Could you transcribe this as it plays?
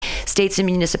States and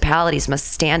municipalities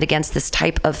must stand against this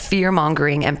type of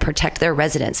fear-mongering and protect their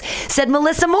residents, said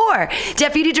Melissa Moore,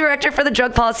 Deputy Director for the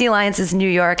Drug Policy Alliance's New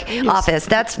York office.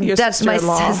 That's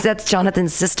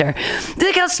Jonathan's sister.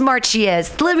 Look how smart she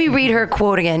is. Let me read her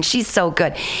quote again. She's so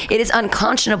good. It is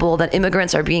unconscionable that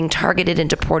immigrants are being targeted and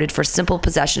deported for simple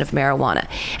possession of marijuana,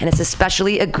 and it's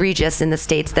especially egregious in the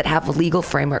states that have a legal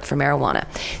framework for marijuana.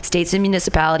 States and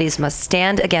municipalities must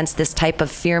stand against this type of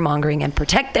fear-mongering and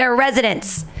protect their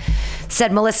residents,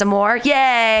 said Melissa Moore.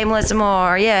 Yay, Melissa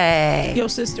Moore, yay. Your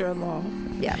sister-in-law.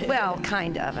 Yeah, well,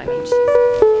 kind of. I mean,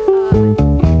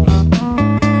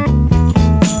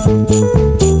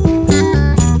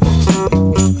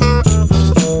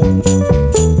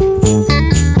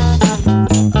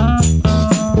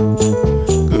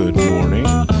 Good morning.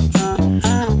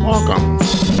 Welcome.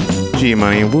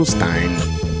 GMoneyAndWoostein.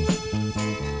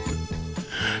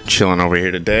 Chilling over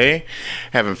here today,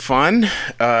 having fun.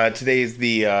 Today is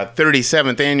the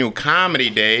 37th annual Comedy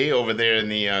Day over there in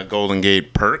the Golden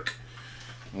Gate Perk.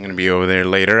 I'm going to be over there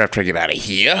later after I get out of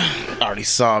here. Already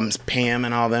saw Miss Pam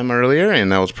and all them earlier,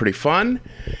 and that was pretty fun.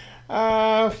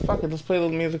 Fuck it, let's play a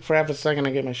little music for half a second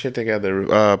and get my shit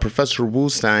together. Professor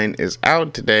Woostein is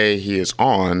out today. He is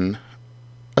on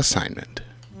assignment.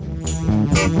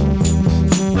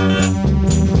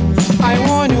 I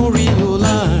want you to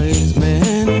realize,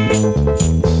 man,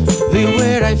 the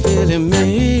way I feel in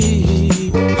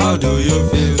me. How do you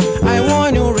feel? I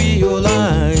want you to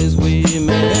realize,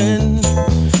 women,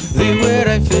 the way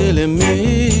I feel in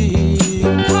me.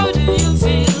 How do you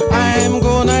feel? I'm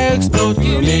gonna explode.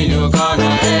 You mean you're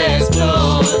gonna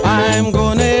explode? I'm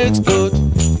gonna explode.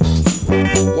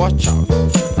 Watch out.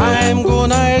 I'm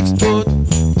gonna explode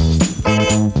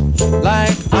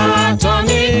like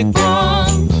atomic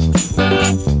bomb.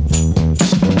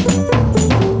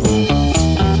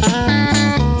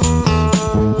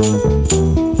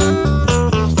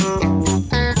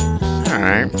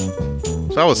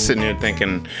 So I was sitting here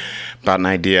thinking about an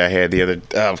idea I had the other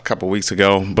a couple weeks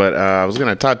ago, but I was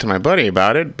gonna talk to my buddy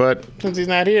about it. But since he's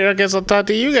not here, I guess I'll talk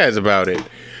to you guys about it.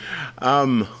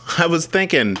 I was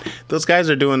thinking those guys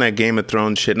are doing that Game of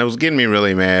Thrones shit, and it was getting me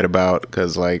really mad about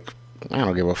because like I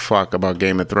don't give a fuck about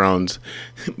Game of Thrones,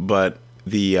 but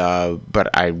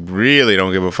I really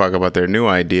don't give a fuck about their new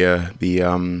idea.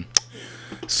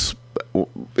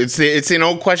 It's an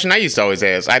old question I used to always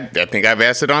ask. I think I've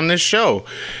asked it on this show.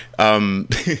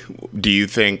 Do you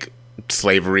think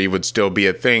slavery would still be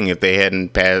a thing if they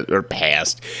hadn't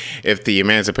passed, if the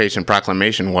Emancipation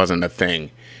Proclamation wasn't a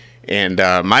thing? And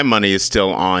my money is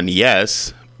still on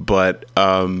yes, but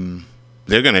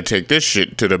they're going to take this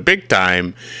shit to the big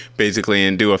time, basically,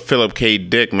 and do a Philip K.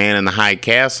 Dick Man in the High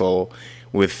Castle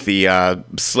with the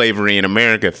slavery in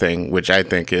America thing, which I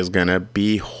think is going to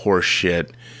be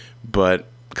horseshit. But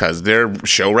because their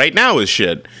show right now is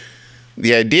shit.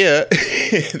 The idea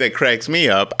that cracks me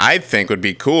up, I think would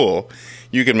be cool.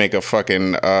 You could make a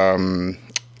fucking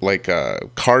like a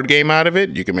card game out of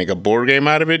it. You can make a board game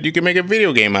out of it. You can make a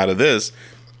video game out of this.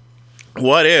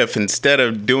 What if instead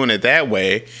of doing it that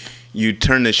way, you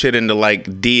turn the shit into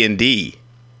like D&D,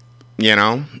 you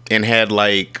know, and had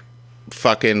like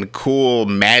fucking cool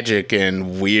magic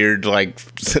and weird, like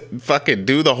fucking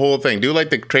do the whole thing. Do like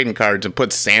the trading cards and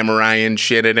put samurai and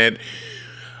shit in it.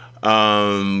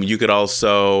 You could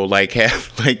also like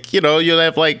have like, you know, you'll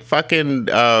have like fucking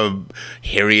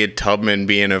Harriet Tubman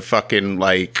being a fucking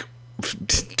like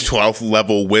 12th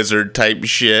level wizard type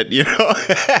shit, you know.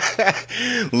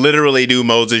 Literally do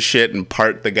Moses shit and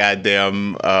part the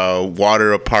goddamn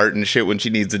water apart and shit when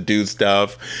she needs to do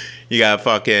stuff. You got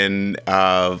fucking,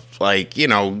 like, you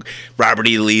know, Robert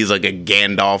E. Lee's like a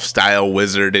Gandalf-style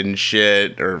wizard and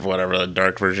shit, or whatever the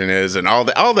dark version is, and all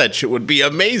that shit would be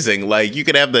amazing. Like, you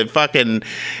could have the fucking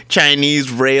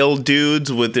Chinese rail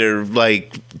dudes with their,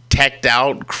 like, teched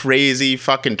out, crazy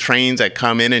fucking trains that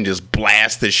come in and just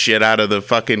blast the shit out of the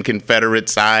fucking Confederate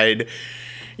side.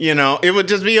 You know, it would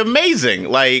just be amazing.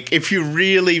 Like, if you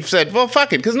really said, well,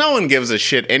 fuck it, because no one gives a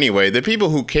shit anyway. The people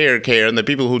who care, and the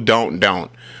people who don't.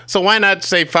 So why not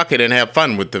say fuck it and have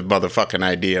fun with the motherfucking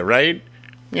idea, right?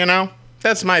 You know?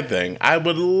 That's my thing. I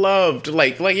would love to,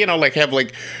 like you know, like, have,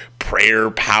 like,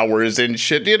 prayer powers and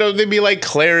shit. You know, they'd be, like,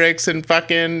 clerics and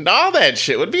fucking all that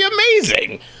shit would be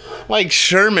amazing. Like,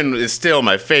 Sherman is still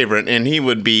my favorite, and he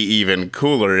would be even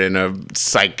cooler in a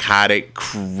psychotic,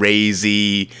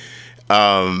 crazy...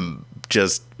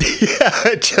 just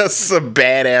some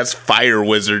badass fire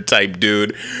wizard type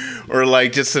dude, or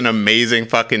like just an amazing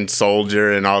fucking soldier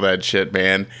and all that shit,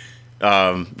 man.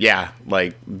 Yeah,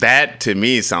 like that to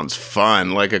me sounds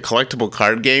fun. Like a collectible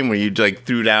card game where you like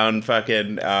threw down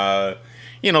fucking,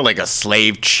 like a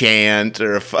slave chant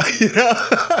or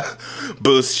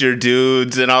boost your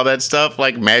dudes and all that stuff,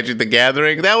 like Magic the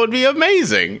Gathering. That would be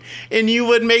amazing. And you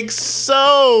would make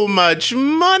so much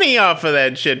money off of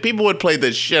that shit. People would play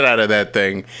the shit out of that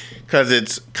thing because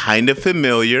it's kind of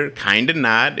familiar, kind of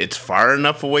not. It's far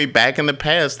enough away back in the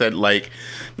past that, like,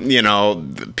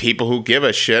 the people who give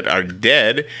a shit are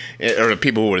dead, or the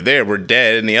people who were there were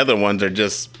dead, and the other ones are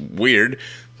just weird.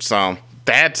 So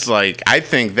that's like, I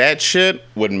think that shit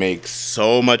would make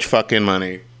so much fucking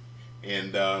money.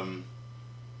 And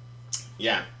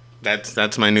yeah,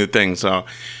 that's my new thing. So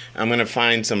I'm gonna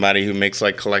find somebody who makes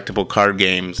like collectible card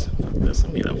games. This,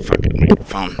 fucking make a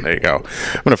phone. There you go.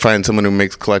 I'm gonna find someone who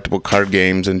makes collectible card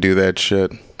games and do that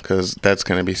shit, because that's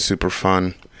gonna be super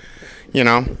fun.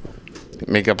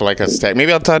 Make up like a stack.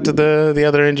 Maybe I'll talk to the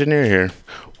other engineer here.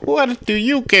 What do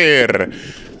you care?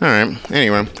 All right.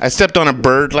 Anyway, I stepped on a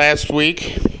bird last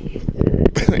week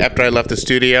after I left the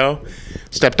studio.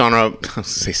 Stepped on a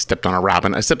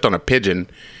robin. I stepped on a pigeon,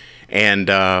 and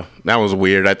that was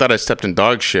weird. I thought I stepped in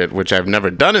dog shit, which I've never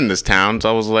done in this town. So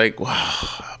I was like,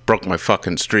 wow, broke my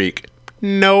fucking streak.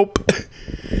 Nope.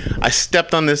 I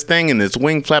stepped on this thing, and this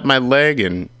wing flapped my leg,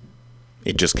 and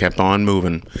it just kept on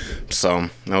moving. So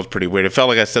that was pretty weird. It felt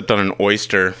like I stepped on an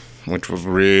oyster, which was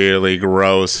really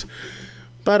gross.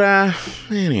 But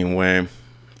anyway,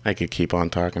 I could keep on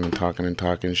talking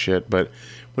shit. But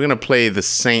we're going to play The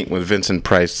Saint with Vincent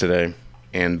Price today.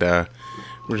 And we're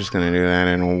just going to do that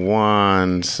in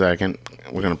 1 second.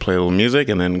 We're going to play a little music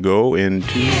and then go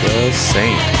into The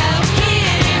Saint.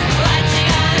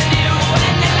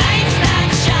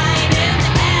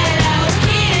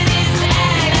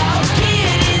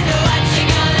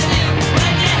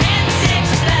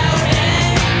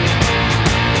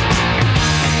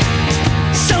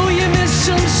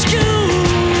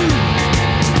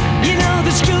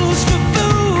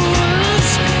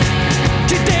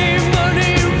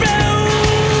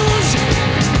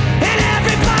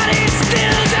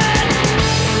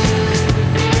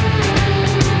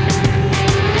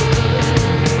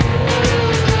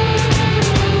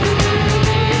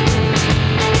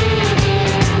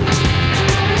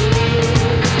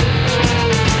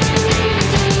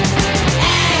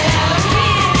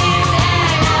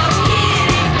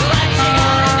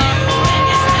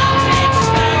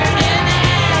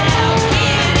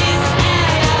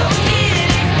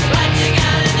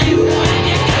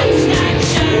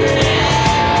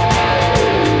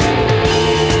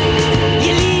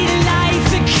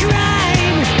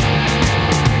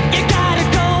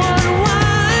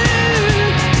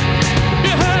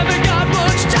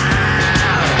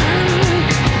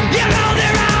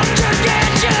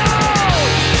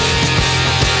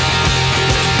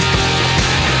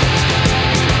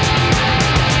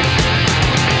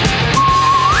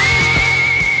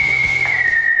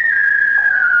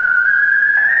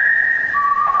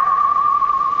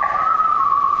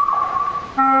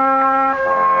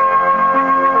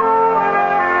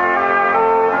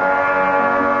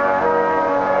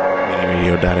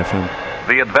 MutinyRadio.fm.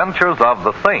 The Adventures of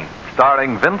the Saint,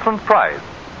 starring Vincent Price.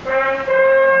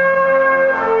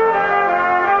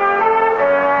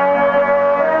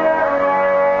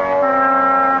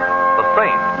 The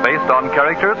Saint, based on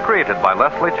characters created by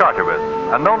Leslie Charteris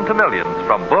and known to millions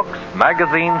from books,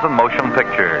 magazines, and motion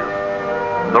pictures.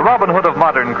 The Robin Hood of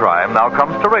modern crime now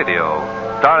comes to radio,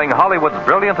 starring Hollywood's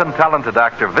brilliant and talented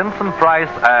actor Vincent Price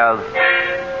as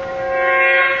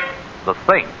the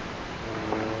Saint.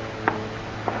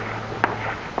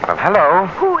 Well, hello.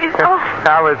 Who is...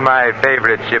 How is my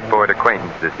favorite shipboard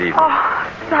acquaintance this evening?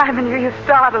 Oh, Simon, you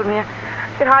startled me. I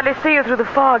could hardly see you through the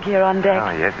fog here on deck.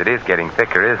 Oh, yes, it is getting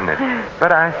thicker, isn't it?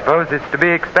 But I suppose it's to be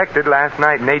expected. Last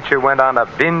night, nature went on a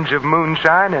binge of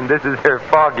moonshine, and this is her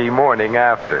foggy morning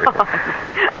after.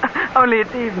 Oh, only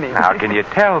it's evening. How can you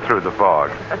tell through the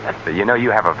fog? But you know, you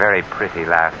have a very pretty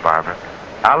laugh, Barbara.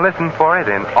 I'll listen for it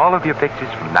in all of your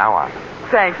pictures from now on.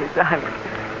 Thank you, Simon.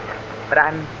 But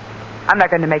I'm not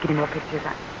going to make any more pictures.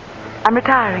 I'm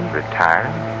retiring.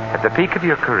 Retiring? At the peak of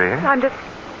your career? I'm just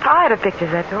tired of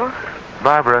pictures, that's all.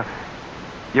 Barbara,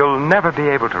 you'll never be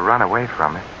able to run away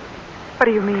from it. What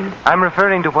do you mean? I'm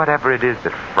referring to whatever it is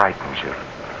that frightens you.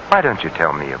 Why don't you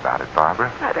tell me about it,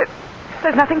 Barbara?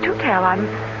 There's nothing to tell. I'm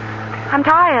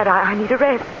tired. I need a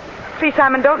rest. Please,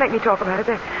 Simon, don't make me talk about it.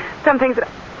 There's some things that...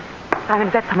 Simon,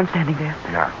 is that someone standing there?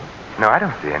 No, I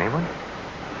don't see anyone.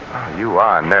 Oh, you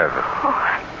are nervous.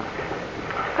 Oh,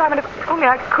 Simon, if only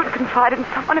I could confide in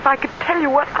someone, if I could tell you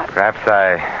what I... Perhaps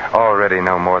I already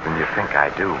know more than you think I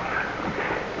do.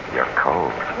 You're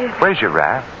cold. Yes. Where's your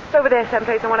raft? It's over there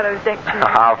someplace on one of those deck chairs.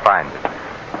 I'll find it.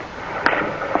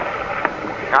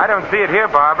 I don't see it here,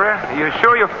 Barbara. Are you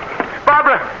sure you...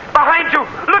 Barbara! Behind you!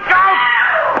 Look out!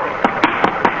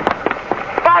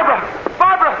 Barbara!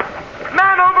 Barbara!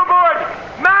 Man overboard!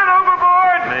 Man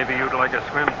overboard! Maybe you'd like a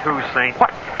swim too, Saint.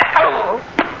 What? Oh.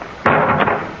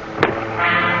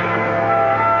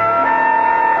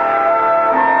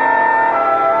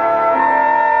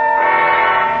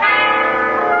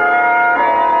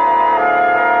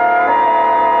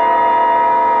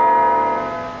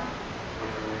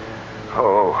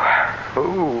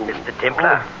 Mr.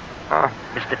 Templar?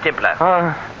 Mr. Templar?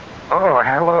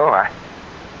 Hello.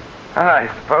 I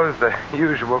suppose the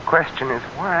usual question is,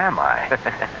 where am I?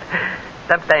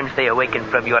 Sometimes they awaken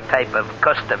from your type of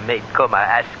custom-made coma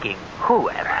asking, who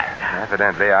am I?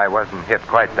 Evidently, I wasn't hit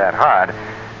quite that hard.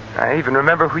 I even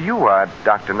remember who you are,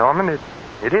 Dr. Norman.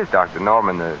 It is Dr.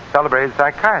 Norman, the celebrated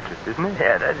psychiatrist, isn't it?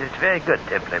 Yeah, that is very good,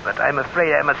 Templar, but I'm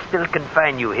afraid I must still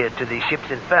confine you here to the ship's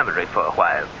infirmary for a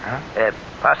while. Huh?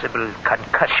 Possible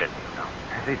concussion, you know.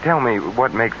 Say, tell me,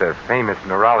 what makes a famous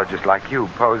neurologist like you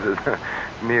pose as a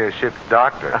mere ship's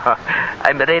doctor?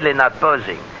 I'm really not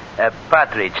posing.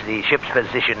 Partridge, the ship's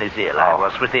physician, is ill. I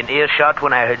was within earshot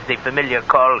when I heard the familiar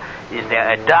call, is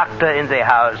there a doctor in the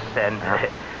house? And,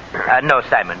 no,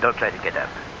 Simon, don't try to get up.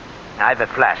 I have a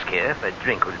flask here. If a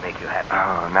drink will make you happy.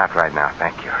 Oh, not right now,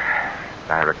 thank you. As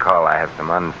I recall, I have some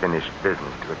unfinished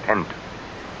business to attend to.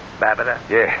 Barbara?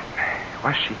 Yes.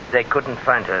 Was she? They couldn't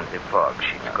find her in the fog.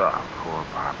 She's gone. Poor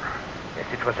Barbara. Yes,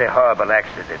 it was a horrible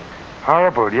accident.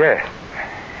 Horrible, yes.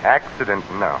 Accident,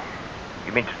 no.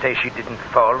 You mean to say she didn't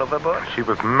fall overboard? She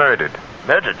was murdered.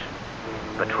 Murdered?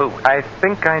 But who? I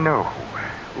think I know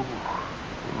who.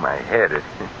 Ooh, in my head, it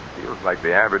feels like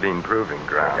the Aberdeen Proving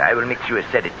Ground. I will mix you a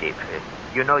sedative.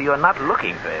 You know, you're not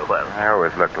looking very well. I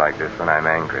always look like this when I'm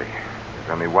angry. There's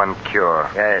only one cure.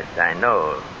 Yes, I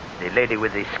know. The lady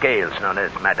with the scales known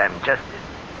as Madame Justice.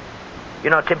 You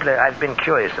know, Templar, I've been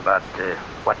curious about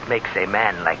what makes a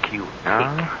man like you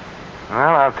tick.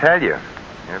 Well, I'll tell you.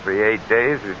 Every 8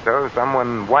 days or so,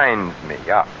 someone winds me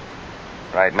up.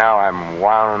 Right now, I'm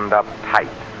wound up tight.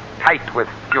 Tight with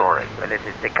fury. Well, as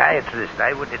a psychiatrist,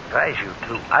 I would advise you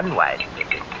to unwind a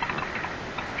bit.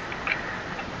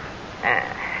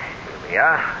 Here we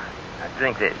are. Now,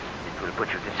 drink this. It will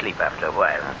put you to sleep after a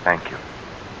while. Thank you.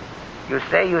 You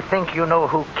say you think you know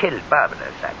who killed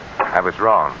Barbara, Simon. I was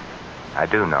wrong. I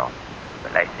do know.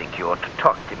 Well, I think you ought to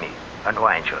talk to me.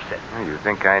 Unwind yourself. You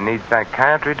think I need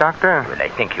psychiatry, Doctor? Well, I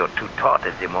think you're too taut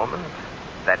at the moment.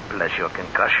 That plus your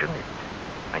concussion,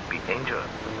 it might be dangerous.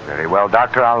 Very well,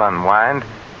 Doctor, I'll unwind.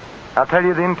 I'll tell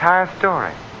you the entire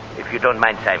story. If you don't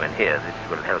mind, Simon, here, this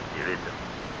will help the rhythm.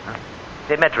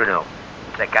 The metronome.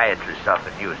 Psychiatrists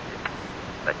often use it.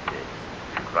 But,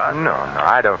 rather... No,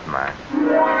 I don't mind.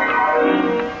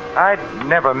 I'd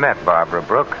never met Barbara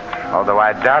Brooks, although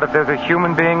I doubt if there's a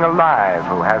human being alive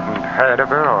who hasn't heard of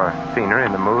her or seen her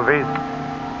in the movies.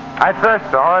 I first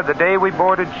saw her the day we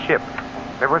boarded ship.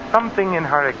 There was something in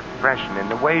her expression, in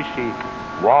the way she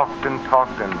walked and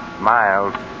talked and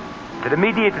smiled, that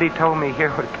immediately told me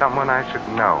here was someone I should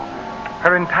know.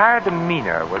 Her entire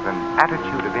demeanor was an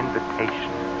attitude of invitation.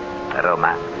 A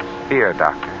romance. Fear,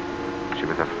 Doctor. She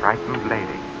was a frightened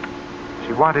lady.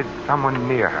 She wanted someone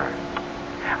near her.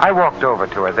 I walked over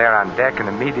to her there on deck and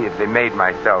immediately made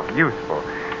myself useful.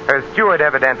 Her steward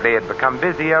evidently had become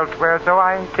busy elsewhere, so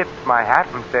I tipped my hat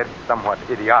and said somewhat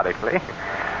idiotically,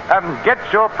 get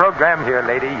your program here,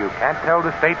 lady. You can't tell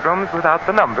the staterooms without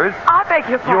the numbers. I beg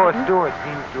your pardon. Your steward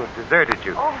seems to have deserted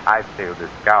you. Oh. I've sailed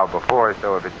this scow before,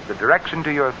 so if it's the direction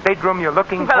to your stateroom you're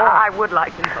looking for... Well, I would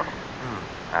like to know.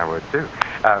 I would, too.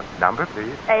 Number,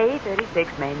 please.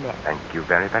 A36, main deck. Thank you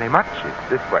very, very much. It's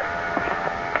this way.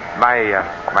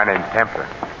 My name's Templar.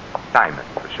 Simon,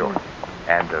 for short.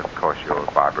 And, of course, you're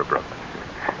Barbara Brooks.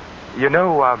 You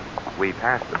know, we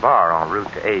passed the bar en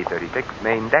route to A36,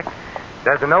 main deck.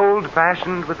 Does an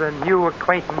old-fashioned with a new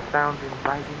acquaintance sound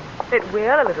inviting? It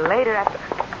will a little later after...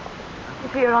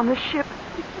 It's here on the ship.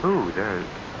 Ooh, there's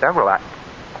several... Oh,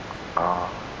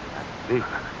 I see.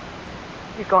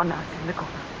 He's gone now. He's in the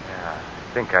corner. Yeah,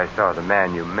 I think I saw the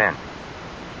man you meant.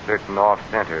 Certain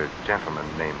off-center gentleman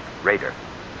named Rader.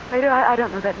 Rader? I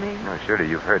don't know that name. No, surely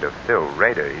you've heard of Phil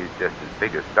Rader. He's just as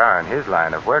big a star in his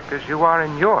line of work as you are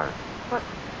in yours.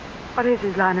 What is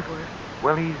his line of work?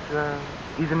 Well,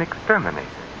 he's an exterminator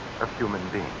of human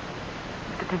beings.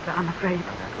 Mr. Templar, I'm afraid.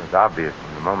 Well, that was obvious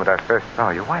from the moment I first saw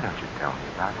you. Why don't you tell me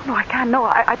about it? No, I can't. No,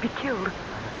 I'd be killed.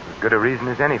 As good a reason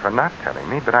as any for not telling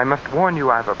me, but I must warn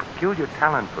you I've a peculiar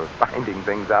talent for finding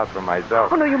things out for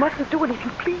myself. Oh, no, you mustn't do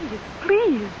anything. Please,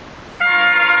 please.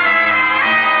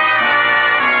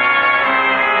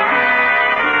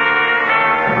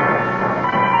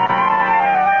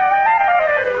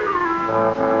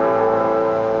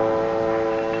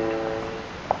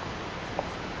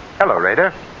 Hello,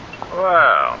 Raider.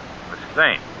 Well, Miss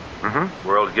Saint. Mm-hmm.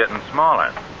 World's getting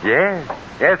smaller.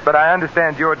 Yes, but I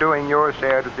understand you're doing your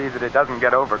share to see that it doesn't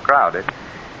get overcrowded.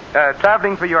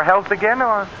 Traveling for your health again,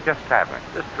 or just traveling?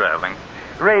 Just traveling.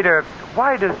 Raider,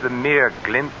 why does the mere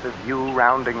glimpse of you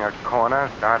rounding a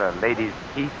corner start a lady's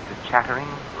teeth to chattering?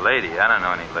 Lady? I don't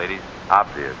know any ladies.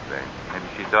 Obviously. Maybe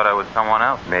she thought I was someone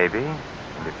else. Maybe.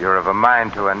 And if you're of a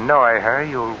mind to annoy her,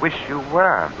 you'll wish you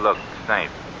were. Look, Saint,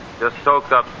 just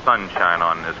soaked up sunshine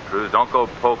on this cruise. Don't go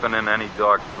poking in any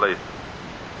dark places.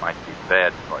 Might be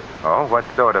bad for you. Oh, what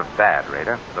sort of bad,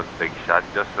 Raider? Look, Big Shot,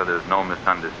 just so there's no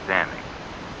misunderstanding.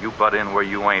 You butt in where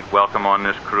you ain't welcome on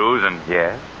this cruise, and...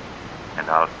 Yes? And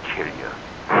I'll kill you.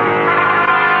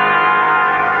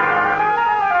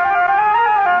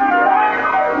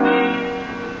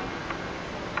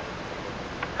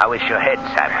 How is your head,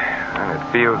 Simon? Well,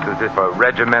 it feels as if a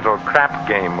regimental crap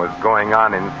game was going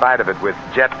on inside of it with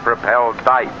jet-propelled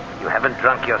dice. You haven't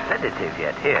drunk your sedative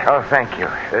yet. Here. Oh, thank you.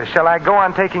 Shall I go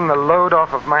on taking the load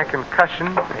off of my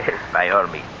concussion? Yes, by all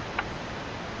means.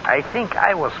 I think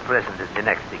I was present at the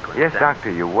next sequence. Yes,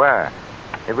 Doctor, you were.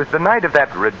 It was the night of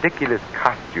that ridiculous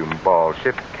costume ball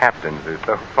ship's captains are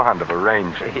so fond of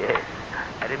arranging. Yes.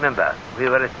 I remember. We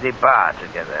were at the bar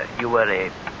together. You were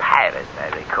a pirate, I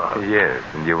recall. Yes,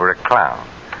 and you were a clown.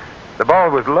 The ball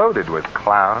was loaded with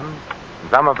clowns,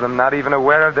 some of them not even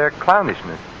aware of their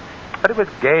clownishness. But it was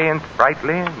gay and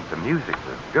sprightly, and the music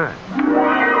was good.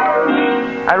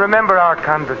 I remember our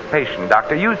conversation,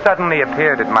 Doctor. You suddenly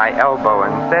appeared at my elbow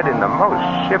and said in the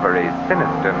most shivery,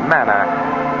 sinister manner...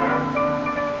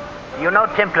 You know,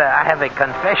 Templar, I have a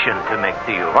confession to make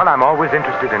to you. Well, I'm always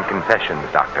interested in confessions,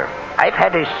 Doctor. I've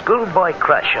had a schoolboy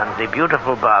crush on the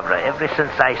beautiful Barbara ever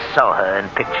since I saw her in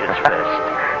pictures first.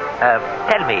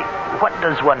 Tell me, what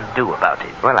does one do about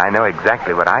it? Well, I know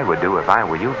exactly what I would do if I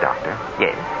were you, Doctor.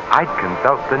 Yes? I'd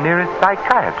consult the nearest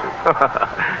psychiatrist.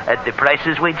 At the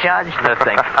prices we charge? No,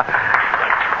 thanks.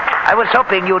 I was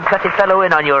hoping you'd cut a fellow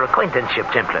in on your acquaintanceship,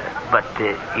 Templar. But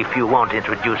if you won't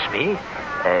introduce me,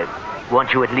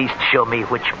 won't you at least show me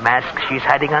which mask she's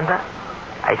hiding under?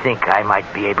 I think I might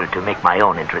be able to make my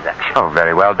own introduction. Oh,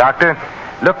 very well, Doctor.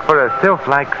 Look for a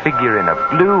sylph-like figure in a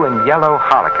blue and yellow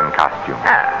harlequin costume.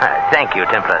 Thank you,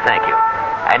 Templar, thank you.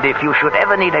 And if you should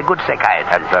ever need a good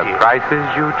psychiatrist... At the prices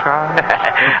you charge?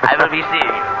 I will be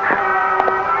seeing you.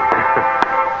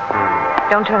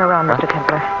 Don't turn around, Mr.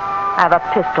 Templar. I have a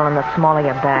pistol in the small of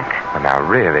your back. Well, now,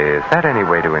 really, is that any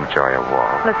way to enjoy a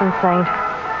walk? Listen, Saint,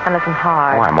 and listen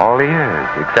hard. Oh, I'm all ears,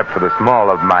 except for the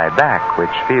small of my back,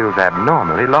 which feels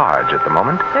abnormally large at the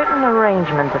moment. Certain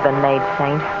arrangements have been made,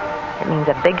 Saint. It means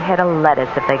a big head of lettuce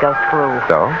if they go through.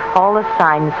 So? All the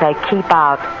signs say, keep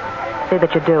out. See that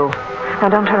you do.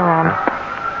 Now, don't turn around.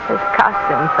 This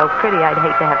costume's so pretty, I'd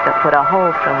hate to have to put a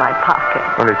hole through my pocket.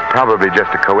 Well, it's probably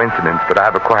just a coincidence, but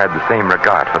I've acquired the same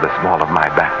regard for the small of my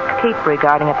back. Keep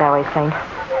regarding it that way, Saint.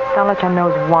 Don't let your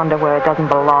nose wander where it doesn't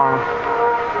belong.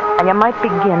 And you might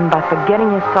begin by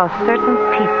forgetting you saw certain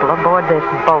people aboard this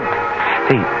boat.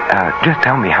 See, just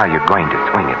tell me how you're going to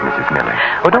swing it, Mrs. Miller.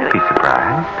 Oh, don't be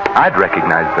surprised. I'd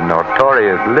recognize the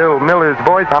notorious Lil Miller's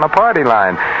voice on a party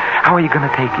line. How are you going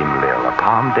to take him, Lil? A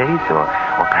palm base or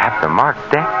perhaps a marked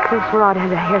deck? This rod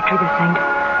has a hair trigger, Saint.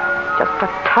 Just a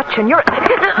touch and you're...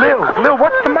 Lil,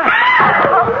 what's the matter?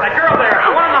 That girl there,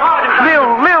 the one in the hall.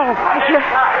 Lil.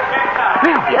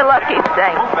 You're lucky,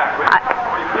 Saint.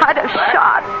 I'd have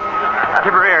shot.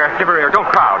 Give her air. Don't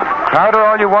crowd. Crowd her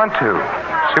all you want to.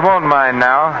 She won't mind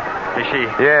now. Is she?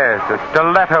 Yes, a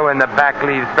stiletto in the back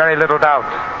leaves very little doubt.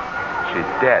 She's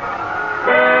dead.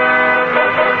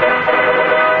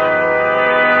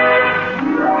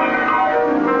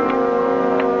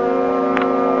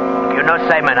 You know,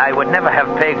 Simon, I would never have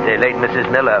pegged the late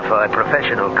Mrs. Miller for a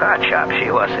professional card sharp.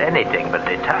 She was anything but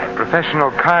the type.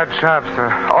 Professional card sharps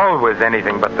are always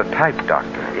anything but the type,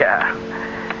 Doctor. Yeah.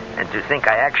 And to think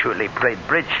I actually played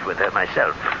bridge with her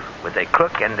myself. With a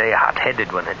crook and a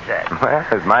hot-headed one at that. Well,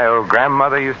 as my old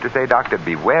grandmother used to say, Doctor,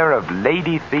 beware of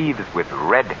lady thieves with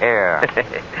red hair.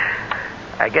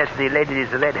 I guess the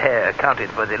lady's red hair accounted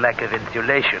for the lack of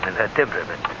insulation in her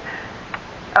temperament.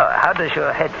 Oh, how does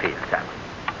your head feel, Simon?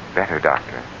 Better,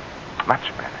 Doctor.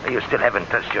 Much better. You still haven't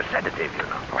touched your sedative, you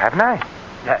know. Oh, haven't I?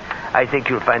 I think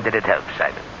you'll find that it helps,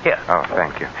 Simon. Here. Oh,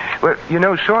 thank you. Well, you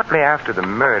know, shortly after the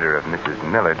murder of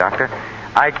Mrs. Miller, Doctor,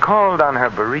 I called on her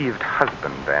bereaved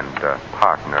husband and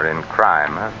partner in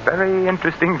crime. A very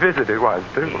interesting visit it was,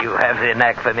 too. You have the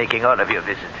knack for making all of your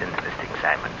visits interesting,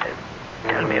 Simon.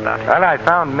 Tell me about it. Well, I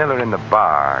found Miller in the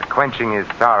bar, quenching his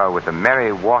sorrow with the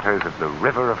merry waters of the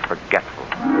River of Forgetful.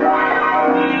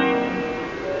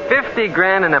 50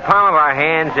 grand in the palm of our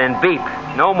hands and beep.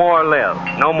 No more Lil.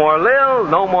 No more Lil,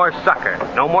 no more sucker.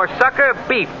 No more sucker,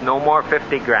 beep. No more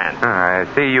 50 grand. I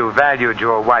see you valued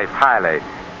your wife highly.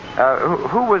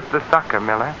 Who was the sucker,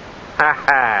 Miller? Ha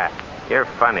ha. You're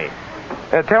funny.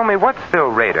 Tell me, what's Phil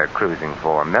Rader cruising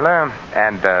for, Miller?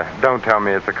 And don't tell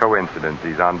me it's a coincidence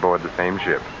he's on board the same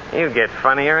ship. You get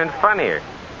funnier and funnier.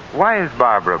 Why is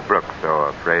Barbara Brooks so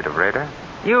afraid of Rader?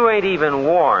 You ain't even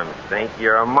warm, Saint.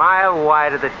 You're a mile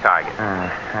wide of the target.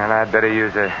 And I'd better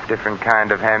use a different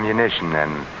kind of ammunition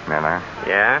then, Miller.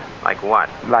 Yeah? Like what?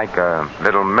 Like a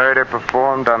little murder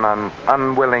performed on an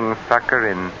unwilling sucker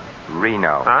in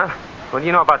Reno. Huh? What do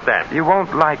you know about that? You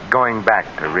won't like going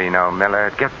back to Reno, Miller.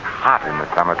 It gets hot in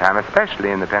the summertime,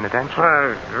 especially in the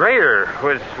penitentiary. Raider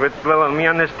was with Lil and me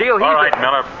on this deal. All right,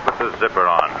 Miller, put the zipper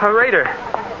on. Raider.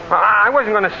 I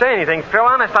wasn't going to say anything, Phil.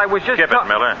 Honest, I was just... Skip it,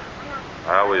 Miller.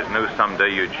 I always knew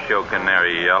someday you'd show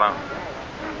Canary Yellow.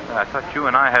 I thought you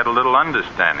and I had a little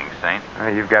understanding, Saint.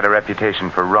 You've got a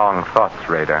reputation for wrong thoughts,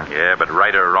 Rader. Yeah, but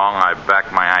right or wrong, I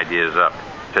back my ideas up.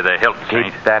 To the hilt,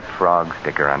 Saint. Keep that frog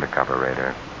sticker under cover,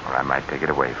 Rader, or I might take it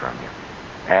away from you.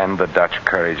 And the Dutch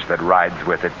courage that rides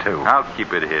with it, too. I'll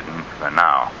keep it hidden for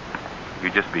now.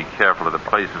 You just be careful of the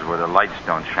places where the lights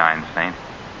don't shine, Saint.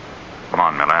 Come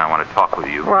on, Miller. I want to talk with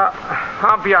you. Well,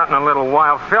 I'll be out in a little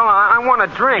while, Phil. I want a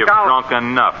drink. You've drunk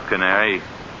enough, Canary.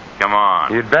 Come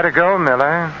on. You'd better go,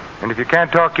 Miller. And if you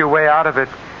can't talk your way out of it,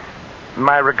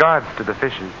 my regards to the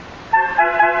fishes.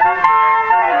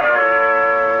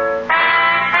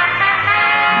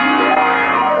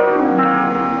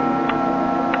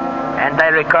 And I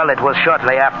recall it was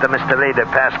shortly after Mr. Rader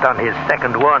passed on his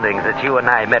second warning that you and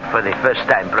I met for the first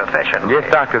time professionally.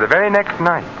 Yes, Doctor, the very next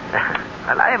night.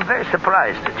 Well, I am very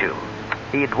surprised at you.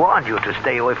 He'd warned you to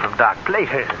stay away from dark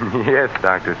places. Yes,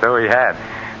 Doctor, so he had.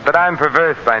 But I'm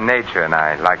perverse by nature, and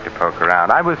I like to poke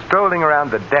around. I was strolling around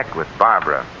the deck with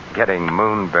Barbara, getting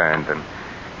moonburned and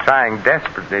trying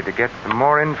desperately to get some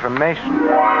more information.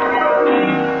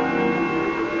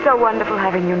 So wonderful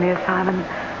having you near, Simon.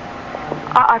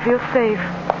 I feel safe.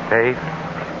 Safe?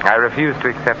 I refuse to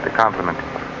accept the compliment,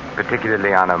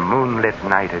 particularly on a moonlit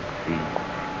night at sea.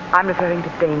 I'm referring to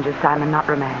danger, Simon, not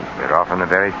romance. They're often the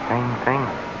very same thing.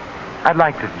 I'd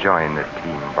like to join this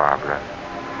team, Barbara.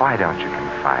 Why don't you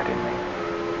confide in me?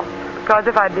 Because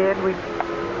if I did, we'd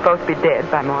both be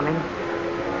dead by morning.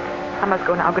 I must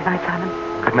go now. Good night, Simon.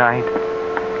 Good night.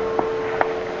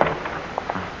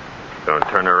 Don't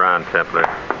turn around, Templar.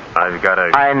 I've got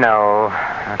a... I know.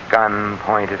 A gun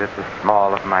pointed at the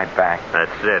small of my back.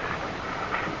 That's it.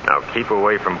 Now keep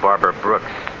away from Barbara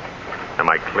Brooks. Am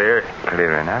I clear?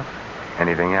 Clear enough.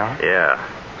 Anything else? Yeah.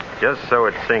 Just so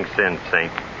it sinks in,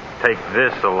 Saint. Take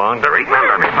this along to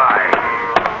remember me by.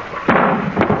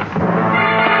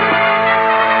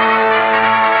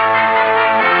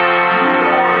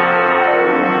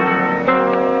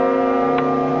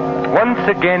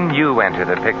 Once again, you enter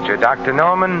the picture, Dr.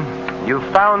 Norman. You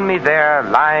found me there,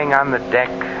 lying on the deck,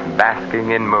 basking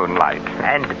in moonlight.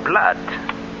 And blood.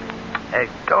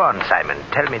 Go on, Simon.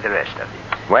 Tell me the rest of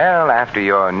it. Well, after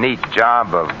your neat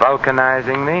job of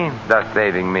vulcanizing me, thus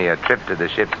saving me a trip to the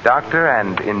ship's doctor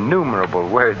and innumerable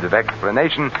words of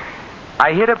explanation,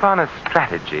 I hit upon a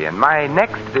strategy, and my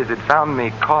next visit found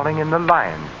me calling in the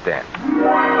lion's den.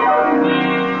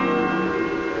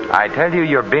 I tell you,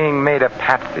 you're being made a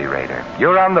patsy, Rader.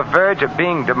 You're on the verge of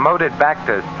being demoted back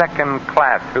to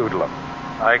second-class hoodlum.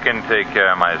 I can take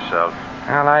care of myself.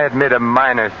 Well, I admit a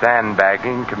minor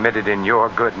sandbagging committed in your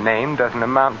good name doesn't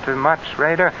amount to much,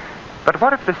 Rader. But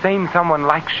what if the same someone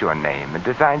likes your name and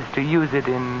decides to use it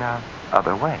in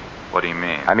other way? What do you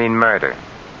mean? I mean murder.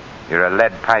 You're a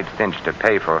lead pipe cinch to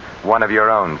pay for one of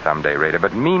your own someday, Rader.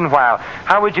 But meanwhile,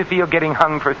 how would you feel getting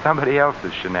hung for somebody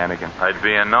else's shenanigans? I'd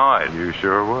be annoyed. You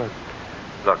sure would.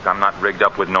 Look, I'm not rigged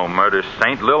up with no murder,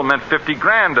 Saint. Lil meant 50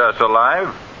 grand to us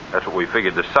alive. That's what we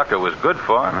figured the sucker was good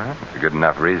for. Well, it's a good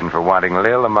enough reason for wanting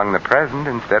Lil among the present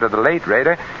instead of the late,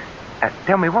 Rader.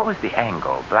 Tell me, what was the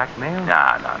angle? Blackmail?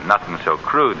 Nah, nothing so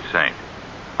crude, Saint.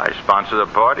 I sponsor the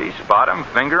party, spot him,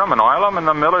 finger him, and oil him, and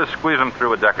the Millers squeeze him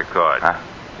through a deck of cards.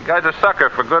 The guy's a sucker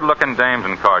for good-looking dames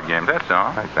and card games, that's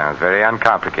all. That sounds very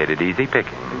uncomplicated, easy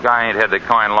picking. The guy ain't had the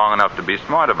coin long enough to be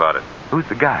smart about it. Who's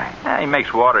the guy? He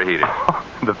makes water heaters.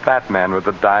 The fat man with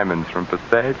the diamonds from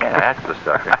Passaic? Yeah, that's the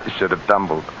sucker. I should have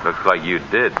tumbled. Looks like you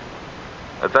did.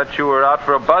 I thought you were out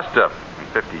for a bust-up.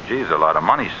 50 G's a lot of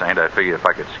money, Saint. I figured if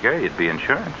I could scare you, it'd be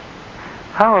insurance.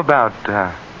 How about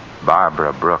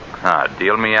Barbara Brooks?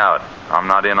 Deal me out. I'm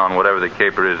not in on whatever the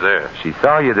caper is there. She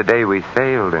saw you the day we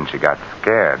sailed, and she got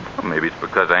scared. Well, maybe it's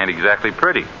because I ain't exactly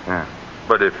pretty. Yeah.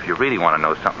 But if you really want to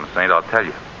know something, Saint, I'll tell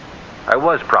you. I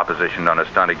was propositioned on a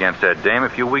stunt against that dame a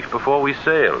few weeks before we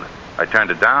sailed. I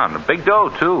turned it down. A big dough,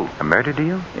 too. A murder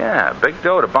deal? Yeah, big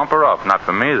dough to bump her off. Not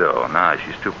for me, though. Nah,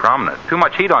 she's too prominent. Too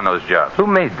much heat on those jobs. Who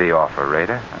made the offer,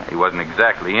 Raider? He wasn't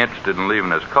exactly interested in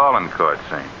leaving his calling card,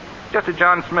 Saint. Just a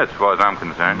John Smith, as far as I'm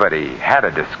concerned. But he had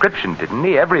a description, didn't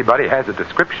he? Everybody has a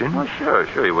description. Well, sure.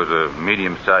 He was a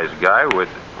medium-sized guy with...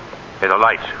 Hey, the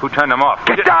lights. Who turned them off?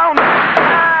 Get down!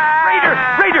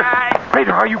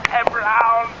 Raider, are you...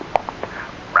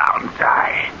 Brown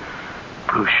tie,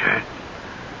 blue shirt.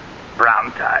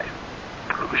 Brown tie,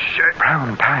 blue shirt.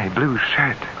 Brown tie, blue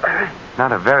shirt.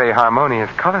 Not a very harmonious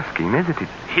color scheme, is it?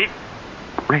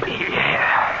 Raider.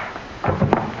 Yeah.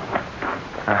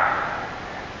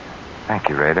 Thank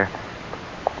you, Raider.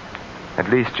 At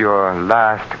least your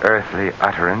last earthly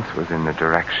utterance was in the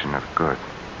direction of good.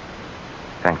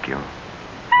 Thank you.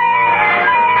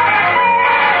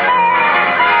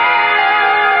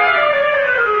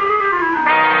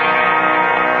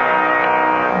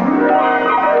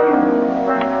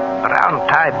 Brown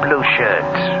tie, blue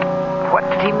shirt. What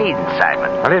did he mean,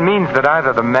 Simon? Well, it means that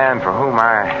either the man for whom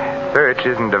I search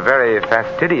isn't a very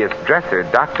fastidious dresser,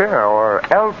 Doctor, or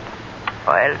else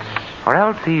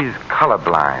he's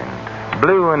colorblind.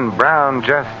 Blue and brown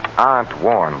just aren't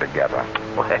worn together.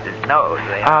 Well, no.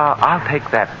 I'll take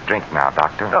that drink now,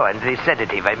 Doctor. Oh, and the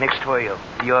sedative I mixed for you.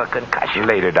 Your concussion.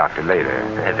 Later, Doctor, later.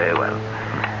 Very well.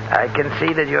 I can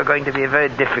see that you're going to be a very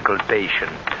difficult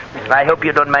patient. I hope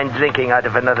you don't mind drinking out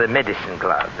of another medicine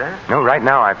glass, huh? No, right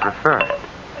now I prefer it.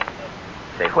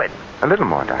 Say when? A little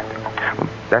more, Doctor.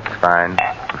 That's fine.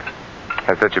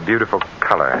 Has such a beautiful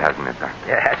color, hasn't it, Doctor?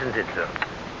 Yeah, hasn't it, though?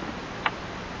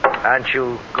 Aren't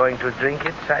you going to drink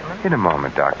it, Simon? In a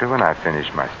moment, Doctor, when I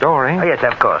finish my story. Oh, yes,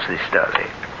 of course, this story.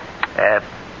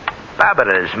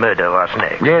 Barbara's murder was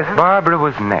next. Yes, Barbara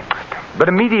was next. But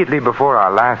immediately before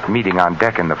our last meeting on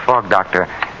deck in the fog, Doctor,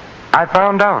 I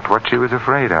found out what she was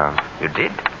afraid of. You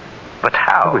did? But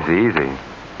how? It was easy.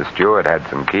 The steward had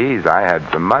some keys. I had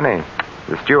some money.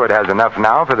 The steward has enough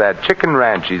now for that chicken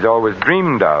ranch he's always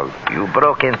dreamed of. You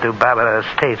broke into Barbara's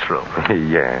stateroom.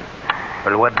 Yes.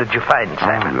 Well, what did you find,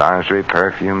 Simon? Lingerie,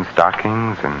 perfume,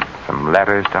 stockings, and some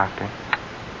letters, Doctor.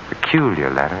 Peculiar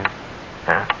letters.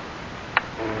 Huh?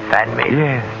 Fan mail?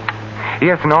 Yes.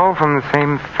 Yes, and all from the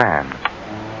same fan.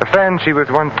 A fan she was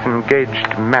once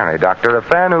engaged to marry, Doctor. A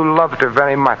fan who loved her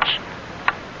very much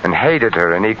and hated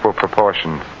her in equal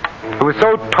proportions. Who was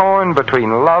so torn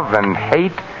between love and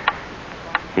hate,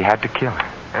 he had to kill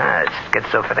her. It's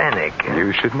schizophrenic.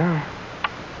 You should know.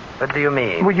 What do you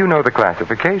mean? Well, you know the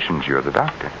classifications. You're the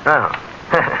doctor. Oh.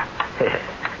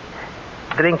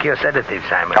 Drink your sedative,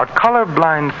 Simon. A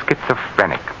colorblind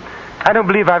schizophrenic. I don't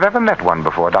believe I've ever met one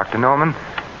before, Dr. Norman.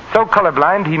 So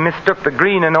colorblind, he mistook the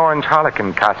green and orange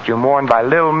harlequin costume worn by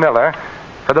Lil Miller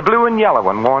for the blue and yellow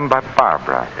one worn by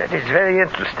Barbara. That is very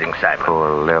interesting, Simon.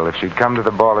 Poor Lil. If she'd come to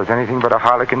the ball as anything but a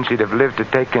harlequin, she'd have lived to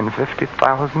take in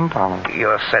 $50,000.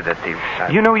 Your sedative,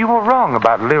 Simon. You know, you were wrong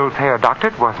about Lil's hair, Doctor.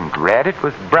 It wasn't red, it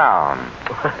was brown.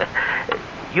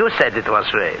 You said it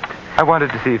was red. I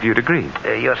wanted to see if you'd agreed.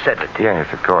 Your sedative.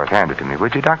 Yes, of course. Hand it to me,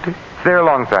 would you, Doctor? It's there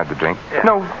alongside the drink. Yeah.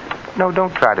 No,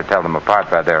 don't try to tell them apart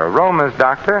by their aromas,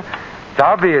 Doctor. It's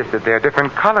obvious that they're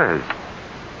different colors.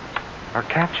 Or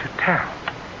can't you tell?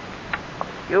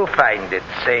 You find it,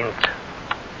 Saint.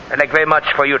 I'd like very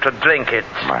much for you to drink it.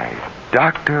 My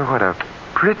Doctor, what a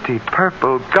pretty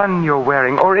purple gun you're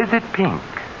wearing. Or is it pink?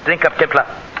 Drink up, Templar.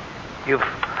 You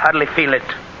hardly feel it.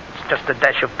 It's just a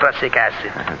dash of prussic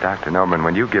acid. Dr. Norman,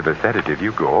 when you give a sedative,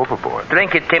 you go overboard.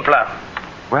 Drink it, Templar.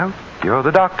 Well, you're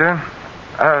the doctor.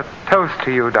 A toast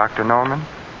to you, Dr. Norman.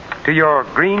 To your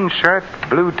green shirt,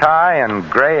 blue tie, and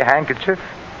gray handkerchief,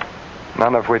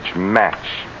 none of which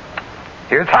match.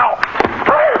 Here's how.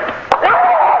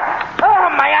 Oh,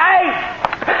 my eyes!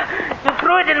 You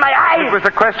threw it in my eyes! It was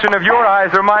a question of your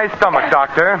eyes or my stomach,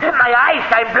 Doctor. My eyes,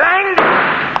 I'm blind!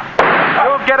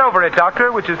 You'll get over it,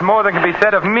 Doctor, which is more than can be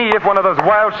said of me if one of those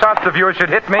wild shots of yours should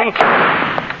hit me.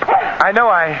 I know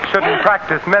I shouldn't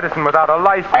practice medicine without a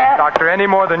license, Doctor, any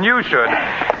more than you should.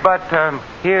 But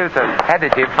here's a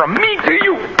sedative from me to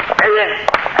you.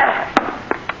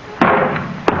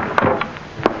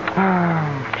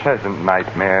 Pleasant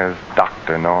nightmares,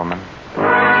 Dr. Norman.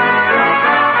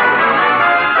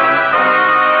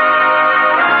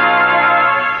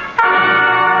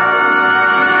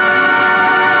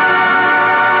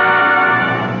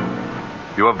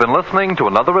 You have been listening to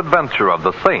another adventure of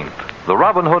the Saint, the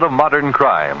Robin Hood of modern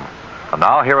crime. And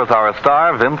now here is our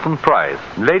star, Vincent Price.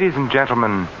 Ladies and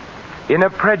gentlemen, in a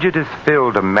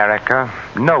prejudice-filled America,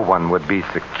 no one would be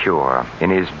secure in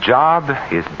his job,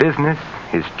 his business,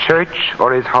 his church,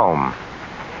 or his home.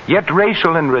 Yet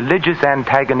racial and religious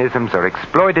antagonisms are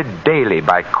exploited daily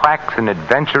by quacks and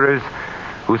adventurers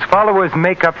whose followers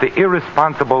make up the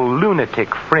irresponsible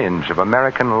lunatic fringe of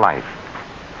American life.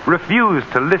 Refuse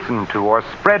to listen to or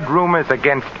spread rumors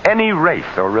against any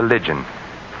race or religion.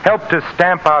 Help to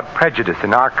stamp out prejudice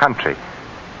in our country.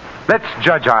 Let's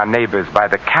judge our neighbors by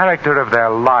the character of their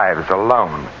lives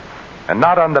alone, and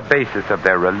not on the basis of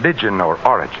their religion or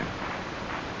origin.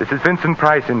 This is Vincent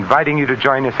Price inviting you to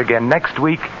join us again next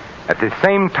week at the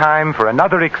same time for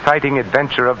another exciting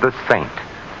adventure of the Saint.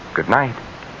 Good night.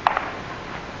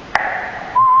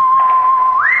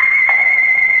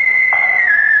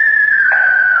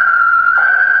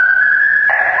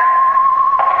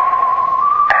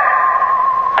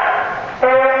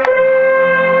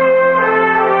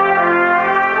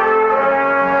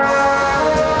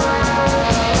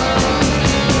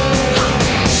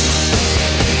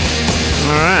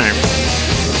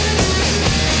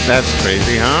 That's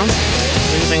crazy, huh?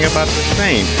 What do you think about the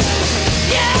Saint?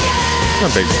 I'm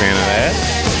a big fan of that.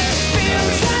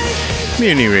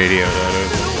 MutinyRadio.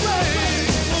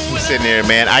 I'm sitting here,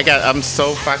 man. I'm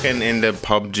so fucking into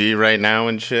PUBG right now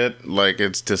and shit. Like,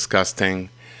 it's disgusting.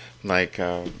 Like,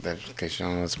 that, in case you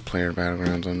don't know, it's Player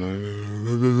Battlegrounds.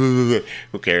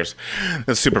 Who cares?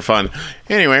 That's super fun.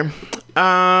 Anyway,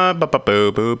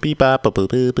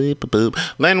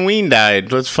 Len Wein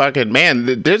died. Let's fucking,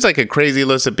 man, there's like a crazy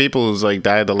list of people who's like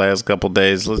died the last couple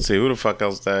days. Let's see, who the fuck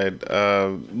else died?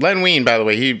 Len Wein, by the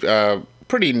way, he,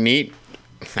 pretty neat.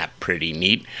 Not pretty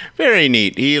neat. Very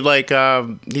neat. He, like,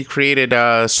 he created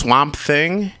Swamp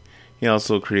Thing. He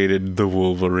also created the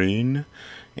Wolverine.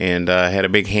 And had a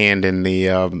big hand in the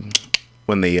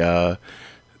when the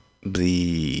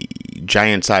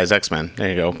giant size X-Men, there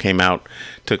you go, came out.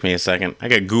 Took me a second. I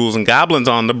got ghouls and goblins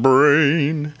on the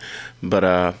brain.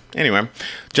 But anyway,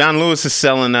 John Lewis is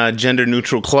selling gender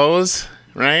neutral clothes,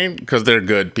 right? Because they're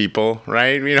good people,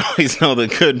 right? You always know the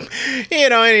good. You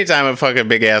know, anytime a fucking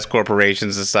big ass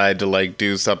corporations decide to like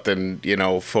do something, you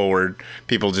know, forward,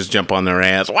 people just jump on their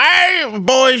ass. Why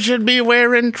boys should be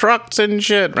wearing trucks and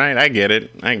shit, right? I get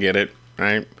it,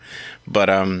 right? But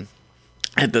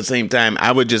at the same time,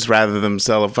 I would just rather them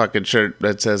sell a fucking shirt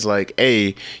that says like,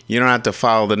 hey, you don't have to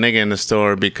follow the nigga in the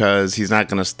store because he's not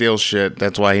gonna steal shit.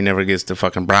 That's why he never gets to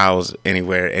fucking browse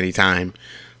anywhere, anytime.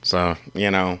 So,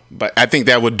 you know, but I think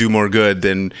that would do more good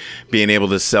than being able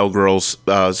to sell girls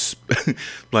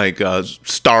like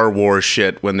Star Wars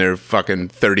shit when they're fucking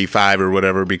 35 or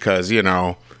whatever, because, you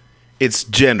know, it's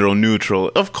gender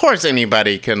neutral. Of course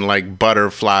anybody can like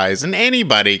butterflies and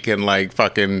anybody can like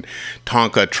fucking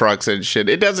Tonka trucks and shit.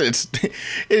 It doesn't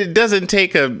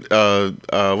take a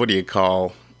what do you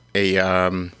call a I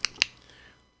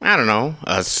don't know,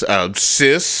 a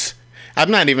cis. I'm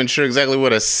not even sure exactly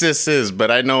what a cis is, but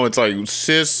I know it's like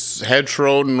cis,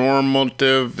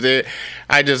 heteronormative.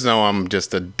 I just know I'm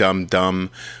just a dumb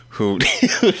who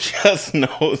just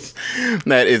knows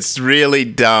that it's really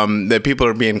dumb that people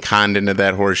are being conned into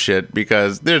that horse shit,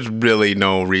 because there's really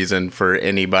no reason for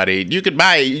anybody. You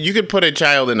could put a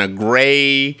child in a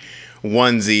gray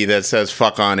onesie that says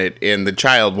fuck on it and the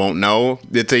child won't know.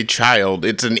 It's a child.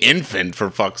 It's an infant, for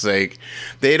fuck's sake.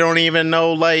 They don't even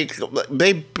know, like,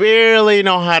 they barely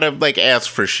know how to like ask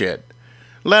for shit,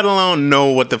 let alone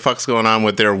know what the fuck's going on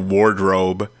with their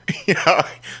wardrobe. You know,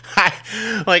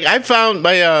 I found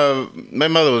my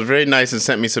mother was very nice and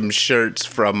sent me some shirts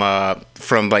from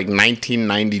like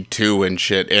 1992 and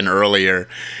shit and earlier,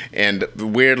 and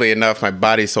weirdly enough my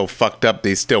body's so fucked up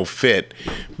they still fit,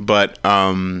 but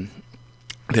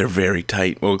they're very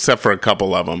tight. Well, except for a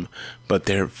couple of them, but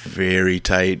they're very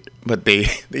tight. But they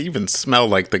even smell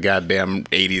like the goddamn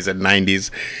 80s and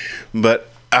 90s. But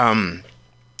I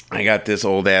got this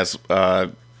old ass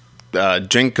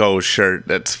Jinko shirt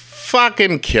that's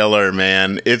fucking killer,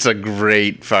 man. It's a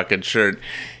great fucking shirt.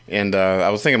 And I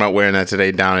was thinking about wearing that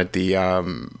today down at the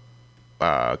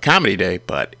Comedy Day,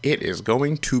 but it is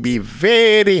going to be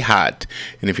very hot.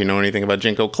 And if you know anything about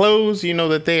Jinko clothes, you know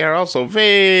that they are also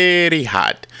very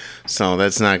hot. So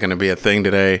that's not going to be a thing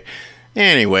today.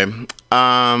 Anyway, what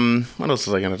else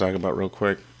was I going to talk about real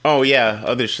quick? Oh yeah,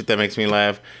 other shit that makes me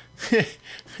laugh.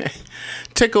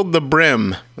 Tickled the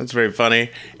Brim. That's very funny.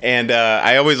 And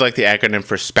I always like the acronym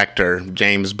for Spectre,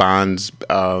 James Bond's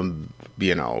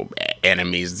you know,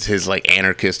 enemies, his like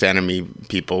anarchist enemy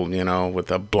people, you know, with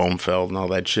a Blomfeld and all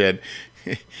that shit.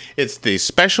 It's the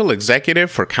Special Executive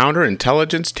for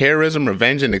Counterintelligence, Terrorism,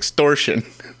 Revenge, and Extortion.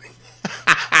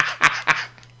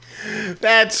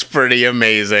 That's pretty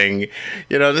amazing.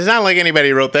 You know, it's not like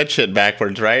anybody wrote that shit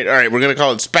backwards, right? All right, we're going to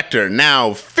call it Spectre.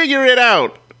 Now, figure it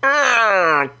out.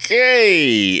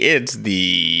 Okay, it's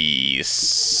the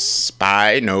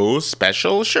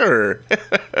special, sure.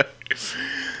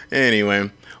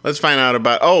 Anyway, let's find out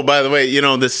about... Oh, by the way,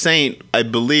 the Saint, I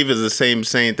believe, is the same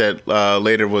Saint that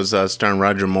later was starring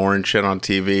Roger Moore and shit on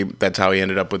TV. That's how he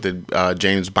ended up with the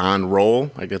James Bond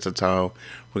role. I guess that's how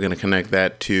we're going to connect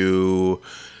that to...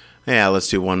 Yeah, let's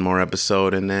do one more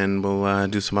episode, and then we'll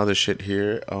do some other shit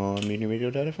here on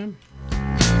MutinyRadio.fm.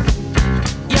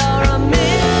 You're a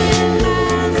million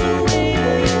miles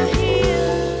away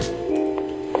here.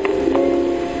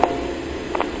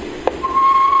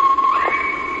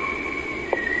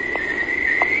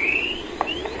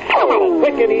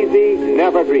 Quick and easy,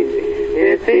 never greasy.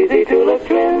 It's easy to look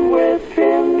trim with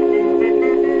Trim.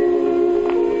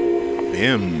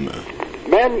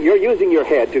 Men, you're using your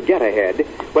head to get ahead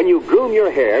when you groom your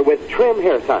hair with Trim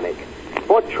Hair Tonic.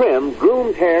 For Trim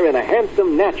grooms hair in a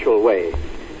handsome, natural way.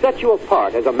 Sets you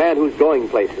apart as a man who's going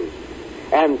places.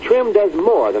 And Trim does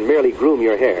more than merely groom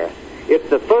your hair. It's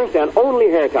the first and only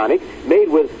hair tonic made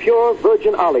with pure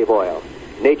virgin olive oil,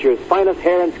 nature's finest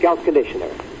hair and scalp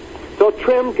conditioner. So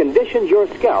Trim conditions your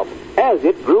scalp as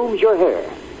it grooms your hair.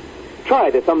 Try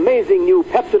this amazing new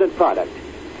Pepsodent product.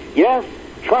 Yes,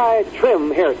 try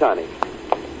Trim Hair Tonic.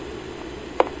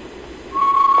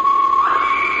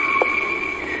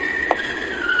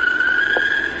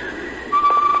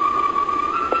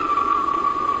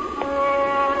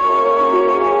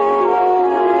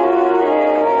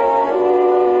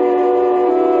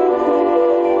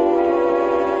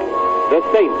 The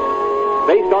Saint,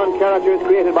 based on characters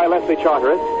created by Leslie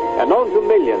Charteris and known to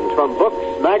millions from books,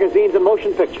 magazines, and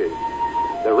motion pictures.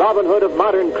 The Robin Hood of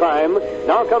modern crime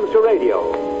now comes to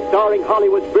radio, starring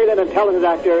Hollywood's brilliant and talented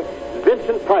actor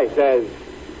Vincent Price as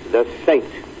the Saint.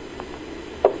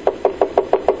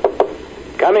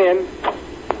 Come in.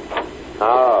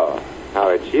 Oh,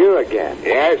 it's you again.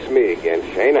 Yeah, it's me again,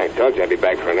 Saint. I told you I'd be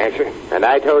back for an answer. And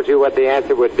I told you what the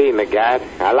answer would be, McGatt.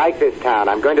 I like this town.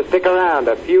 I'm going to stick around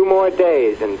a few more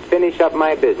days and finish up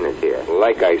my business here.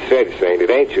 Like I said, Saint, it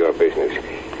ain't your business.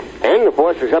 And the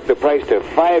boss has upped the price to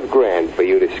 $5,000 for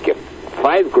you to skip.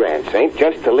 $5,000, Saint,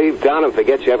 just to leave town and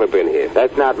forget you ever been here.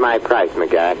 That's not my price,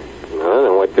 McGatt. Well,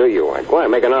 then what do you want? Go on,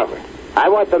 make an offer. I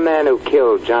want the man who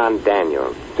killed John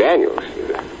Daniels. Daniels?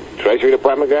 Treasury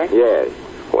Department guy? Yes.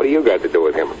 What do you got to do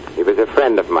with him? He was a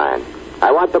friend of mine.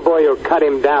 I want the boy who cut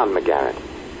him down, McGarrett.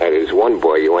 That is one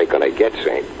boy you ain't gonna get,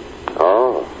 Saint.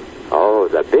 Oh,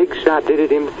 the big shot did it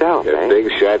himself, The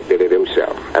big shot did it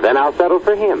himself. And then I'll settle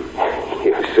for him.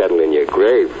 You settle in your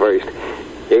grave first.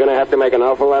 You're gonna have to make an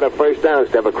awful lot of first downs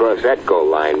to ever cross that goal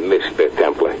line, Mr.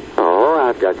 Templar. Oh,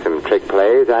 I've got some trick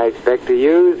plays I expect to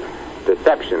use.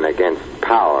 Deception against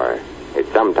power. It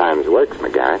sometimes works,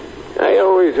 McGarrett. I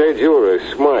always heard you were a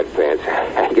smart pants.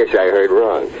 I guess I heard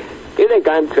wrong. You think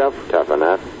I'm tough? Tough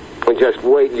enough. Well, just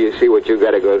wait till you see what you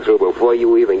gotta go through before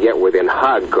you even get within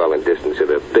hog-calling distance of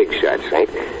the big shots, Saint.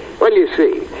 What do you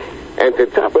see? And to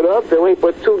top it off, there ain't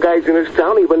but two guys in this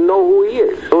town even know who he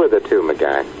is. Who are the two,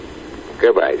 McGarrett?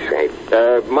 Goodbye, Saint.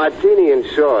 Martini and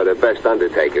Shaw are the best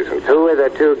undertakers in town. Who are the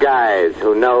two guys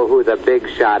who know who the big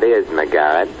shot is,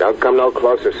 McGarrett? Don't come no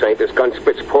closer, Saint. This gun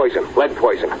spits poison. Lead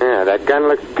poison. Yeah, that gun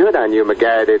looks good on you,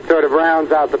 McGarrett. It sort of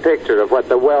rounds out the picture of what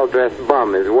the well-dressed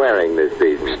bum is wearing this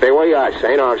season. Stay where you are,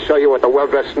 Saint, or I'll show you what the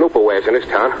well-dressed snooper wears in this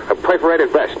town. A perforated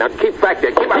vest. Now keep back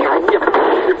there. Keep back.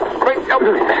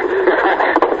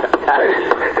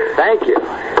 Thank you.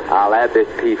 I'll add this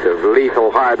piece of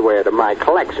lethal hardware to my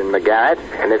collection, McGarrett.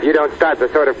 And if you don't start the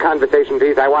sort of conversation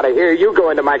piece I want to hear, you go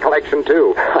into my collection,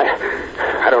 too.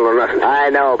 I don't know nothing. I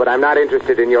know, but I'm not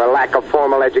interested in your lack of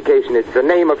formal education. It's the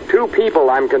name of two people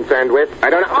I'm concerned with. I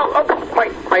don't know. Oh,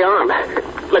 my arm.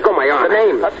 Let go of my arm. The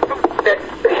name.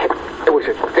 It was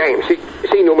a dame. She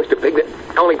knew Mr. Pig.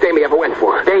 The only dame he ever went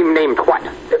for. Dame named what?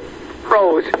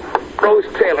 Rose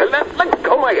Taylor. Let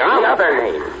go of my arm. The other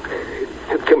name.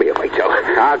 Kill me if I tell.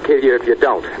 I'll kill you if you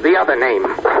don't. The other name.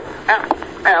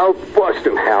 Al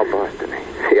Boston. Al Boston.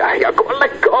 Yeah, go,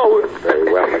 let go.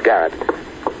 Very well, McGarrett.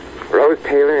 Rose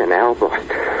Taylor and Al Boston.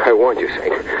 I warned you,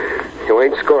 Saint. You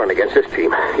ain't scoring against this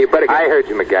team. You better get... I heard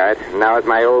you, McGarrett. Now, as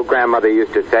my old grandmother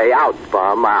used to say, out,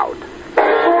 bum, out.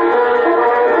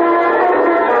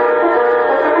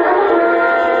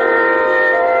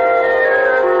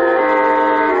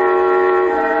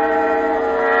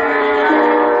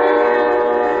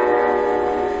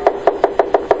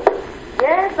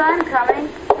 I'm coming.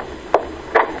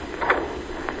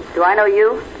 Do I know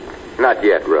you? Not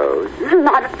yet, Rose.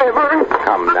 Not ever.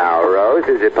 Come now, Rose.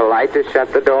 Is it polite to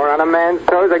shut the door on a man's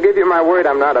toes? I give you my word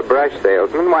I'm not a brush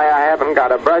salesman. Why, I haven't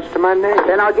got a brush to my name.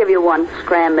 Then I'll give you one.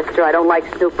 Scram, mister. I don't like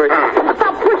snoopers.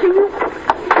 Stop pushing you.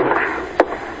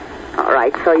 All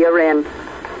right, so you're in.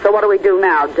 So what do we do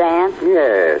now, dance?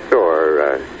 Yes,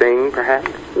 or sing, perhaps.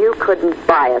 You couldn't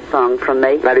buy a song from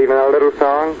me. Not even a little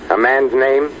song? A man's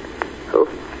name? Who?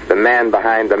 The man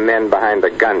behind the men behind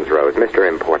the guns, Rose. Mr.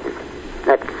 Important.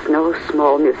 That's no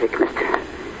small music, mister.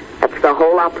 That's the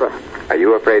whole opera. Are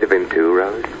you afraid of him too,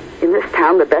 Rose? In this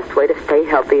town, the best way to stay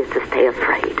healthy is to stay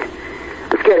afraid.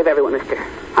 I'm scared of everyone, mister.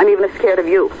 I'm even as scared of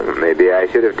you. Maybe I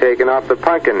should have taken off the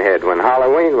pumpkin head when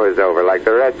Halloween was over, like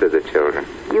the rest of the children.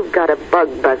 You've got a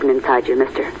bug buzzing inside you,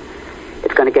 mister.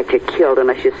 It's going to get you killed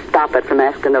unless you stop it from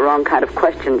asking the wrong kind of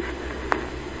questions.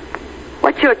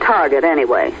 What's your target,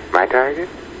 anyway? My target?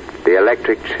 The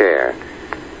electric chair.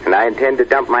 And I intend to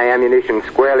dump my ammunition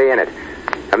squarely in it.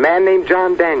 A man named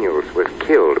John Daniels was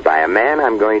killed by a man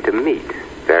I'm going to meet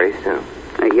very soon.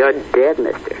 You're dead,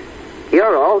 mister.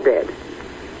 You're all dead.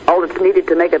 All that's needed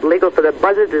to make it legal for the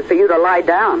buzzards is for you to lie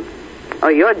down. Oh,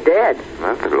 you're dead.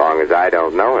 Well, as long as I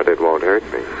don't know it, it won't hurt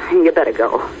me. You better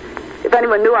go. If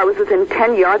anyone knew I was within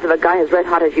 10 yards of a guy as red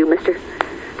hot as you, mister,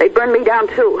 they'd burn me down,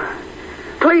 too.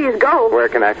 Please, go. Where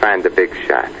can I find the big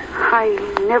shot? I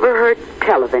never heard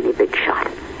tell of any big shot.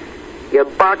 You're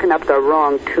barking up the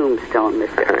wrong tombstone,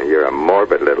 mister. You're a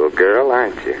morbid little girl,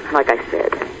 aren't you? Like I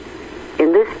said,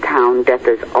 in this town, death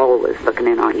is always looking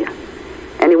in on you.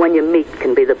 Anyone you meet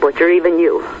can be the butcher, even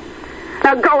you.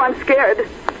 Now go, I'm scared.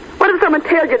 What if someone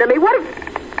tailed you to me? What if...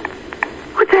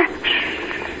 What's that?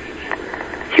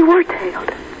 You were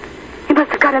tailed. You must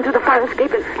have got into the fire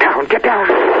escape and... Down, get down.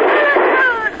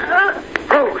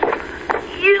 Rose.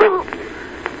 You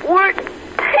were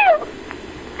tailed.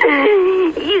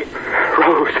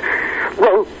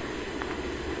 Rose.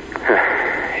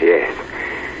 Yes.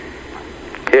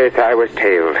 Yes, I was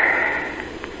tailed.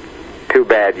 Too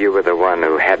bad you were the one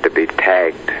who had to be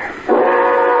tagged.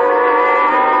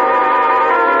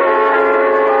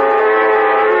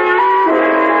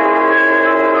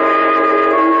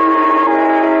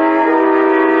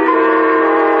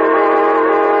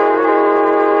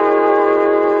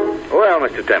 Well,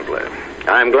 Mr. Templar,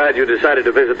 I'm glad you decided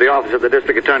to visit the office of the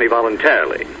district attorney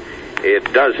voluntarily.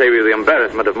 It does save you the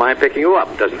embarrassment of my picking you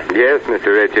up, doesn't it? Yes, Mr.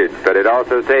 Richards, but it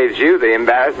also saves you the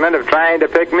embarrassment of trying to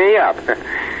pick me up.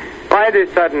 Why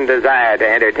this sudden desire to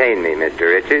entertain me, Mr.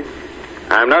 Richards?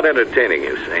 I'm not entertaining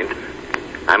you, Saint.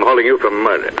 I'm holding you for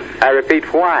murder. I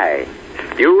repeat, why?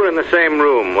 You were in the same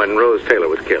room when Rose Taylor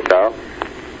was killed.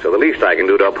 So the least I can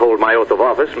do to uphold my oath of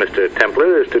office, Mr.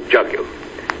 Templar, is to jug you.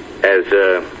 As,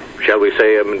 shall we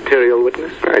say, a material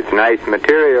witness? It's nice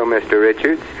material, Mr.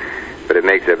 Richards, but it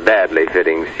makes a badly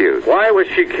fitting suit. Why was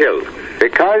she killed?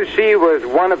 Because she was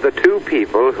one of the two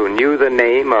people who knew the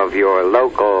name of your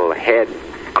local head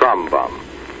crumb bum.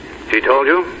 She told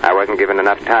you? I wasn't given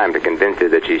enough time to convince her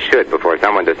that she should before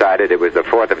someone decided it was the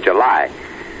 4th of July.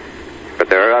 But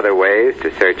there are other ways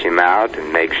to search him out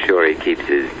and make sure he keeps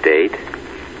his date.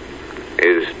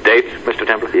 His date, Mr.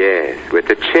 Templar? Yes, with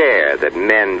the chair that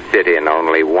men sit in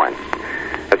only once.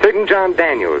 A certain John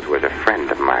Daniels was a friend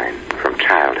of mine from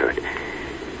childhood.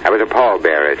 I was a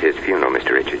pallbearer at his funeral,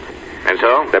 Mr. Richards. And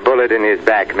so? The bullet in his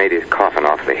back made his coffin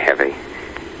awfully heavy.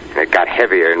 And it got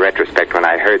heavier in retrospect when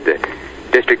I heard the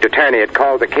district attorney had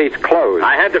called the case closed.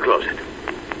 I had to close it.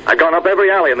 I'd gone up every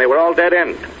alley, and they were all dead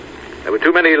end. There were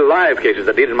too many live cases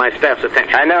that needed my staff's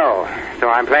attention. I know, so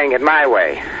I'm playing it my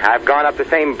way. I've gone up the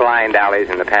same blind alleys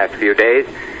in the past few days.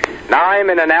 Now I'm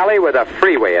in an alley with a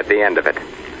freeway at the end of it.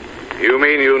 You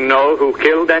mean you know who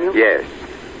killed Daniel? Yes,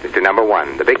 Mr. Number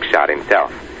One, the big shot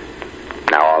himself.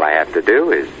 Now all I have to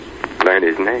do is learn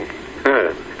his name.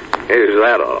 Is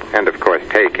that all? And, of course,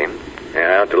 take him. Yeah,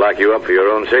 I ought to lock you up for your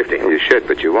own safety. You should,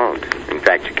 but you won't. In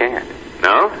fact, you can't.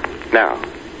 No? No.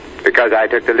 Because I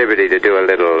took the liberty to do a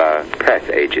little press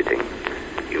agenting.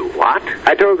 You what?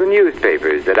 I told the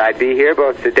newspapers that I'd be here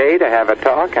both today to have a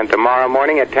talk and tomorrow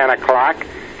morning at 10 o'clock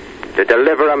to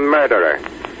deliver a murderer.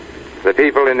 The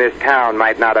people in this town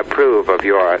might not approve of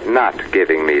your not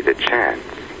giving me the chance.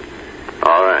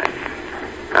 All right.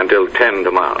 Until 10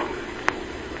 tomorrow.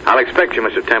 I'll expect you,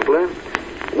 Mr. Templar,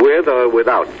 with or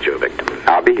without your victim.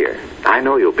 I'll be here. I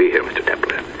know you'll be here, Mr.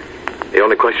 Templar. The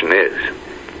only question is,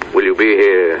 will you be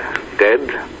here dead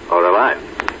or alive?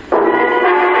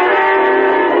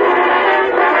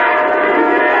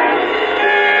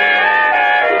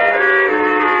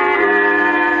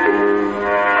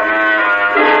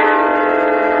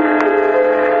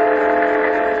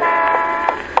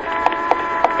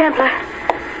 Templar.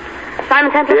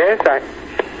 Simon Templar? Yes,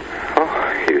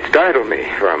 Oh, you startled me.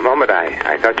 For a moment,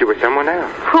 I thought you were someone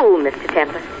else. Who, Mr.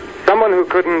 Templar? Someone who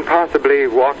couldn't possibly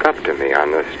walk up to me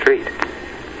on the street.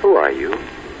 Who are you?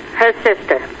 Her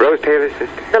sister. Rose Taylor's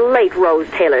sister? The late Rose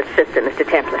Taylor's sister, Mr.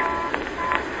 Templar.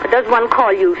 But does one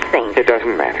call you saint? It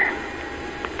doesn't matter.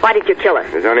 Why did you kill her?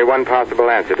 There's only one possible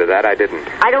answer to that. I didn't.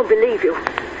 I don't believe you.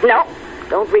 No,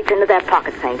 don't reach into that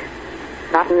pocket, Saint.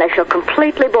 Not unless you're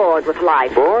completely bored with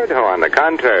life. Bored? Oh, on the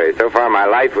contrary. So far, my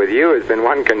life with you has been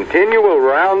one continual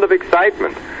round of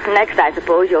excitement. Next, I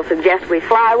suppose you'll suggest we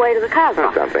fly away to the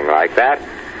Cosmos. Something like that.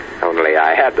 Only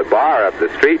I had the bar up the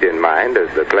street in mind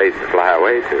as the place to fly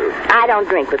away to. I don't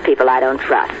drink with people I don't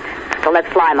trust. So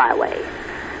let's fly my way.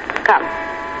 Come.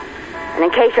 And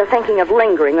in case you're thinking of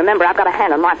lingering, remember I've got a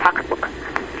hand on my pocketbook.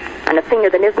 And a finger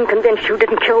that isn't convinced you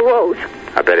didn't kill Rose.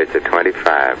 I bet it's a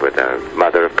 25 with a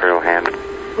mother-of-pearl handle.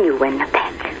 You win the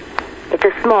bet. It's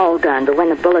a small gun, but when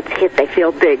the bullets hit, they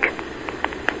feel big.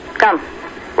 Come.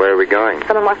 Where are we going?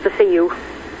 Someone wants to see you.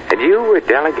 And you were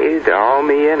delegated to haul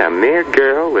me in, a mere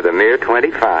girl with a mere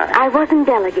 25. I wasn't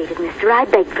delegated, mister. I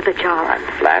begged for the job.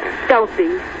 I'm flattered. Don't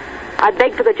be. I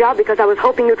begged for the job because I was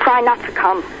hoping you'd try not to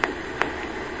come.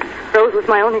 Rose was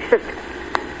my only sister.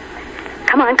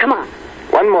 Come on, come on.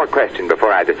 One more question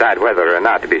before I decide whether or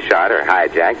not to be shot or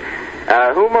hijacked.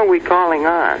 Whom are we calling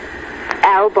on?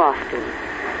 Al Boston.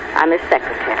 I'm his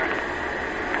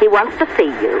secretary. He wants to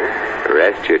see you.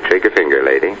 Rest your trigger finger,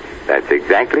 lady. That's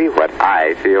exactly what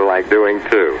I feel like doing,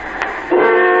 too.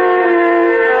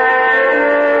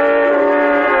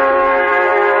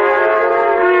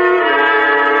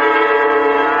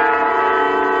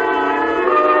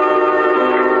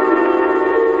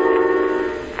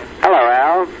 Hello,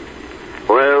 Al.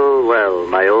 Well, well,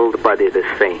 my old buddy, the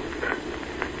Saint.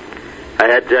 I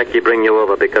had Jackie bring you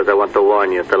over because I want to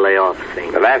warn you to lay off,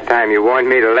 Saint. The last time you warned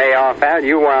me to lay off, Al,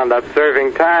 you wound up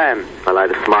serving time. Well,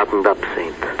 I've smartened up,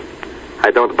 Saint. I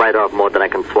don't bite off more than I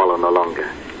can swallow no longer.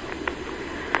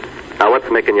 Now, what's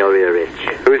making your ear itch?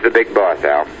 Who's the big boss,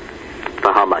 Al?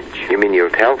 For how much? You mean you'll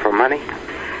tell for money?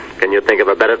 Can you think of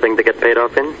a better thing to get paid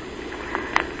off in?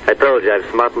 I told you I've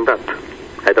smartened up.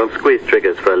 I don't squeeze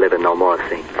triggers for a living no more,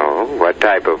 Saint. Oh, what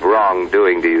type of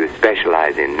wrongdoing do you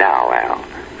specialize in now, Al?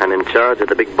 I'm in charge of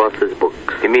the big boss's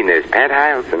books. You mean there's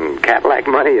penthouse and Cadillac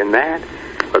money in that?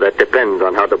 Well, that depends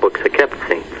on how the books are kept,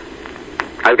 Saint.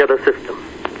 I've got a system.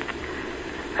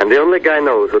 And the only guy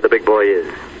knows who the big boy is.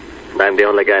 And I'm the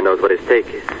only guy knows what his stake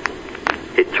is.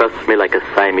 He trusts me like a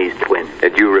Siamese twin.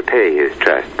 And you repay his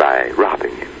trust by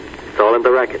robbing him. It's all in the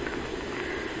racket.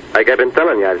 Like I've been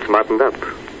telling you, I've smartened up.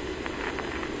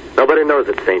 Nobody knows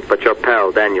it, Saint, but your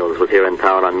pal Daniels was here in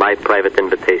town on my private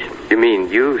invitation. You mean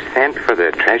you sent for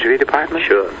the Treasury Department?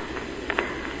 Sure.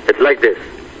 It's like this.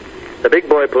 The big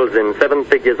boy pulls in 7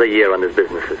 figures a year on his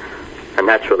businesses. And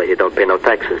naturally, he don't pay no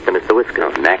taxes to Mr. Whisker.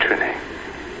 Oh, naturally.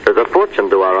 There's a fortune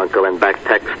to our uncle in back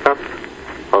tax stuff.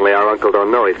 Only our uncle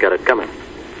don't know he's got it coming.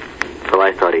 So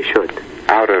I thought he should.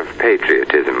 Out of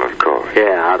patriotism, of course.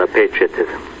 Yeah, out of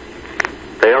patriotism.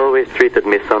 They always treated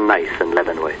me so nice in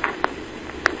Leavenworth.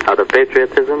 Out of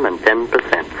patriotism and 10%,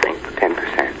 Saint.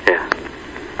 10%? Yeah.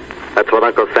 That's what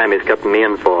Uncle Sammy's cutting me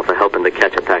in for helping to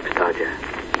catch a tax dodger.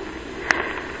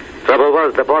 Trouble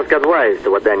was, the boss got wise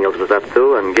to what Daniels was up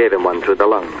to and gave him one through the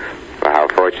lungs. Well, how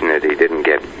fortunate he didn't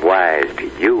get wise to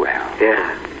you, Al.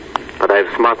 Yeah. But I've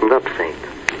smartened up, Saint.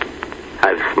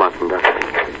 I've smartened up.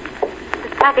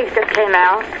 This package just came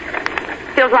out.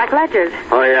 Feels like ledgers.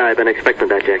 Oh, yeah, I've been expecting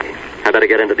that, Jackie. I better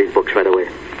get into these books right away.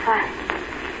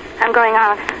 I'm going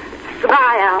out.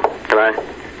 Goodbye, Al. Goodbye.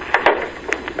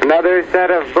 Another set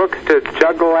of books to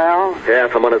juggle, Al? Yeah,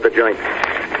 from one of the joints.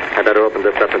 I better open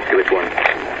this up and see which one.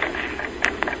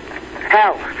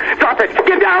 Al, drop it!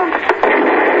 Get down!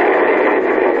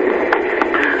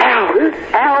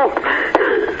 Al!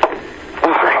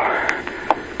 Oh.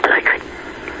 Like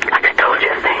I told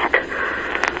you, Saint.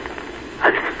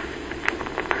 I've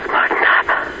smartened up.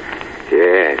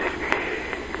 Yes.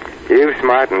 You've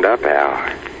smartened up,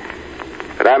 Al.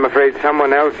 But I'm afraid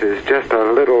someone else is just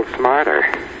a little smarter.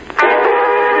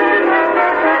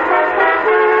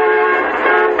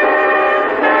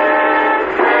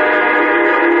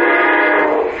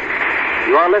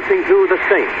 You are listening to The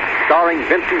Saint, starring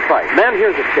Vincent Price. Man,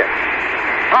 here's a tip.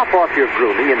 Top off your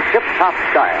grooming in tip-top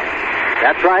style.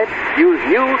 That's right. Use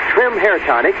new Trim Hair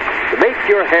Tonic to make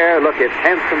your hair look its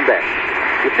handsome best.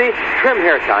 You see, Trim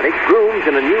Hair Tonic grooms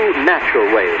in a new, natural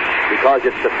way because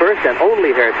it's the first and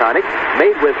only hair tonic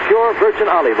made with pure virgin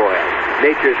olive oil,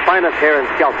 nature's finest hair and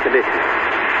scalp conditioner.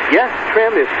 Yes,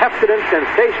 Trim is Pepsodent's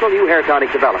sensational new hair tonic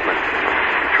development.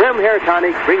 Trim Hair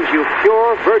Tonic brings you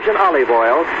pure virgin olive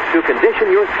oil to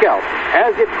condition your scalp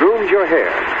as it grooms your hair.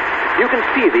 You can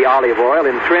see the olive oil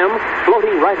in Trim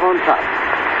floating right on top.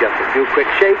 Just a few quick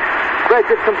shakes spreads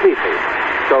it completely.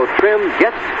 So Trim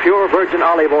gets pure virgin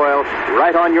olive oil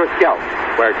right on your scalp,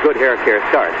 where good hair care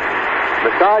starts.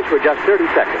 Massage for just 30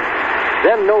 seconds.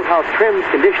 Then note how Trim's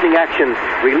conditioning action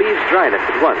relieves dryness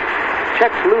at once,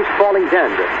 checks loose falling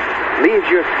dandruff, leaves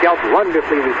your scalp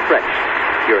wonderfully refreshed,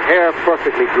 your hair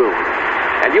perfectly groomed.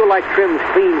 And you'll like Trim's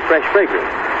clean, fresh fragrance.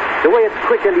 The way it's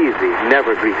quick and easy,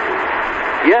 never greasy.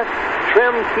 Yes,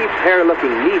 Trim keeps hair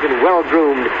looking neat and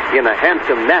well-groomed in a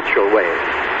handsome, natural way.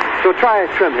 So try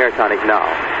Trim Hair Tonic now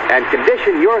and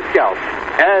condition your scalp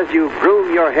as you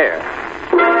groom your hair.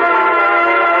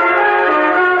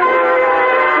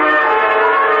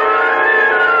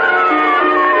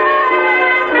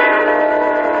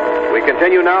 We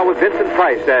continue now with Vincent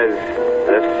Price as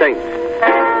the Saint.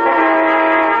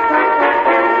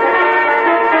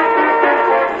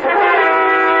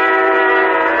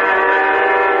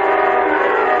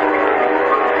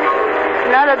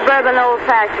 Another bourbon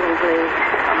old-fashioned, please.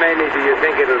 How many do you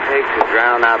think it'll take to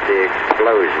drown out the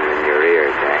explosion in your ear,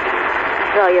 Jackie?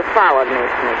 So you followed me,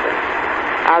 Snicker.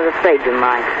 I was afraid you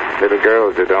might. Little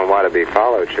girls who don't want to be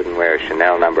followed shouldn't wear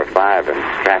Chanel No. 5 and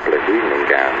strapless evening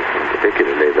gowns, and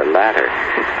particularly the latter.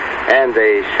 And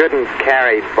they shouldn't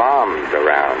carry bombs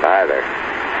around, either.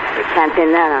 You can't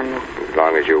pin that on me. As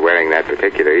long as you're wearing that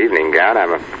particular evening gown,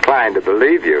 I'm inclined to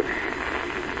believe you.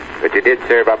 But you did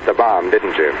serve up the bomb,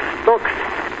 didn't you? Books.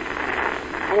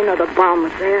 I didn't know the bomb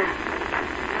was there.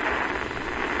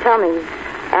 Tell me,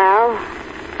 Al,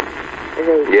 is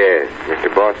he... Yes, Mr.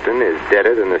 Boston is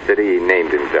deader than the city he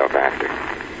named himself after.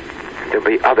 There'll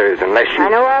be others unless you... I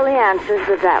know all the answers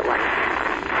but that one.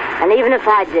 And even if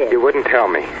I did... You wouldn't tell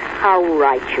me. How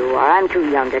right you are. I'm too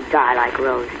young to die like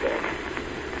Rose did.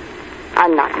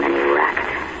 I'm not in any racket.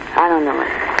 I don't know it.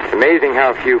 It's amazing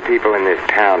how few people in this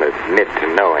town admit to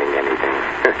knowing anything.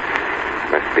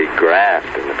 Must be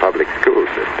graft in the public school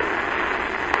system.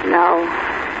 No.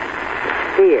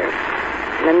 It's fear.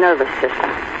 And the nervous system.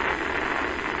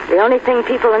 The only thing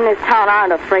people in this town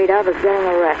aren't afraid of is getting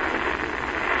arrested.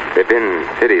 There have been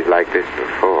cities like this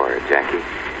before, Jackie.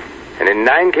 And in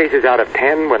 9 cases out of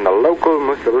 10, when the local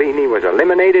Mussolini was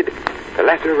eliminated, the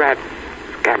lesser rat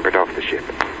scampered off the ship.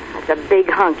 That's a big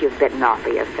hunk you've bitten off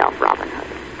of yourself, Robin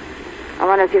Hood. I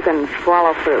wonder if you can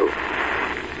swallow through.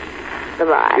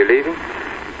 Goodbye. You're leaving?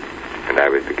 And I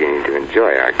was beginning to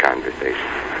enjoy our conversation.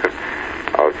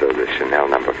 Also the Chanel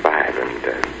No. 5 and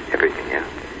everything else.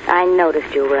 I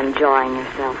noticed you were enjoying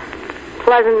yourself.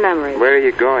 Pleasant memories. Where are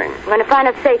you going? I'm going to find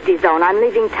a safety zone. I'm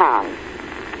leaving town.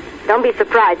 Don't be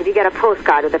surprised if you get a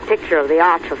postcard with a picture of the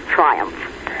Arch of Triumph.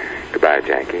 Goodbye,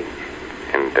 Jackie.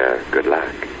 And good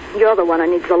luck. You're the one who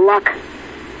needs the luck.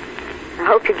 I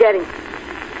hope you get him.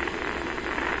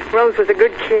 Rose was a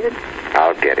good kid.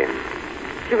 I'll get him.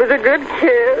 She was a good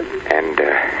kid. And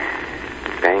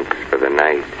thanks for the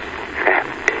nice fat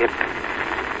tip.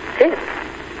 Tip?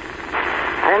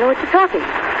 I don't know what you're talking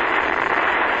about.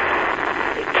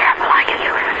 Be careful how you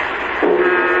use it.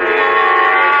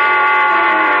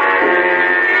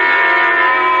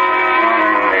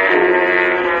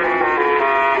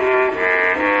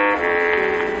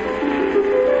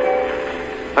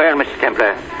 Well, Mr.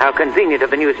 Templar, how convenient of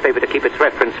the newspaper to keep its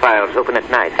reference files open at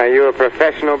night. Are you a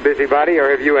professional busybody, or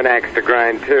have you an axe to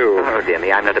grind, too? Oh, dear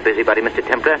me, I'm not a busybody, Mr.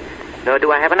 Templar. Nor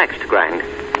do I have an axe to grind.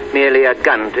 Merely a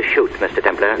gun to shoot, Mr.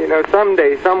 Templar. You know,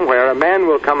 someday, somewhere, a man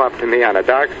will come up to me on a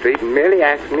dark street and merely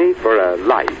ask me for a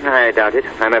light. I doubt it.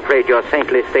 I'm afraid your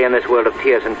saintly stay in this world of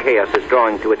tears and chaos is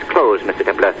drawing to its close, Mr.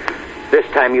 Templar. This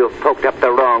time you've poked up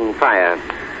the wrong fire.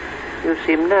 You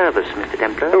seem nervous, Mr.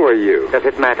 Templar. Who are you? Does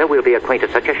it matter? We'll be acquainted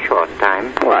such a short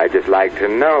time. Well, I'd just like to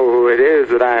know who it is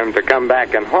that I am to come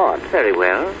back and haunt. Very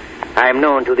well. I am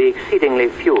known to the exceedingly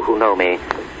few who know me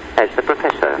as the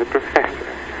Professor. The Professor?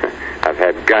 I've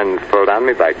had guns pulled on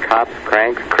me by cops,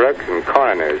 cranks, crooks, and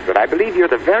coroners, but I believe you're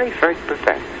the very first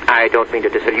professor. I don't mean to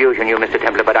disillusion you, Mr.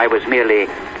 Templar, but I was merely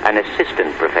an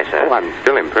assistant professor. Oh, I'm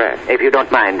still impressed. If you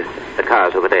don't mind, the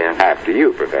car's over there. After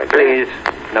you, Professor. Please,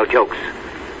 no jokes.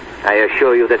 I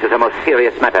assure you this is a most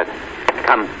serious matter.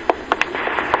 Come.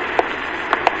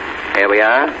 Here we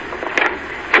are.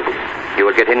 You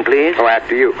will get in, please? Oh,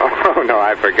 after you. Oh, no,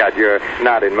 I forgot. You're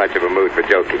not in much of a mood for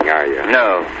joking, are you?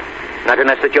 No. Not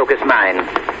unless the joke is mine.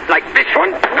 Like this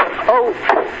one. Oh.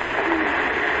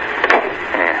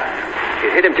 You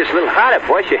hit him just a little harder,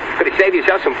 boss. You could have saved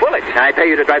yourself some bullets. I pay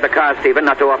you to drive the car, Stephen,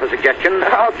 not to offer suggestions.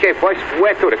 Okay, boss.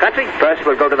 Where to, the country? First,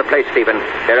 we'll go to the place, Stephen.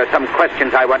 There are some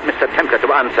questions I want Mr. Templar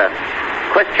to answer.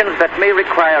 Questions that may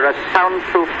require a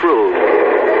soundproof room.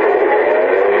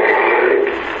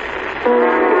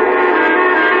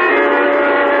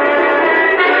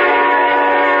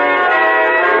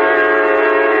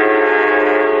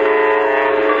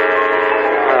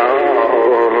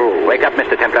 Wake up,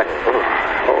 Mr. Templar.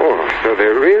 Oh, so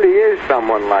there really is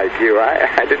someone like you.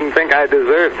 I didn't think I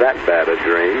deserved that bad a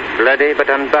dream. Bloody but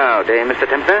unbowed, eh, Mr.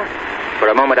 Templar? For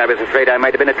a moment I was afraid I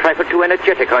might have been a trifle too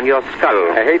energetic on your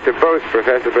skull. I hate to boast,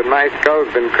 Professor, but my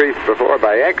skull's been creased before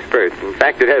by experts. In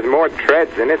fact, it has more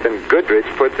treads in it than Goodrich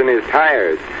puts in his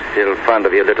tires. Still fond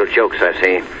of your little jokes, I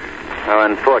see. How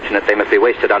unfortunate they must be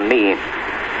wasted on me.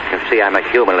 You see, I'm a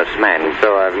humorless man.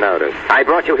 So I've noticed. I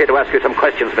brought you here to ask you some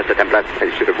questions, Mr. Templar.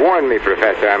 You should have warned me,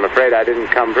 Professor. I'm afraid I didn't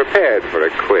come prepared for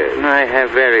a quiz. I have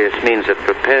various means of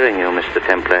preparing you, Mr.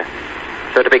 Templar.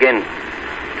 So to begin,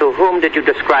 to whom did you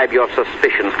describe your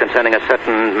suspicions concerning a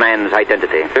certain man's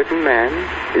identity? Certain man?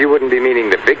 You wouldn't be meaning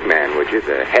the big man, would you?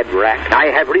 The head rat? I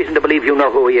have reason to believe you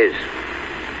know who he is.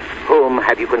 Whom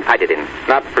have you confided in?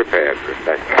 Not prepared,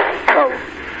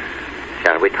 Professor.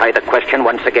 Shall we try the question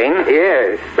once again?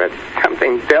 Yes, but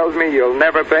something tells me you'll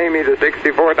never pay me the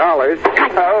 $64.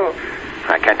 Oh.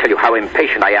 I can't tell you how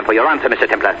impatient I am for your answer, Mr.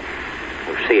 Templar.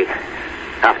 You see,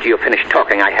 after you finish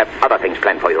talking, I have other things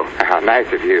planned for you. How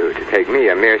nice of you to take me,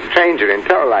 a mere stranger, in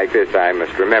tow like this. I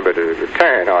must remember to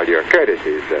return all your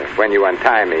courtesies when you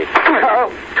untie me.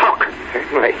 Oh, talk.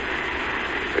 Certainly.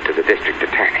 But to the district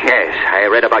attorney. Yes, I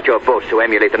read about your boast to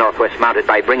emulate the Northwest Mounted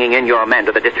by bringing in your man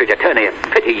to the district attorney.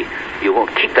 Pity you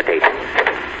won't keep the date.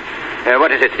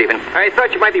 What is it, Stephen? I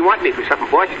thought you might be wanting me for something,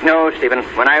 boss. No, Stephen.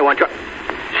 When I want you...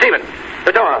 Stephen,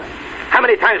 the door. How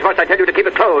many times must I tell you to keep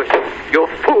it closed? You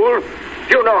fool.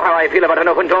 You know how I feel about an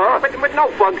open door. But no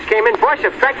bugs came in, boss.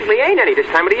 There practically ain't any this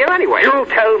time of the year anyway. You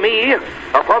tell me,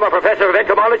 a former professor of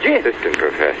entomology? Assistant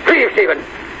professor. Please, Stephen.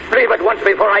 Leave at once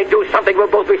before I do something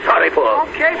we'll both be sorry for.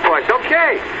 Okay, boss,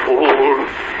 okay. Fool.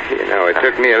 You know, it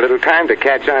took me a little time to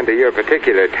catch on to your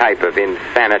particular type of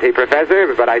insanity,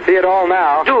 Professor, but I see it all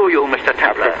now. Do you, Mr.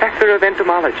 Templar? Professor of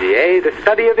entomology, eh? The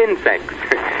study of insects.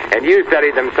 And you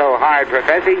studied them so hard,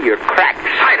 Professor, you're cracked.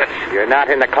 Silence. You're not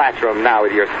in the classroom now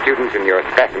with your students and your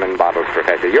specimen bottles,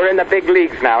 Professor. You're in the big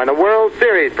leagues now, in the World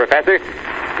Series, Professor.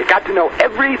 You got to know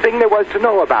everything there was to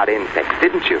know about insects,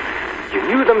 didn't you? You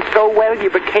knew them so well you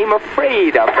became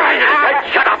afraid of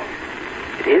them. Shut up!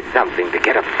 It is something to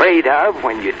get afraid of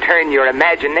when you turn your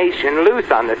imagination loose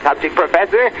on the subject,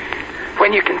 Professor.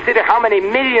 When you consider how many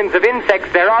millions of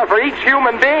insects there are for each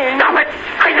human being. Stop it!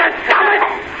 I said stop it!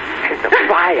 There's a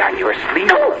fly on your sleeve,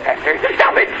 No. Professor.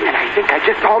 Stop it! And I think I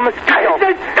just saw a mosquito. I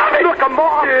said stop it! Look, a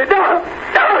moth. No!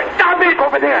 Stop it! Look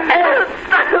over there. No!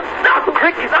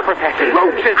 Crickets, Professor.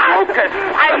 Roaches, locusts,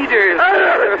 spiders.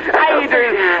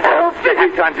 Spiders. You'll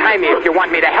have to untie me if you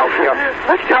want me to help you.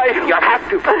 You'll have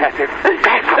to, Professor.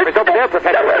 Grasshoppers over there,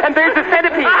 Professor. And there's the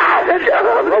centipede. The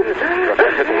rope,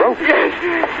 Professor, the rope. Yes,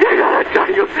 I'll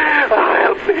tell you.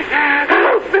 Help me.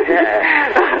 Help me.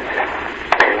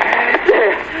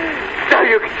 Now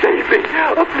you can save me.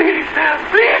 Oh, please.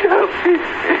 Please help me.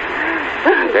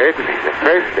 Certainly, the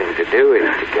first thing to do is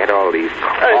to get all these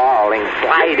crawling,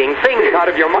 sliding things out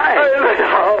of your mind.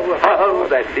 Oh,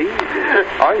 that's easy.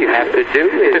 All you have to do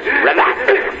is relax.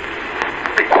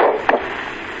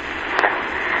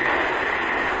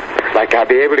 Looks like I'll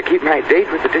be able to keep my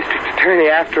date with the district attorney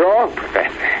after all,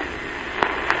 Professor.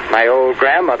 My old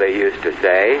grandmother used to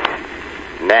say,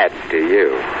 "That's to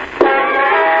you."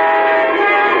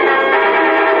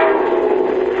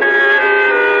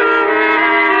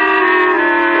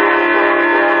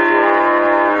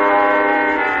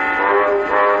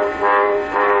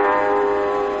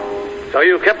 So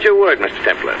you kept your word, Mr.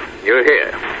 Templar. You're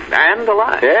here. And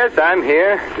alive. Yes, I'm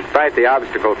here. Despite the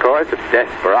obstacle course of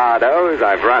desperados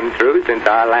I've run through since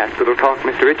our last little talk,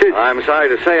 Mr. Richards. I'm sorry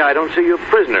to say I don't see you a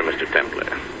prisoner, Mr. Templar.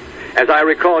 As I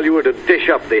recall, you were to dish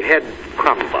up the head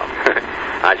crumb bum.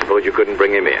 I suppose you couldn't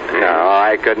bring him in. No,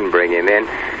 I couldn't bring him in.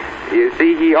 You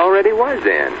see, he already was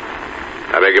in.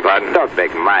 I beg your pardon? Don't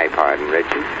beg my pardon,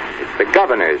 Richards. It's the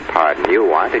governor's pardon you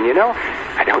want, and you know,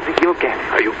 I don't think you'll get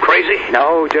it. Are you crazy?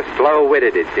 No, just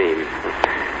slow-witted, it seems.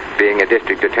 Being a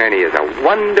district attorney is a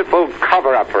wonderful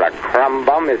cover-up for a crumb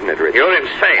bum, isn't it, Richard? You're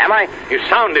insane. Am I? You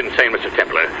sound insane, Mr.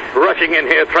 Templar. Rushing in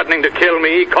here, threatening to kill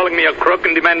me, calling me a crook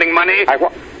and demanding money.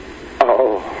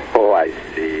 Oh, I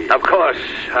see. Of course,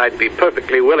 I'd be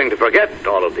perfectly willing to forget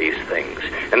all of these things.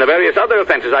 And the various other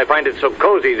offenses I find it so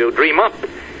cozy to dream up.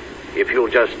 If you'll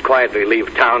just quietly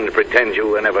leave town and pretend you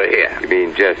were never here. You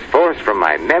mean just force from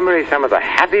my memory some of the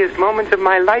happiest moments of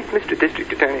my life, Mr.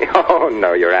 District Attorney? Oh,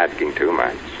 no, you're asking too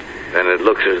much. Then it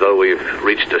looks as though we've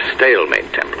reached a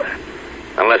stalemate, Templar.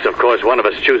 Unless, of course, one of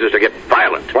us chooses to get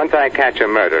violent. Once I catch a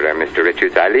murderer, Mr.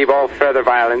 Richards, I leave all further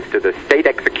violence to the state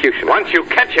executioner. Once you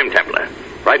catch him, Templar.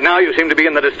 Right now you seem to be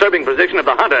in the disturbing position of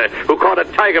the hunter who caught a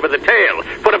tiger by the tail.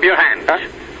 Put up your hands. Huh?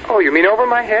 Oh, you mean over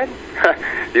my head?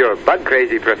 Your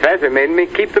bug-crazy professor made me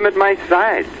keep them at my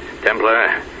sides. Templar,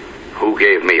 who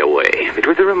gave me away? It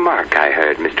was a remark I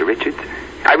heard, Mr. Richards.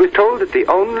 I was told that the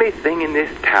only thing in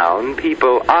this town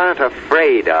people aren't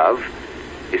afraid of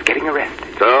is getting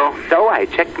arrested. So I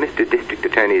checked Mr. District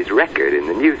Attorney's record in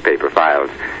the newspaper files.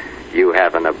 You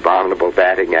have an abominable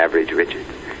batting average, Richards.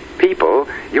 People,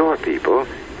 your people,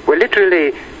 were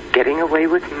literally getting away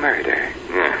with murder.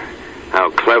 Yeah. How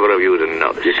clever of you to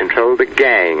know this. You controlled the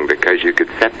gang because you could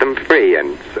set them free,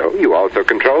 and so you also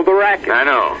controlled the racket. I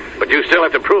know, but you still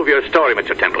have to prove your story,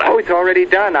 Mr. Templar. Oh, it's already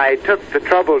done. I took the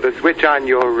trouble to switch on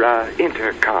your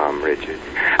intercom, Richards.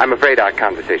 I'm afraid our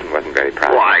conversation wasn't very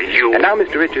private. Why, you... And now,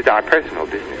 Mr. Richards, our personal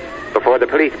business. Before the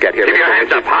police get here... Keep your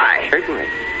hands up high. Certainly.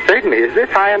 Certainly. Is this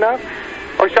high enough?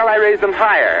 Or shall I raise them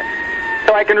higher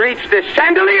so I can reach this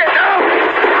chandelier?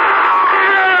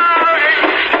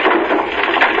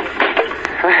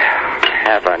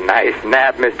 Have a nice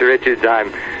nap, Mr. Richards.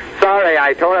 I'm sorry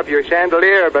I tore up your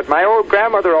chandelier, but my old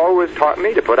grandmother always taught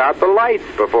me to put out the lights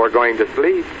before going to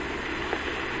sleep.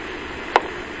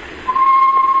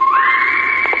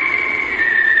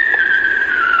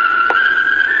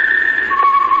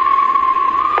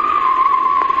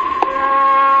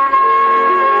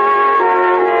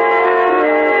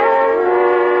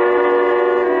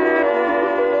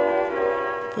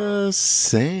 The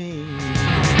same.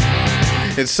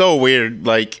 It's so weird,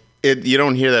 like, you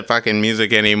don't hear that fucking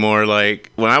music anymore.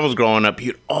 Like, when I was growing up,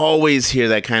 you'd always hear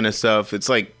that kind of stuff. It's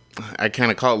like, I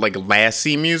kind of call it like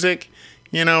lassie music,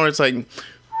 you know, where it's like,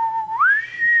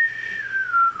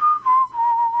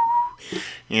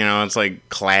 you know, it's like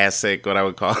classic, what I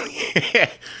would call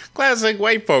classic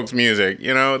white folks music,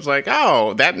 you know. It's like,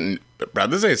 oh, that,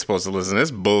 brothers ain't supposed to listen to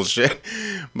this bullshit.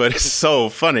 But it's so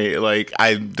funny. Like,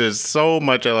 there's so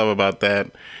much I love about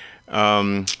that.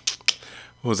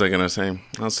 What was I going to say?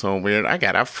 That's so weird. I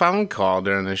got a phone call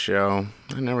during the show.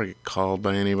 I never get called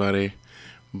by anybody,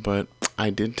 but I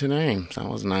did today. So that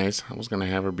was nice. I was going to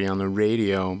have her be on the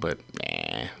radio, but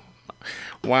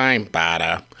why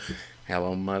bother?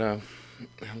 Hello, mother.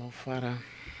 Hello, father.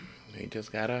 They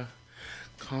just got a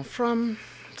call from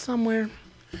somewhere.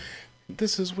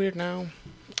 This is weird now.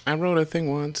 I wrote a thing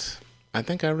once. I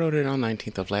think I wrote it on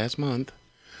 19th of last month.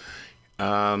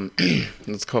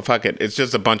 Let's go, fuck it. It's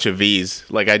just a bunch of V's.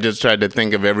 Like, I just tried to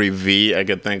think of every V I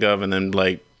could think of and then,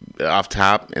 like, off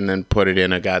top and then put it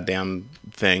in a goddamn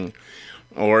thing.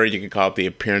 Or you could call it the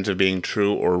appearance of being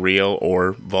true or real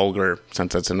or vulgar,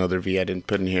 since that's another V I didn't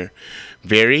put in here.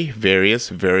 Very, various,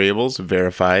 variables,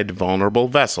 verified, vulnerable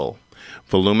vessel.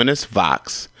 Voluminous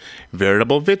vox.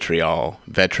 Veritable vitriol.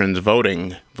 Veterans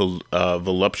voting.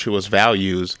 Voluptuous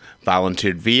values.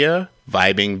 Volunteered via.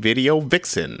 Vibing video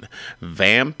vixen.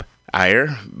 Vamp.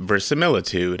 Ire.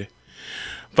 Verisimilitude.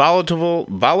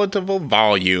 Volatile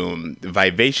volume.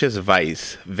 Vivacious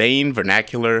vice. Vain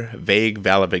vernacular. Vague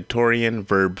valedictorian.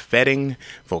 Verb fetting.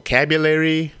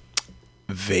 Vocabulary.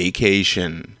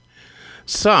 Vacation.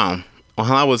 So,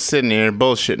 while I was sitting here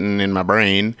bullshitting in my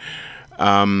brain,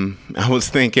 I was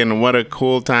thinking what a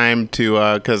cool time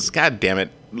to, cause god damn it,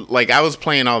 like I was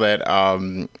playing all that, what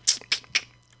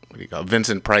do you call it?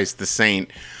 Vincent Price, The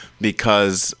Saint,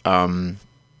 because,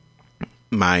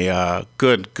 my,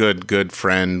 good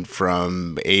friend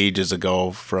from ages ago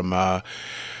from, oh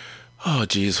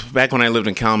geez, back when I lived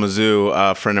in Kalamazoo,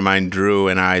 a friend of mine, Drew,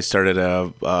 and I started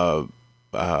a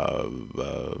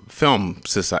film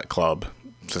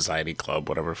society club,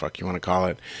 whatever the fuck you want to call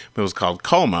it. It was called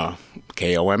KOMA,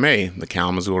 K-O-M-A, the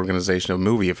Kalamazoo Organization of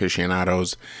Movie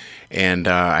Aficionados. And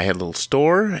I had a little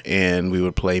store, and we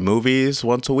would play movies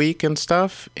once a week and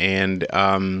stuff. And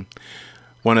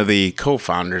one of the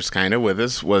co-founders kind of with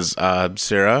us was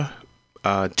Sarah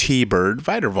T-Bird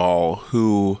Viterval,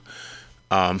 who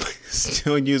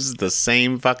still uses the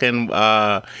same fucking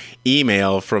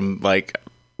email from like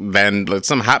then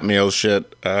some Hotmail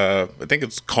shit. I think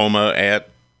it's Coma at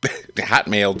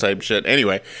Hotmail type shit.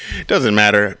 Anyway, doesn't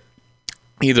matter.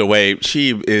 Either way,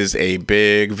 she is a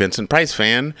big Vincent Price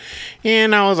fan.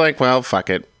 And I was like, well,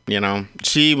 fuck it. You know,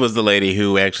 she was the lady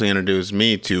who actually introduced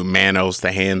me to Manos,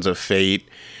 The Hands of Fate,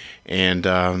 and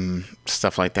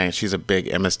stuff like that. She's a big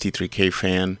MST3K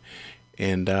fan.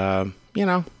 And, you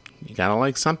know, you gotta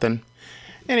like something.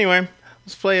 Anyway,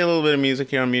 let's play a little bit of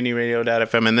music here on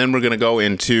MutinyRadio.fm, and then we're going to go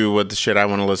into what the shit I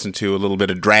want to listen to, a little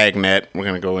bit of Dragnet. We're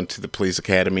going to go into the Police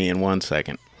Academy in 1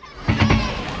 second.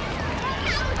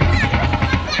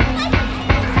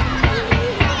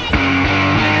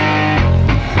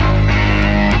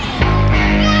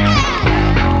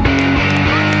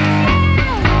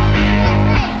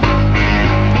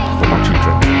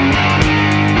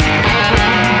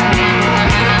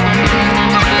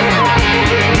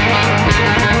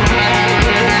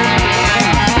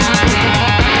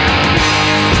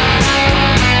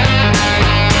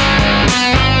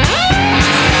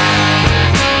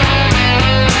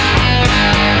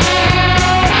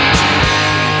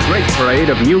 great parade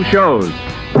of new shows.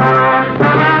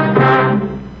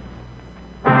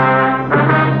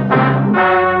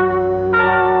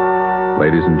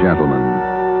 Ladies and gentlemen,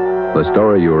 the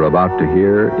story you are about to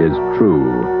hear is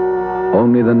true.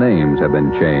 Only the names have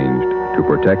been changed to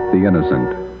protect the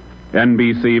innocent.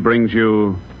 NBC brings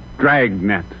you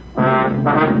Dragnet.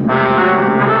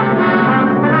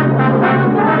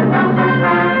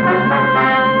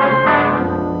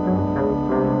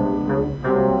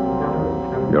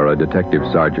 You're a detective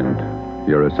sergeant.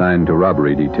 You're assigned to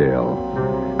robbery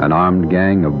detail. An armed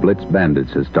gang of blitz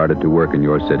bandits has started to work in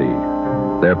your city.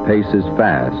 Their pace is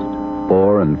fast,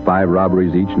 4 and 5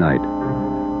 robberies each night.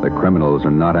 The criminals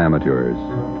are not amateurs.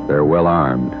 They're well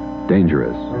armed,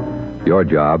 dangerous. Your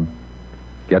job,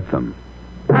 get them.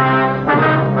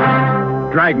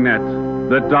 Dragnet,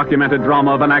 the documented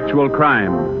drama of an actual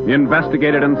crime,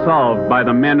 investigated and solved by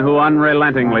the men who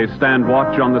unrelentingly stand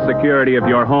watch on the security of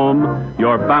your home,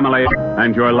 your family,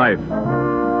 and your life.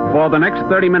 For the next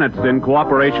 30 minutes, in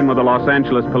cooperation with the Los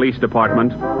Angeles Police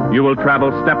Department, you will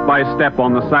travel step by step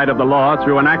on the side of the law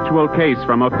through an actual case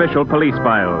from official police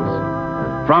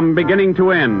files. From beginning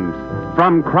to end,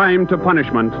 from crime to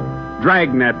punishment,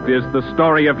 Dragnet is the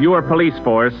story of your police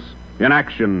force in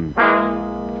action.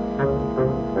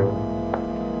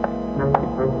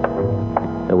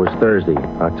 It was Thursday,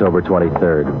 October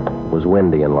 23rd. It was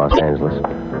windy in Los Angeles.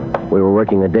 We were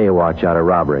working the day watch out of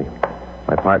robbery.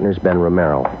 My partner's Ben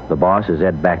Romero. The boss is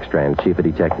Ed Backstrand, chief of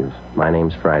detectives. My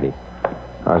name's Friday.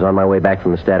 I was on my way back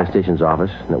from the statistician's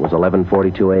office, and it was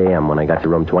 11:42 a.m. when I got to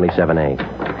room 27A.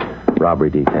 Robbery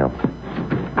detail.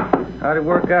 How'd it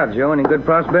work out, Joe? Any good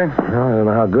prospects? Well, I don't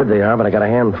know how good they are, but I got a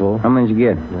handful. How many did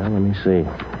you get? Well, let me see.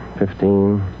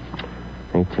 15,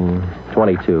 18,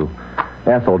 22.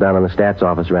 Ethel down in the stats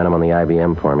office ran them on the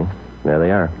IBM for me. There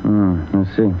they are.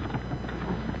 Let's see.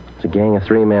 It's a gang of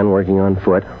 3 men working on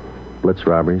foot. Blitz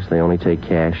robberies. They only take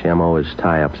cash. M.O. is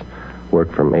tie-ups.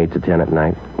 Work from 8 to 10 at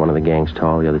night. One of the gang's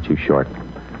tall, the other 2 short.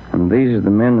 And these are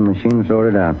the men the machine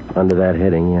sorted out? Under that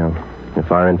heading, yeah.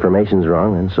 If our information's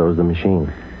wrong, then so's the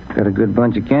machine. Got a good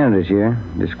bunch of candidates here.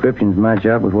 Descriptions match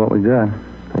up with what we got.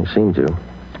 They seem to.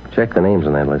 Check the names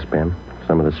on that list, Ben.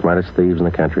 Some of the smartest thieves in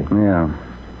the country. Yeah.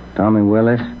 Tommy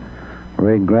Willis,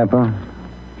 Ray Grappa,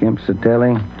 Kemp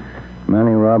Satelli,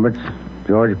 Manny Roberts,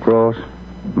 George Cross,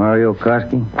 Mario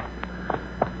Koski.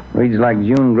 Reads like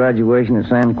June graduation at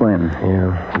San Quentin.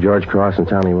 Yeah. George Cross and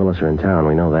Tommy Willis are in town.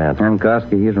 We know that. And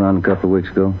Koski, he was around a couple of weeks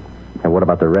ago. And what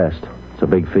about the rest? It's a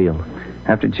big field.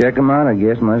 Have to check them out, I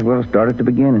guess. Might as well start at the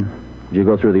beginning. Did you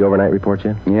go through the overnight reports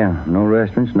yet? Yeah. No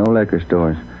restaurants, no liquor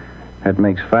stores. That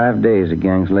makes 5 days the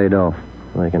gang's laid off.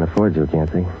 Well, they can afford to, can't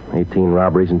they? 18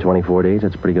 robberies in 24 days,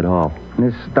 that's a pretty good haul.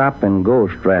 This stop-and-go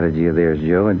strategy of theirs,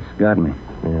 Joe, it's got me.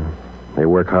 Yeah. They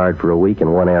work hard for a week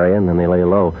in one area, and then they lay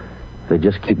low. If they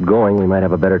just keep going, we might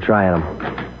have a better try at them.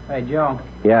 Hey, Joe.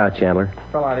 Yeah, Chandler.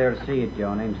 Fell out here to see you,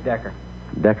 Joe. Name's Decker.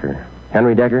 Decker.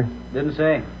 Henry Decker? Didn't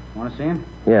say. Want to see him?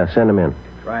 Yeah, send him in.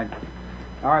 Right.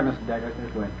 All right, Mr. Decker.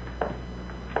 This way.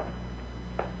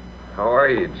 How are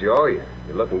you, Joe?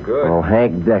 You're looking good. Oh,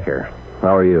 Hank Decker.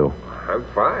 How are you? I'm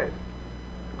fine.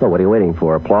 Well, what are you waiting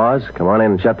for? Applause? Come on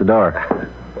in and shut the door.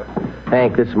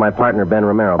 Hank, this is my partner, Ben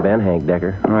Romero. Ben, Hank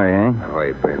Decker. All right, Hank. How are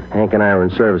you, Ben? Hank and I are in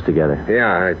service together. Yeah,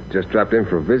 I just dropped in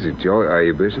for a visit, Joe. Are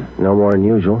you busy? No more than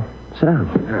usual. Sit down.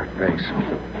 Thanks.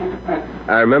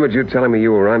 I remembered you telling me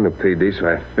you were on the PD, so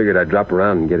I figured I'd drop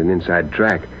around and get an inside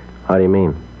track. How do you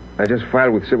mean? I just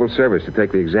filed with civil service to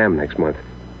take the exam next month.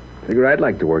 Figure I'd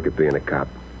like to work at being a cop.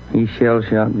 He's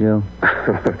shell-shocked, Joe.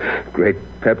 Great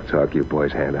pep talk you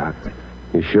boys hand out.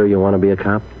 You sure you want to be a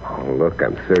cop? Oh, look,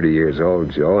 I'm 30 years old,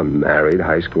 Joe. I'm married,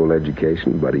 high school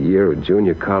education, about a year at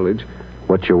junior college.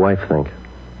 What's your wife think?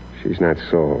 She's not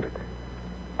sold.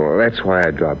 Well, that's why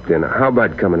I dropped in. How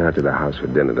about coming out to the house for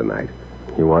dinner tonight?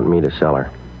 You want me to sell her?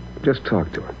 Just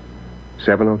talk to her.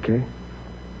 7 okay?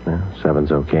 Yeah,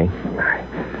 7's okay.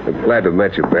 I'm glad to have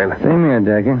met you, Ben. Same here,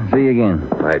 Decker. See you again.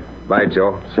 Right. Bye,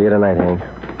 Joe. See you tonight, Hank.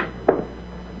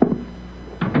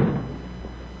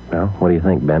 Well, what do you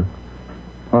think, Ben?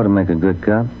 Ought to make a good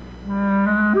cop.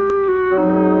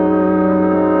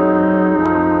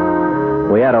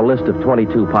 We had a list of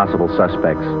 22 possible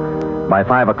suspects. By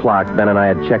 5 o'clock, Ben and I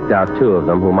had checked out 2 of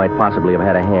them who might possibly have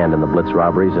had a hand in the blitz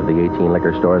robberies of the 18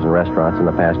 liquor stores and restaurants in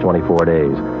the past 24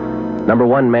 days. Number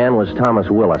 1 man was Thomas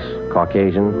Willis,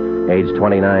 Caucasian, age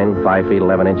 29, 5 feet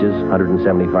 11 inches,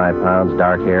 175 pounds,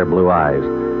 dark hair, blue eyes.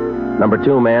 Number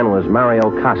 2 man was Mario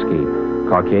Koski,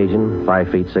 Caucasian, 5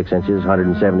 feet 6 inches,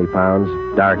 170 pounds,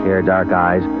 dark hair, dark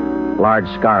eyes, large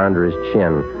scar under his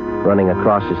chin, running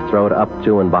across his throat, up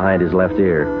to and behind his left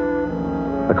ear.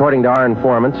 According to our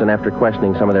informants, and after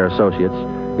questioning some of their associates,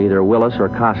 either Willis or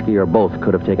Koski or both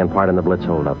could have taken part in the Blitz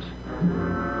holdups.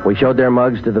 We showed their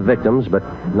mugs to the victims, but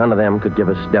none of them could give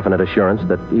us definite assurance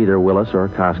that either Willis or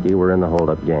Koski were in the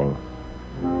holdup gang.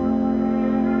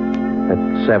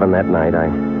 At 7 that night, I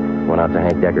went out to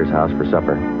Hank Decker's house for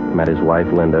supper. Met his wife,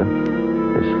 Linda,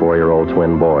 his 4-year-old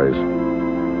twin boys.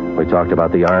 We talked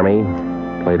about the Army,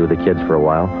 played with the kids for a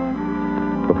while.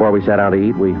 Before we sat down to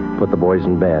eat, we put the boys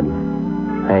in bed.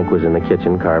 Hank was in the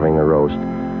kitchen carving the roast.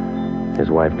 His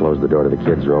wife closed the door to the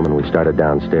kids' room, and we started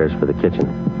downstairs for the kitchen.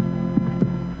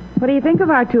 What do you think of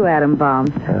our two atom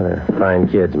bombs? They're fine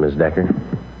kids, Miss Decker.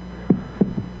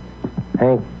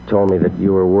 Hank told me that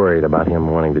you were worried about him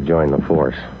wanting to join the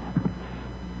force.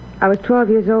 I was 12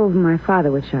 years old when my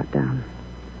father was shot down.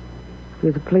 He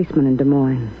was a policeman in Des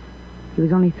Moines. He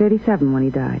was only 37 when he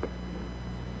died.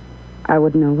 I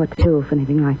wouldn't know what to do if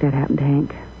anything like that happened to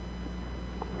Hank.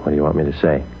 What do you want me to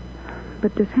say?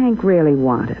 But does Hank really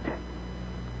want it?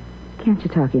 Can't you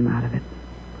talk him out of it?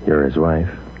 You're his wife.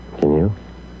 Can you?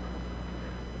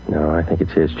 No, I think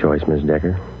it's his choice, Miss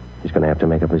Decker. He's going to have to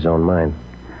make up his own mind.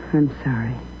 I'm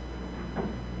sorry.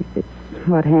 If it's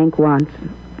what Hank wants,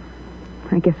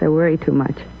 I guess I worry too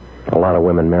much. A lot of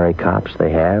women marry cops.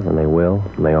 They have, and they will,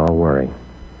 and they all worry.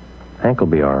 Hank will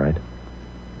be all right.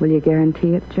 Will you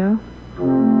guarantee it, Joe?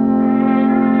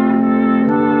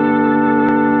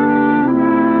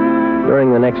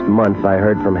 During the next month, I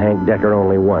heard from Hank Decker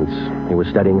only once. He was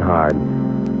studying hard.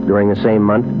 During the same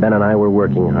month, Ben and I were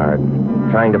working hard,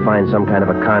 trying to find some kind of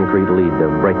a concrete lead to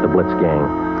break the Blitz gang.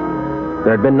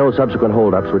 There had been no subsequent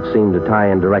holdups which seemed to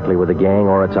tie in directly with the gang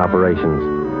or its operations.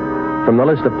 From the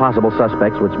list of possible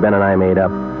suspects which Ben and I made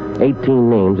up, 18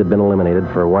 names had been eliminated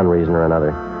for one reason or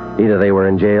another. Either they were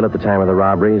in jail at the time of the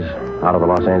robberies, out of the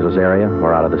Los Angeles area,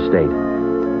 or out of the state.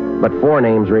 But 4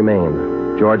 names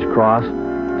remained: George Cross,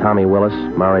 Tommy Willis,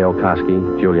 Mario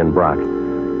Koski, Julian Brock.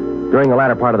 During the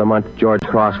latter part of the month, George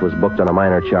Cross was booked on a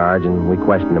minor charge, and we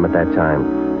questioned him at that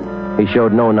time. He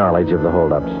showed no knowledge of the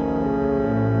holdups.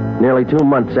 Nearly 2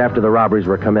 months after the robberies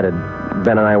were committed,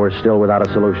 Ben and I were still without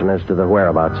a solution as to the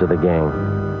whereabouts of the gang.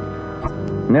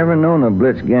 Never known a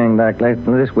Blitz gang like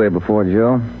this way before,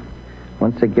 Joe.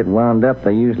 Once they get wound up,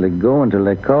 they usually go until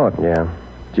they're caught. Yeah.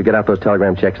 Did you get out those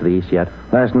telegram checks to the east yet?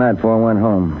 Last night before I went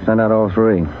home. Sent out all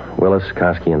 3. Willis,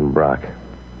 Koski, and Brock.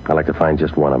 I'd like to find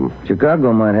just one of them.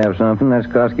 Chicago might have something. That's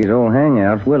Koski's old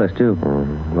hangout. Willis, too.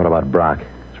 What about Brock?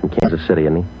 He's from Kansas City,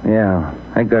 isn't he? Yeah.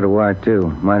 I got a wire, too.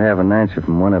 Might have an answer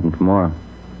from one of them tomorrow.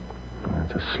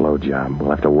 That's a slow job. We'll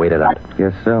have to wait it out.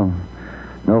 Guess so.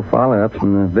 No follow-ups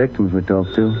from the victims we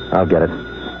talked to. I'll get it.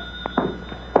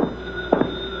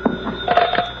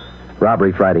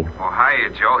 Robbery Friday. Oh, hiya,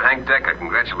 Joe. Hank Decker.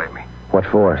 Congratulate me. What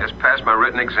for? Just passed my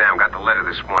written exam. Got the letter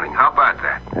this morning. How about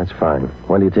that? That's fine.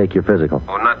 When do you take your physical?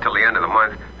 Oh, not till the end of the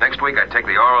month. Next week I take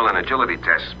the oral and agility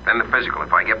tests. Then the physical.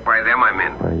 If I get by them, I'm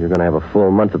in. Well, you're going to have a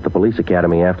full month at the police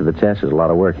academy after the test. There's a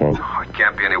lot of work, Hank. Oh, it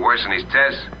can't be any worse than these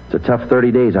tests. It's a tough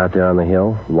 30 days out there on the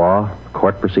Hill. Law,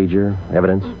 court procedure,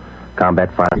 evidence,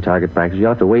 combat firing, target practice. You'll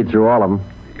have to wade through all of them.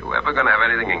 You ever going to have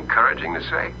anything encouraging to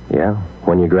say? Yeah,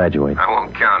 when you graduate. I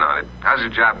won't count on it. How's your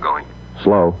job going?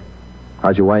 Slow.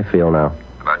 How's your wife feel now?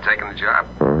 About taking the job?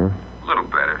 Mm-hmm. A little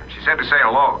better. She said to say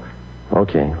hello.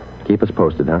 Okay. Keep us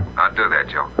posted, huh? I'll do that,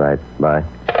 Joe. Right. Bye.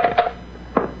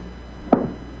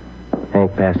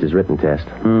 Hank passed his written test.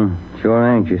 Sure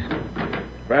anxious.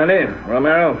 Brandy,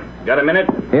 Romero, got a minute?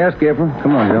 Yeah, Skipper.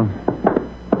 Come on, Joe.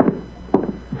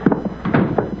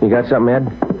 You got something,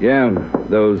 Ed? Yeah,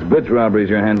 those Blitz robberies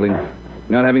you're handling.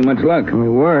 Not having much luck. We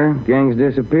were. Gang's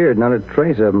disappeared. Not a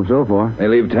trace of them so far. They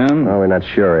leave town? Oh, we're not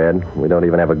sure, Ed. We don't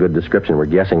even have a good description. We're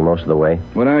guessing most of the way.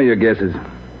 What are your guesses?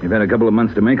 You've had a couple of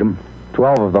months to make them.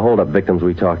 12 of the holdup victims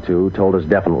we talked to told us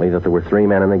definitely that there were 3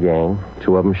 men in the gang,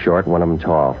 2 of them short, 1 of them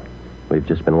tall. We've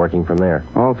just been working from there.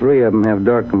 All 3 of them have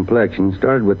dark complexions.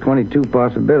 Started with 22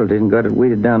 possibilities and got it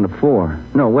weeded down to 4.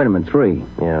 No, wait a minute, 3.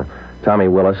 Yeah. Tommy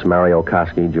Willis, Mario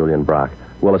Koski, Julian Brock.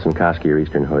 Willis and Koski are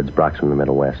Eastern Hoods. Brock's from the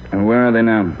Middle West. And where are they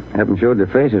now? Haven't showed their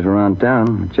faces around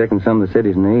town. We're checking some of the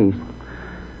cities in the east.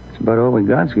 That's about all we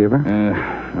got, Skipper.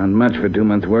 Not much for 2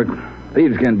 months' work.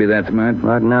 Thieves can't be that smart.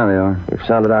 Right now they are. We've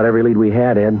sounded out every lead we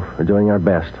had, Ed. We're doing our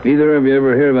best. Either of you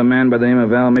ever heard of a man by the name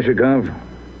of Al Mishikov?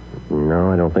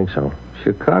 No, I don't think so.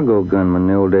 Chicago gunman in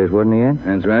the old days, wasn't he, Ed?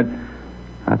 That's right.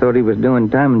 I thought he was doing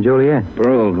time in Joliet.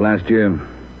 Paroled last year.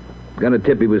 Got a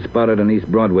tip he was spotted on East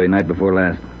Broadway night before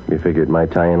last. You figured it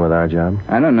might tie in with our job?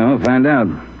 I don't know. Find out.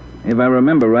 If I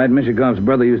remember right, Mishikov's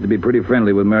brother used to be pretty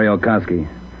friendly with Mario Koski.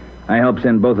 I helped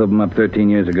send both of them up 13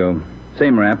 years ago.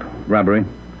 Same rap, robbery.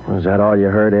 Was that all you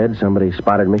heard, Ed? Somebody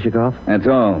spotted Mishikov? That's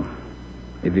all.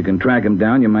 If you can track him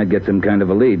down, you might get some kind of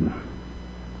a lead.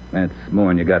 That's more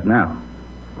than you got now.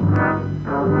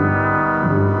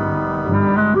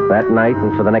 That night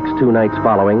and for the next 2 nights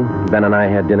following, Ben and I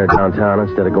had dinner downtown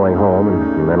instead of going home,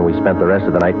 and then we spent the rest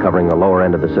of the night covering the lower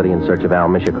end of the city in search of Al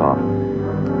Mishikoff.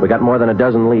 We got more than a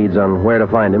dozen leads on where to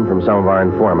find him from some of our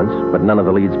informants, but none of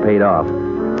the leads paid off.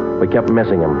 We kept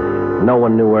missing him. No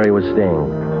one knew where he was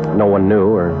staying. No one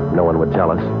knew, or no one would tell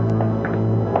us.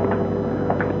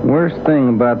 Worst thing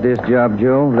about this job,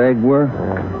 Joe, leg work?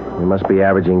 We must be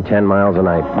averaging 10 miles a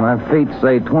night. My feet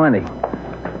say 20.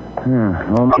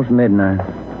 Almost midnight.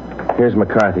 Here's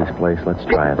McCarthy's place. Let's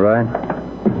try it. Right.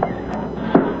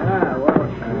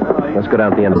 Let's go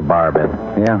down to the end of the bar, Ben.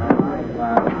 Yeah.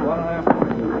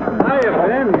 Hiya,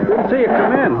 Ben. Good to see you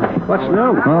come in. What's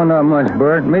new? Oh, not much,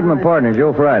 Bert. Meet my partner,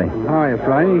 Joe Friday. Hiya,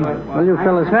 Friday. What do you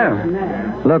fellas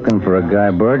have? Looking for a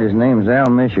guy, Bert. His name's Al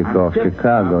Mishikoff,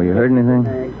 Chicago. You heard anything?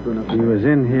 He was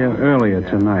in here earlier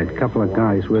tonight. Couple of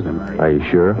guys with him. Are you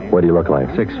sure? What do you look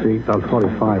like? 6 feet, about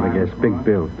 45, I guess. Big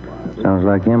build. Sounds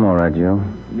like him, all right, Joe.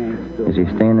 Is he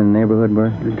staying in the neighborhood,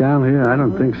 Bert? Down here, I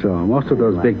don't think so. Most of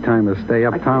those big-timers stay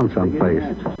uptown someplace.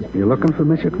 You looking for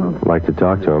Mishikoff? I'd like to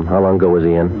talk to him. How long ago was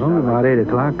he in? Oh, about 8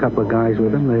 o'clock. Couple of guys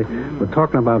with him. They were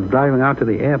talking about driving out to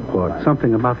the airport.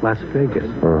 Something about Las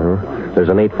Vegas. There's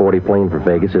an 840 plane for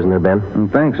Vegas, isn't there, Ben? I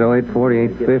think so. 840,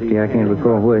 850. I can't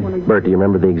recall which. Bert, do you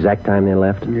remember the exact time they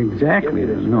left? Exactly.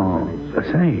 No.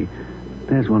 Say,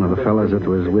 there's one of the fellas that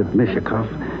was with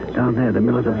Mishikoff down there in the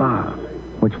middle of the bar.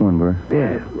 Which one, Bert?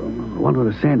 There. One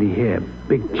with a sandy hair,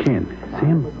 big chin. See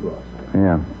him?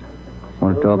 Yeah.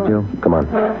 Want to talk, Joe? Come on.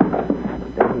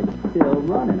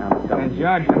 And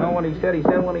Judge, you know what he said? He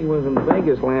said when he was in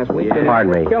Vegas last week.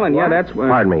 Pardon me. Killing, yeah, that's where.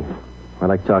 Pardon me. I'd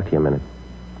like to talk to you a minute.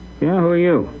 Yeah, who are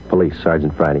you? Police,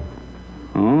 Sergeant Friday.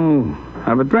 Oh,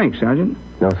 have a drink, Sergeant.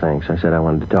 No, thanks. I said I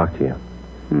wanted to talk to you.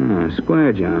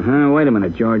 Square John, huh? Wait a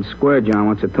minute, George. Square John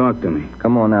wants to talk to me.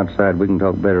 Come on outside. We can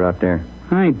talk better out there.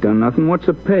 I ain't done nothing. What's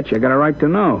the pitch? I got a right to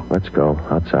know. Let's go.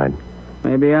 Outside.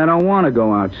 Maybe I don't want to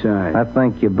go outside. I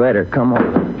think you better. Come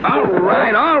on.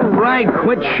 All right.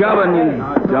 Quit shoving, you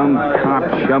dumb cop,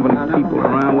 shoving people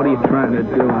around. What are you trying to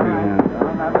do anyhow?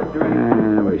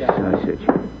 Sausage.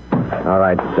 All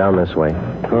right, down this way.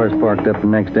 Car's parked up the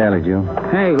next alley, Joe.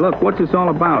 Hey, look, what's this all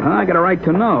about, huh? I got a right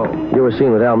to know. You were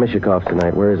seen with Al Mishikoff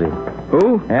tonight. Where is he?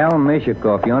 Who? Al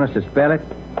Mishikoff. You want us to spell it?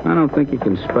 I don't think you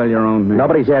can spell your own name.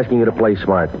 Nobody's asking you to play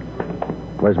smart.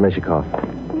 Where's Mishikoff?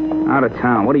 Out of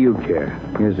town. What do you care?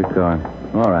 Here's the car.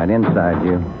 All right, inside,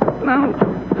 you. Now,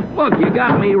 look, you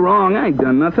got me wrong. I ain't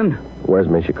done nothing. Where's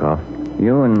Mishikoff?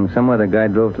 You and some other guy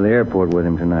drove to the airport with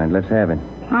him tonight. Let's have it.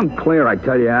 I'm clear, I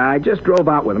tell you. I just drove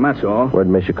out with him, that's all. Where'd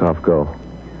Mishikoff go?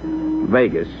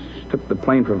 Vegas. Took the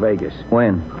plane for Vegas.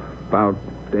 When? About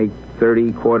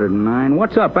 8:30, 8:45.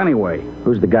 What's up, anyway?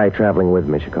 Who's the guy traveling with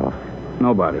Mishikoff?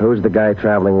 Nobody. Who's the guy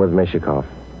traveling with Mishikoff?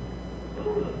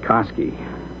 Koski.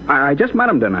 I just met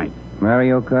him tonight.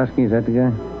 Mario Koski, is that the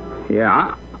guy?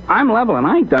 Yeah, I'm leveling.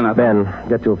 I ain't done nothing. Ben,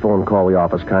 get to a phone, call the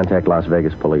office, contact Las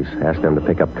Vegas police. Ask them to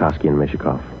pick up Koski and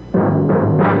Mishikoff.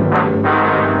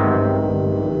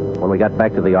 When we got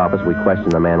back to the office, we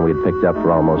questioned the man we had picked up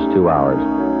for almost 2 hours.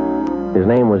 His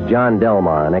name was John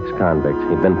Delmar, an ex-convict.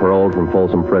 He'd been paroled from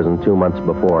Folsom Prison 2 months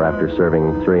before after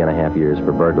serving 3.5 years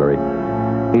for burglary.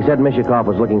 He said Mishikoff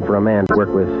was looking for a man to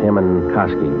work with him and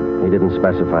Koski. He didn't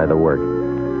specify the work.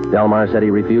 Delmar said he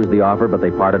refused the offer, but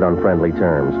they parted on friendly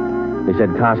terms. He said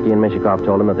Koski and Mishikoff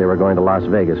told him that they were going to Las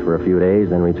Vegas for a few days,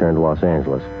 then return to Los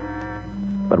Angeles.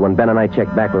 But when Ben and I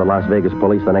checked back with the Las Vegas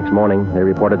police the next morning, they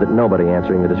reported that nobody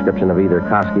answering the description of either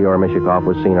Koski or Mishikoff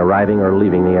was seen arriving or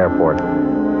leaving the airport.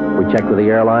 We checked with the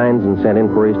airlines and sent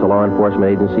inquiries to law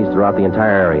enforcement agencies throughout the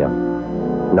entire area.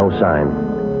 No sign.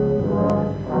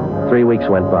 3 weeks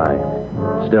went by.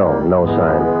 Still no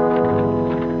sign.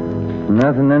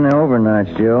 Nothing in the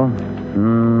overnights, Joe.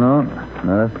 No,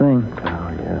 not a thing. Oh,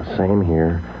 yeah, same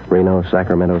here. Reno,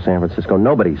 Sacramento, San Francisco.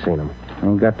 Nobody's seen him.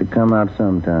 Ain't got to come out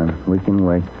sometime. We can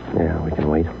wait. Yeah, we can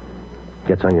wait.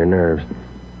 Gets on your nerves.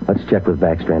 Let's check with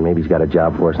Backstrand. Maybe he's got a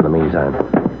job for us in the meantime.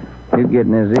 You're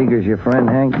getting as eager as your friend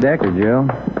Hank Decker, Joe.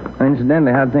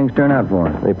 Incidentally, how'd things turn out for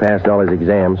him? He passed all his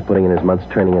exams, putting in his month's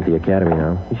training at the academy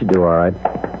now. He should do all right.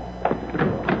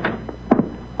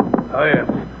 Hiya.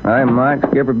 Hi, Mike.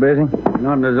 Skipper busy?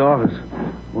 Not in his office.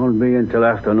 Won't be until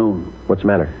afternoon. What's the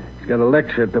matter? He's got a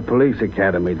lecture at the police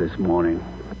academy this morning.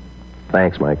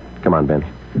 Thanks, Mike. Come on, Ben.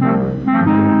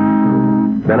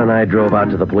 Ben and I drove out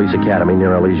to the police academy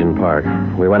near Elysian Park.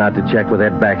 We went out to check with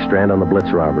Ed Backstrand on the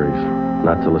Blitz robberies,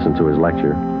 not to listen to his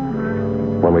lecture.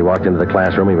 When we walked into the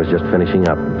classroom, he was just finishing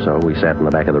up, so we sat in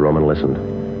the back of the room and listened.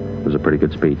 It was a pretty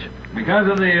good speech. Because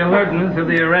of the alertness of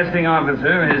the arresting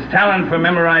officer, his talent for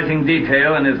memorizing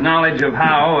detail, and his knowledge of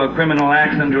how a criminal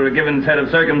acts under a given set of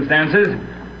circumstances,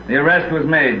 the arrest was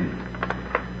made.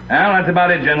 Well, that's about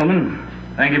it, gentlemen.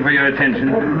 Thank you for your attention.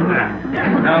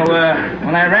 Now,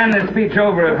 when I ran this speech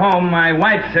over at home, my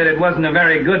wife said it wasn't a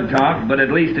very good talk, but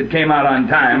at least it came out on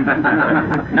time.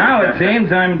 Now it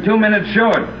seems I'm 2 minutes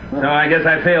short, so I guess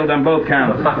I failed on both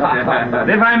counts. If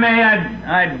I may,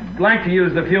 I'd like to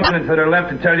use the few minutes that are left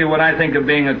to tell you what I think of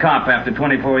being a cop after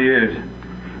 24 years.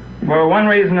 For one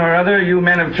reason or other, you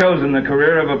men have chosen the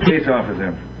career of a police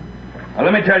officer. Well,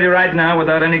 let me tell you right now,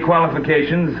 without any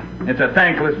qualifications, it's a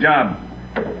thankless job.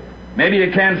 Maybe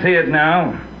you can't see it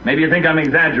now. Maybe you think I'm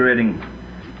exaggerating.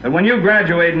 But when you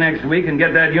graduate next week and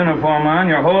get that uniform on,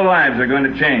 your whole lives are going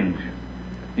to change.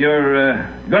 You're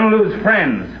going to lose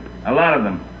friends, a lot of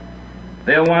them.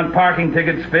 They'll want parking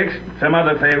tickets fixed, some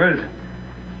other favors.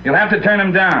 You'll have to turn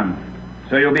them down,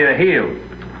 so you'll be a heel,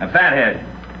 a fathead.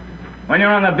 When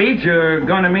you're on the beach, you're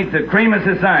going to meet the cream of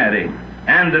society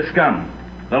and the scum,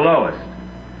 the lowest.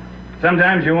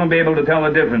 Sometimes you won't be able to tell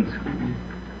the difference.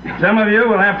 Some of you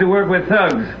will have to work with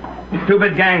thugs,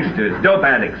 stupid gangsters, dope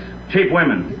addicts, cheap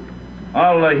women.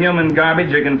 All the human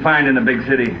garbage you can find in a big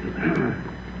city.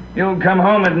 You'll come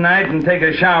home at night and take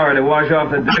a shower to wash off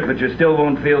the dirt, but you still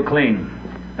won't feel clean.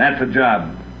 That's the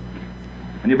job.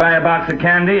 When you buy a box of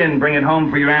candy and bring it home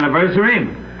for your anniversary,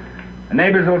 the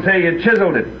neighbors will say you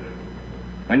chiseled it.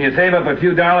 When you save up a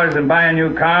few dollars and buy a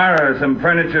new car or some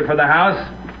furniture for the house,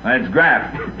 that's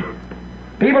graft.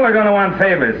 People are going to want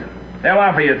favors. They'll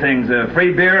offer you things, a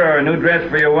free beer or a new dress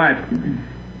for your wife.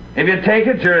 If you take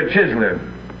it, you're a chiseler.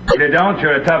 If you don't,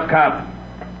 you're a tough cop.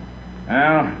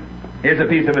 Well, here's a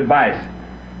piece of advice.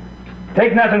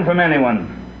 Take nothing from anyone,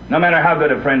 no matter how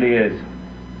good a friend he is.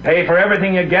 Pay for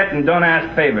everything you get and don't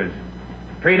ask favors.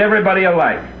 Treat everybody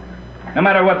alike, no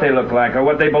matter what they look like or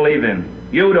what they believe in.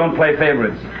 You don't play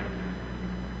favorites.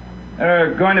 There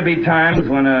are going to be times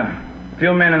when a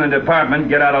few men in the department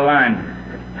get out of line.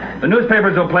 The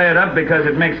newspapers will play it up because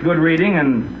it makes good reading,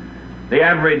 and the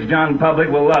average John public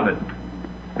will love it.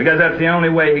 Because that's the only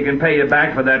way he can pay you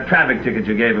back for that traffic ticket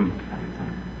you gave him.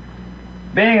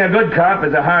 Being a good cop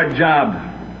is a hard job,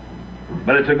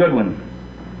 but it's a good one.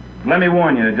 Let me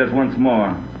warn you just once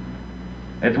more.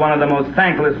 It's one of the most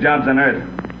thankless jobs on earth.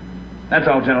 That's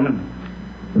all, gentlemen.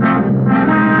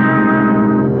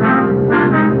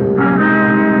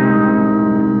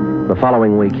 The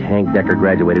following week, Hank Decker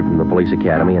graduated from the police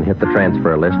academy and hit the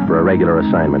transfer list for a regular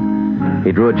assignment.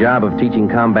 He drew a job of teaching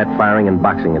combat firing and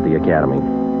boxing at the academy.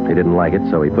 He didn't like it,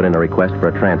 so he put in a request for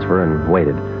a transfer and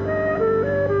waited.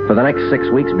 For the next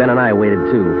 6 weeks, Ben and I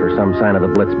waited, too, for some sign of the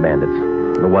Blitz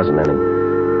bandits. There wasn't any.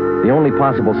 The only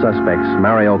possible suspects,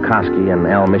 Mario Koski and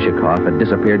Al Mishikoff, had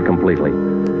disappeared completely.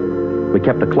 We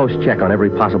kept a close check on every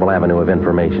possible avenue of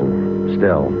information.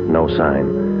 Still, no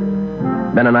sign.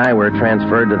 Ben and I were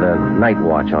transferred to the night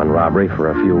watch on robbery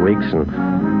for a few weeks,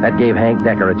 and that gave Hank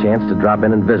Decker a chance to drop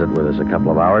in and visit with us a couple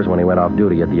of hours when he went off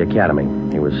duty at the academy.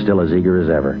 He was still as eager as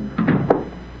ever.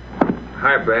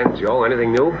 Hi, Ben. Joe,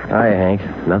 anything new? Hi, Hank.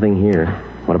 Nothing here.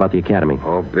 What about the academy?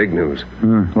 Oh, big news.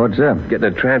 What's up?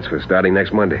 Getting a transfer starting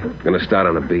next Monday. Gonna start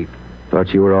on the beat.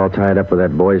 Thought you were all tied up with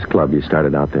that boys' club you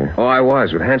started out there. Oh, I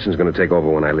was, but Hanson's gonna take over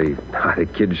when I leave. The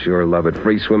kids sure love it.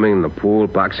 Free swimming in the pool,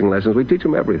 boxing lessons. We teach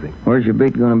them everything. Where's your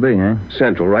beat going to be, huh?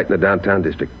 Central, right in the downtown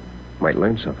district. Might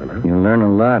learn something, huh? You'll learn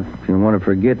a lot if you want to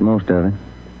forget most of it.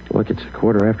 Look, it's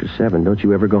 7:15. Don't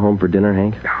you ever go home for dinner,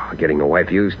 Hank? Oh, getting the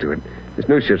wife used to it. This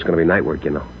new shift's gonna be night work,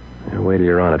 you know. Wait till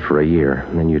you're on it for a year,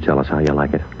 and then you tell us how you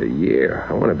like it. A year?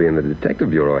 I want to be in the detective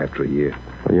bureau after a year.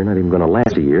 Well, you're not even going to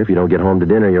last a year if you don't get home to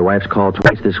dinner. Your wife's called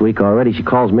twice this week already. She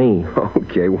calls me.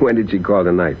 Okay, when did she call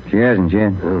tonight? She hasn't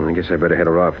yet. Oh, I guess I better head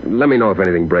her off. Let me know if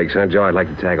anything breaks, huh, Joe? I'd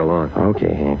like to tag along.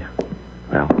 Okay, Hank.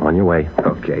 Well, on your way.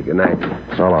 Okay, good night.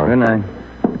 So long. Good night.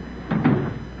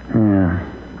 Yeah.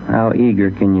 How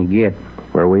eager can you get?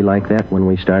 Were we like that when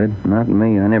we started? Not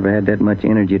me. I never had that much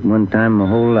energy at one time my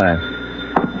whole life.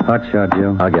 Hot shot,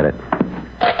 Joe. I'll get it.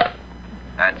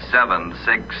 At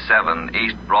 767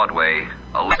 East Broadway,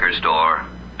 a liquor store,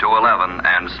 211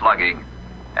 and slugging.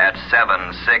 At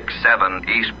 767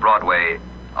 East Broadway,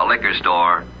 a liquor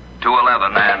store,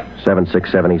 211 and...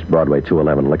 767 East Broadway,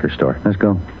 211, liquor store. Let's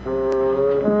go.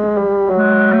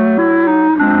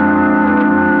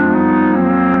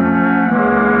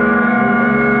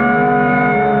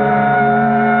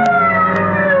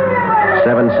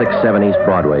 East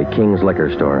Broadway, King's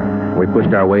Liquor Store. We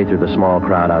pushed our way through the small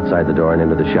crowd outside the door and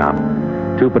into the shop.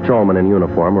 2 patrolmen in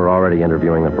uniform were already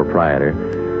interviewing the proprietor.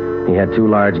 He had 2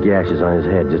 large gashes on his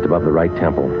head just above the right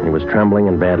temple. He was trembling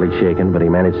and badly shaken, but he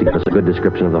managed to give us a good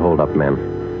description of the hold-up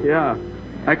men. Yeah,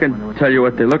 I can tell you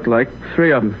what they look like.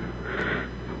 3 of them.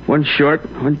 One short,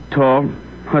 one tall,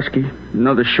 husky,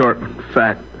 another short one,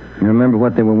 fat. You remember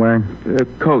what they were wearing?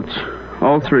 Coats.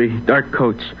 All 3, dark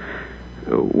coats.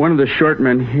 One of the short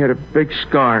men, he had a big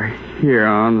scar here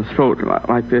on the throat,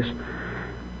 like this.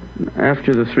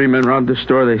 After the 3 men robbed the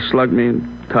store, they slugged me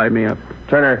and tied me up.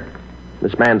 Turner,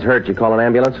 this man's hurt. You call an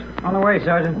ambulance? On the way,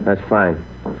 Sergeant. That's fine.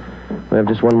 We have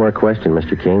just one more question,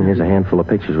 Mr. King. Here's a handful of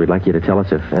pictures. We'd like you to tell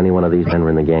us if any one of these men were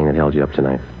in the gang that held you up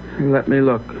tonight. Let me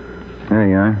look. There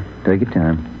you are. Take your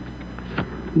time.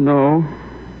 No,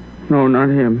 not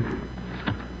him.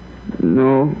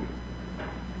 No.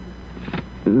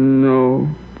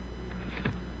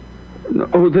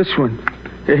 Oh, this one.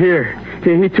 Here.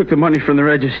 He took the money from the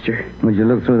register. Would you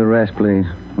look through the rest, please?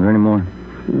 Are there any more?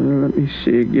 Let me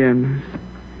see again.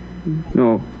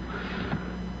 No.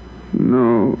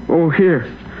 Oh, here.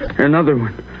 Another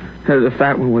one. The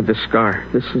fat one with the scar.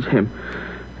 This is him.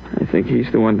 I think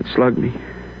he's the one that slugged me.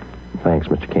 Thanks,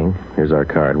 Mr. King. Here's our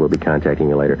card. We'll be contacting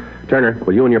you later. Turner,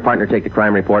 will you and your partner take the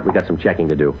crime report? We've got some checking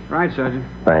to do. Right, Sergeant.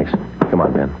 Thanks. Come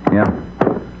on, Ben. Yeah.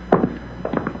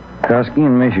 Koski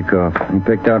and Mishikov. You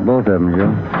picked out both of them,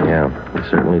 Joe. Yeah, he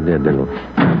certainly did, didn't he?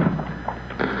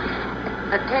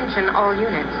 Attention all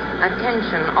units.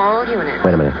 Attention all units.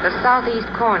 Wait a minute. The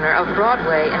southeast corner of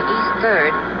Broadway and East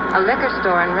 3rd, a liquor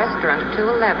store and restaurant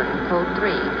 211, code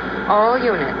 3. All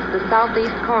units. The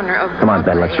southeast corner of Broadway. Come on,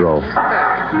 Ben, let's roll. and East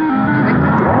 3rd.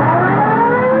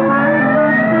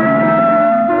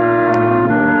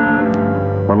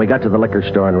 When we got to the liquor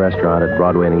store and restaurant at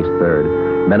Broadway and East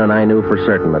 3rd, Ben and I knew for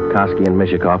certain that Koski and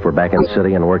Mishikov were back in the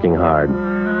city and working hard.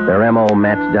 Their M.O.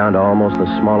 matched down to almost the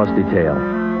smallest detail.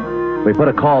 We put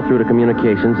a call through to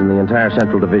communications, and the entire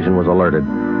Central Division was alerted.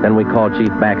 Then we called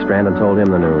Chief Backstrand and told him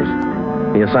the news.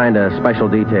 He assigned a special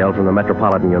detail from the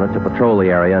Metropolitan Unit to patrol the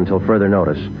area until further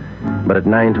notice. But at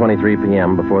 9:23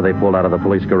 p.m., before they pulled out of the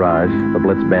police garage, the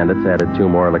Blitz bandits added 2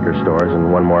 more liquor stores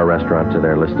and 1 more restaurant to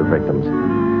their list of victims.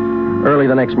 Early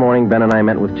the next morning, Ben and I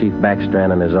met with Chief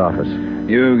Backstrand in his office.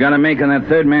 You got a make on that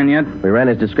 3rd man yet? We ran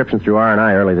his description through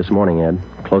R&I early this morning, Ed.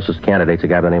 Closest candidate's a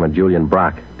guy by the name of Julian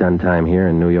Brock. Done time here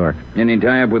in New York. Any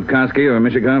tie-up with Koski or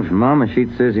Mishikov? Mama Sheet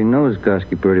says he knows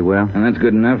Koski pretty well. And that's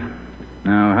good enough.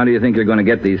 Now, how do you think you're going to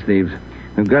get these thieves?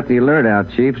 We've got the alert out,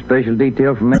 Chief. Special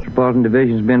detail from Metropolitan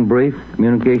Division's been briefed.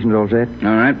 Communications all set.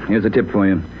 All right, here's a tip for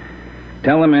you.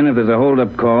 Tell the men if there's a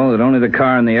hold-up call that only the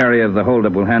car in the area of the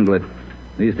hold-up will handle it.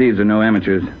 These thieves are no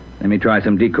amateurs. They may try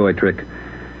some decoy trick.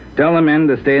 Tell the men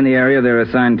to stay in the area they're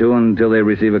assigned to until they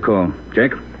receive a call.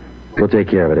 Check? We'll take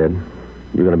care of it, Ed.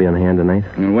 You going to be on hand tonight?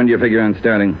 And when do you figure on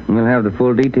starting? We'll have the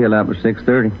full detail out by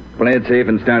 6:30. Play it safe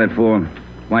and start at 4.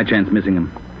 Why chance missing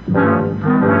them?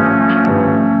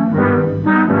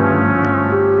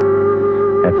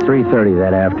 At 3:30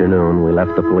 that afternoon, we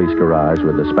left the police garage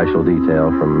with the special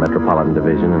detail from Metropolitan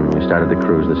Division, and we started to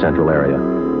cruise the central area.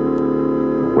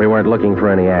 We weren't looking for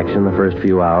any action the first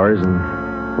few hours, and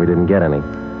we didn't get any.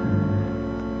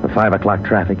 The 5 o'clock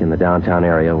traffic in the downtown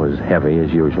area was heavy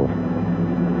as usual.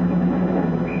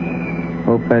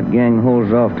 Hope that gang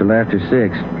holds off till after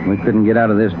 6. We couldn't get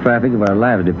out of this traffic if our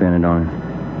lives depended on it.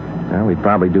 Well, we'd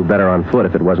probably do better on foot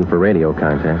if it wasn't for radio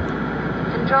contact.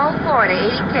 Control 4 to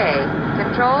 80K.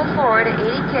 Control 4 to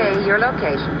 80K, your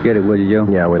location. Get it, will you, Joe?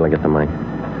 Yeah, wait till I get the mic.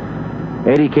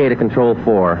 80K to Control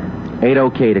 4.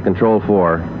 80K to Control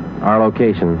 4. Our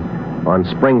location on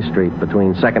Spring Street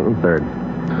between 2nd and 3rd.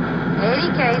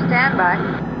 80K, stand by.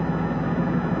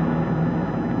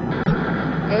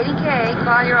 80K,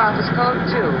 call your office code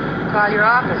 2. Call your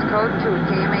office code 2,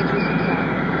 KMA 367.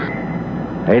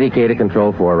 80K to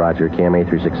Control 4, Roger, KMA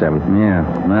 367. Yeah,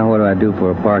 now what do I do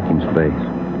for a parking space?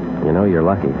 You know, you're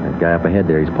lucky. That guy up ahead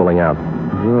there, he's pulling out.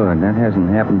 Good, that hasn't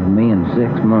happened to me in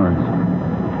 6 months.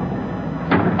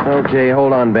 Okay,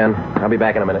 hold on, Ben. I'll be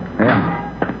back in a minute. Yeah.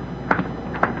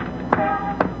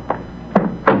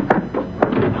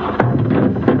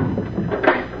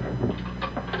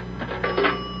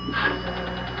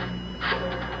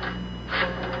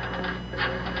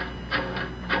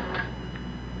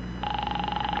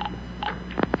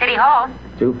 City Hall.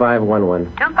 2511.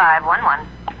 2511.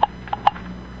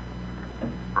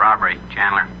 Robbery,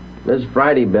 Chandler. This is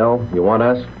Friday, Bill. You want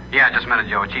us? Yeah, just a minute,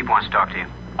 Joe. Chief wants to talk to you.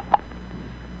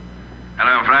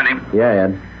 Hello, Friday. Yeah,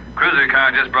 Ed. Cruiser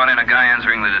car just brought in a guy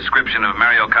answering the description of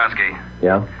Mario Koski.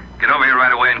 Yeah? Get over here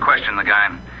right away and question the guy.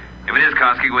 If it is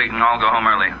Koski, we can all go home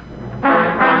early.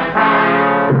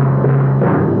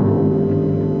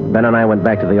 Ben and I went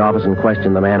back to the office and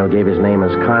questioned the man who gave his name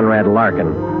as Conrad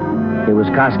Larkin. He was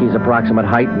Koski's approximate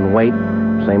height and weight,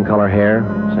 same color hair,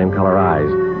 same color eyes.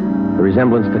 The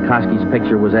resemblance to Koski's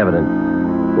picture was evident.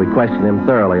 We questioned him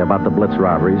thoroughly about the Blitz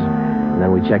robberies, and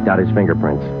then we checked out his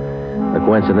fingerprints. The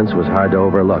coincidence was hard to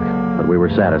overlook, but we were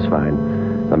satisfied.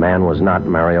 The man was not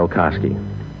Mario Koski.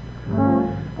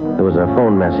 There was a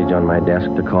phone message on my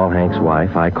desk to call Hank's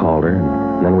wife. I called her,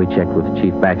 and then we checked with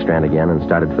Chief Backstrand again and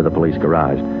started for the police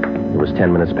garage. It was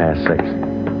 10 minutes past 6.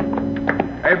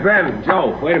 Hey, Ben,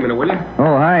 Joe, wait a minute, will you?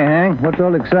 Oh, hi, Hank. What's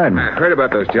all the excitement? I heard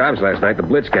about those jobs last night, the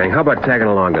Blitz gang. How about tagging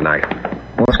along tonight?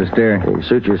 What's the stare? Hey,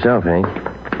 suit yourself, Hank.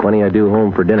 When are you due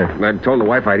home for dinner? I told the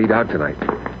wife I'd eat out tonight.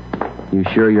 You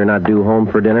sure you're not due home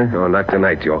for dinner? No, not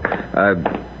tonight, Joe.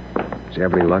 Did you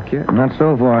have any luck yet? Not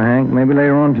so far, Hank. Maybe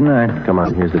later on tonight. Come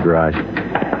on, here's the garage.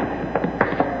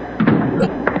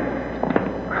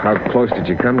 How close did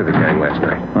you come to the gang last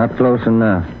night? Not close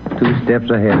enough. 2 steps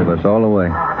ahead of us all the way.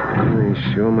 They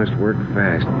sure must work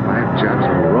fast. 5 jobs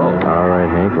in a row. All right,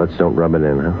 Hank, let's don't rub it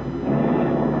in, huh?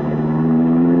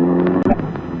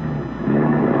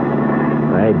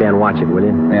 Hey, Ben, watch it, will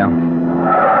you? Yeah.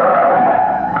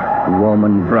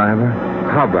 Woman driver.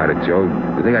 How about it, Joe?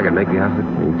 You think I can make the outfit?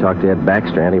 You can talk to Ed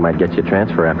Backstrand. He might get you a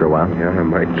transfer after a while. Yeah, I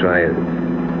might try it.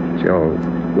 Joe,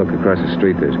 look across the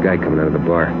street. There's a guy coming out of the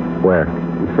bar. Where?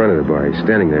 In front of the bar. He's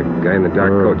standing there. Guy in the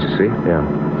dark coat, you see? Yeah.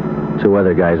 2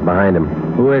 other guys behind him.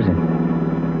 Who is it?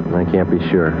 I can't be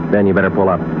sure. Ben, you better pull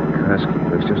up.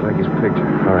 Koski. Looks just like his picture.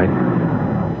 All right.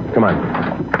 Come on.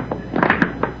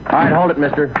 All right, hold it,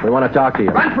 mister. We want to talk to you.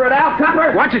 Run for it, Al.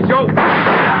 Copper. Watch it, Joe.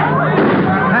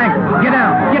 Hank, get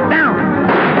down. Get down.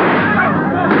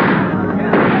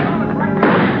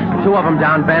 2 of them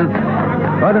down, Ben.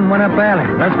 Other went up alley.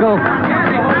 Let's go.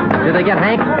 Did they get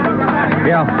Hank?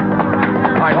 Yeah.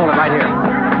 All right, hold it right here.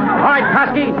 All right,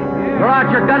 Koski. Throw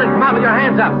out your gun and come out with your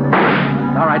hands up.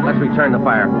 All right, let's return the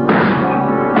fire.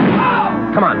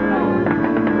 Come on.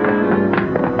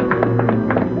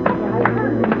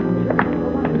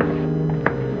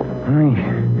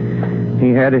 He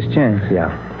had his chance.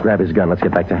 Yeah. Grab his gun. Let's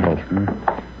get back to Hank.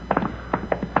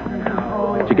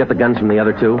 Did you get the guns from the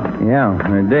other 2? Yeah,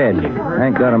 they're dead.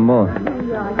 Hank got them both.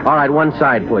 All right, one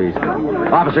side, please.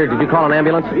 Officer, did you call an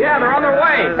ambulance? Yeah, they're on their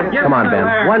way. Come on,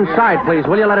 Ben. One side, please.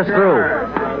 Will you let us through?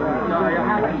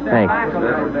 Hank,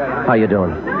 how you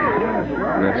doing?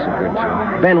 That's a good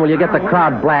job. Ben, will you get the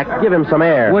crowd black? Give him some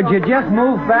air. Would you just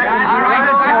move back?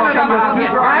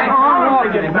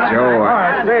 Joe, All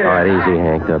right, easy,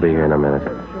 Hank. They'll be here in a minute.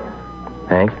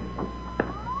 Hank?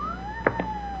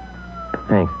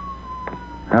 Hank?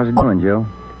 How's it going, Joe?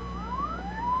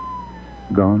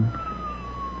 Gone?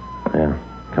 Yeah,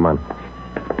 come on.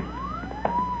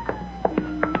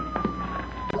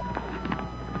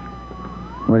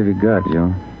 What have you got,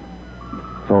 Joe?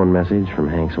 Phone message from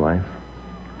Hank's wife.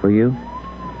 For you?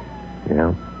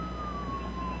 Yeah,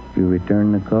 You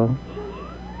returned the call?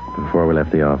 before we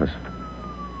left the office.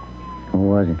 Who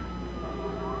was it?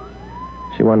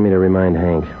 She wanted me to remind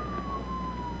Hank.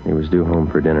 He was due home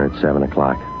for dinner at 7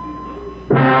 o'clock.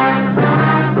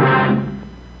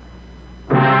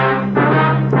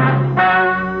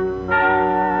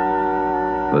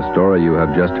 The story you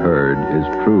have just heard is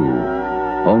true.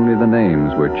 Only the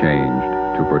names were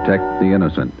changed to protect the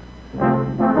innocent.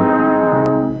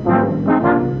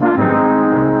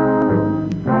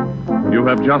 You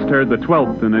have just heard the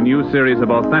 12th in a new series of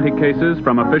authentic cases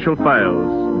from official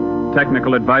files.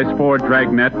 Technical advice for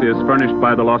Dragnet is furnished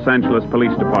by the Los Angeles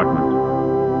Police Department.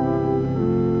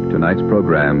 Tonight's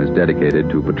program is dedicated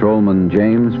to Patrolman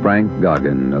James Frank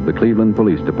Goggin of the Cleveland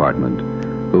Police Department,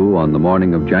 who, on the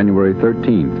morning of January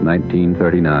 13th,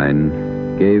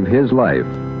 1939, gave his life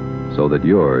so that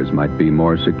yours might be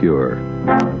more secure.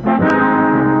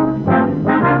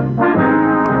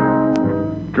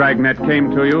 Dragnet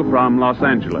came to you from Los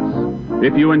Angeles.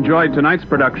 If you enjoyed tonight's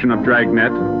production of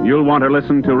Dragnet, you'll want to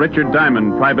listen to Richard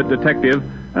Diamond, private detective,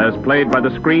 as played by the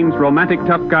screen's romantic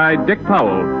tough guy, Dick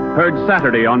Powell, heard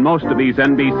Saturday on most of these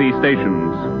NBC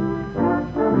stations.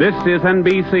 This is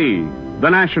NBC, the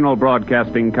national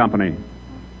broadcasting company.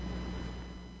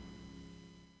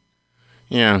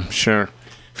 Yeah, sure.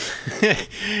 You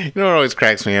know what always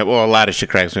cracks me up? Well, a lot of shit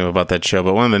cracks me up about that show,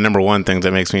 but one of the number one things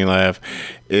that makes me laugh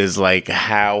is like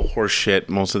how horseshit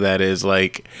most of that is,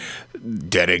 like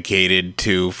dedicated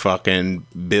to fucking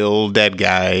Bill Dead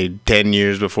Guy 10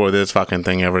 years before this fucking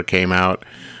thing ever came out.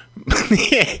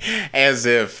 As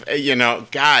if, you know,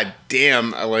 god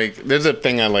damn, like, there's a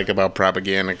thing I like about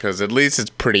propaganda, because at least it's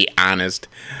pretty honest.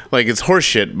 Like, it's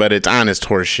horseshit, but it's honest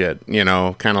horseshit, you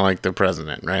know, kind of like the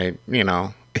president, right? You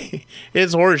know,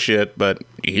 it's horseshit, but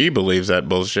he believes that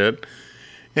bullshit.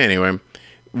 Anyway,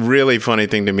 really funny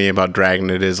thing to me about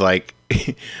Dragnet is like,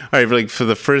 all right, like for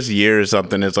the first year or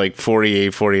something, it's like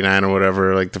 48, 49 or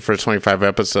whatever, like the first 25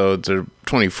 episodes or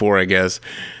 24, I guess.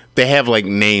 They have like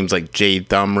names like Jade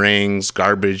Thumb Rings,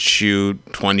 Garbage Chute,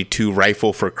 22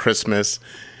 Rifle for Christmas.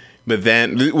 But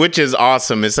then, which is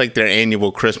awesome. It's like their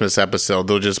annual Christmas episode.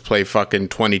 They'll just play fucking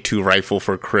 22 Rifle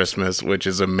for Christmas, which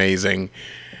is amazing.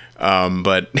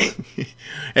 But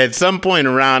at some point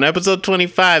around episode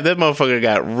 25, that motherfucker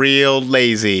got real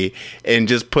lazy and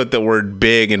just put the word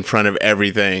big in front of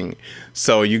everything.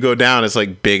 So you go down, it's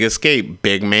like Big Escape,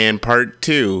 Big Man Part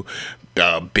 2,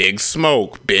 Big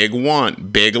Smoke, Big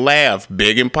Want, Big Laugh,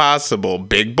 Big Impossible,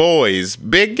 Big Boys,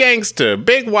 Big Gangster,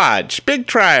 Big Watch, Big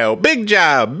Trial, Big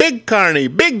Job, Big Carney,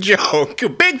 Big Joke,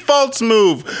 Big False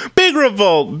Move, Big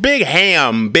Revolt, Big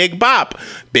Ham, Big Bop,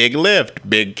 Big Lift,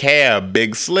 Big Cab,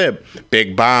 Big Slip,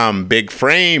 Big Bomb, Big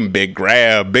Frame, Big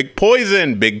Grab, Big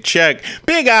Poison, Big Check,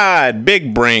 Big Odd,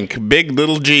 Big Brink, Big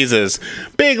Little Jesus,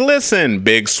 Big Listen,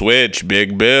 Big Switch,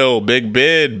 Big Bill, Big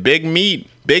Bid, Big Meat,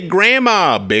 Big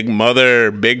Grandma, Big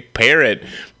Mother, Big Parrot,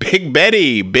 Big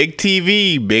Betty, Big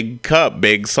TV, Big Cup,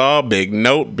 Big Saw, Big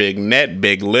Note, Big Net,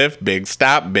 Big Lift, Big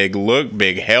Stop, Big Look,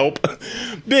 Big Help,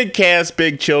 Big Cast,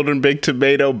 Big Children, Big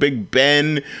Tomato, Big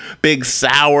Ben, Big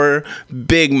Sour,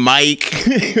 Big Mike,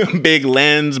 Big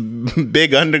Lens,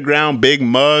 Big Underground, Big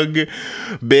Mug,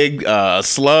 Big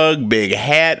Slug, Big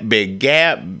Hat, Big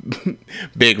Gap,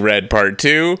 Big Red Part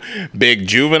 2, Big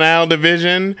Juvenile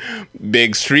Division,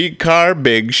 Big Streetcar,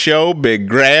 Big Show, Big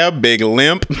Grab, Big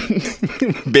Limp,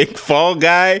 Big Fall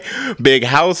Guy, Big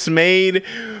Housemaid,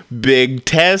 Big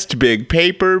Test, Big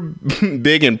Paper,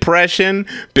 Big Impression,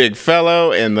 Big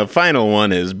Fellow, and the final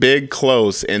one is Big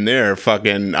Close, and they're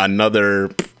fucking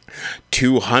another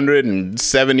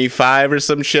 275 or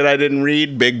some shit I didn't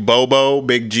read. Big Bobo,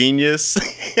 Big Genius.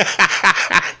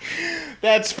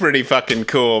 That's pretty fucking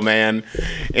cool, man.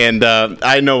 And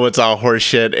I know it's all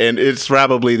horseshit, and it's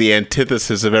probably the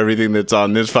antithesis of everything that's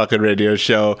on this fucking radio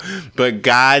show. But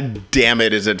god damn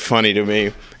it, is it funny to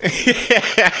me.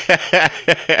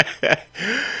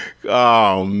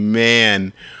 Oh,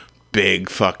 man. Big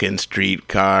fucking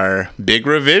Streetcar. Big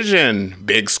Revision.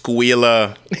 Big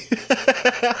Squealer.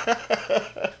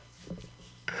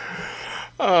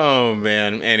 Oh,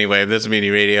 man. Anyway, this is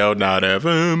Mutiny Radio, not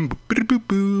FM.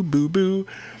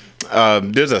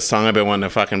 There's a song I've been wanting to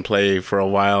fucking play for a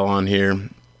while on here.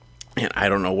 And I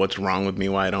don't know what's wrong with me,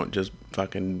 why I don't just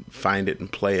fucking find it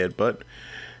and play it. But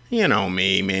you know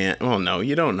me, man. Well, no,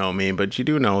 you don't know me, but you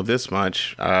do know this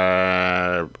much.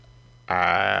 I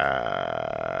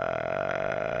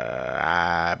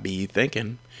be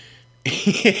thinking.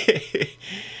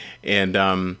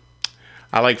 And,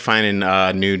 I like finding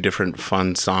new, different,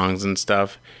 fun songs and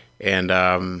stuff, and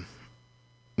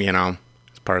you know,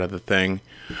 it's part of the thing.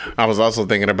 I was also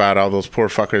thinking about all those poor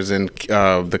fuckers in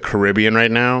the Caribbean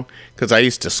right now, because I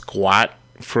used to squat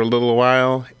for a little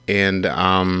while, and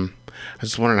I was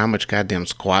just wondering how much goddamn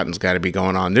squatting's got to be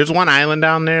going on. There's one island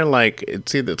down there, like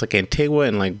it's like Antigua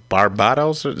and like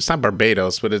Barbados. It's not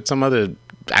Barbados, but it's some other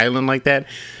island like that.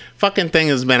 Fucking thing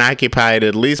has been occupied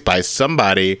at least by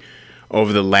somebody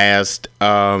over the last,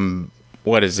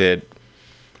 what is it?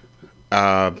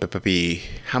 How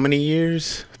many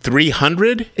years?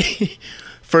 300?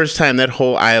 First time that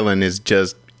whole island is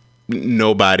just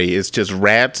nobody. It's just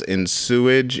rats and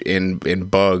sewage and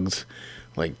bugs.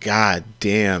 Like, god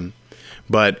damn.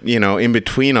 But, you know, in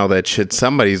between all that shit,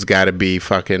 somebody's got to be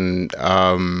fucking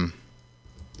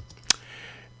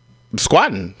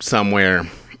squatting somewhere,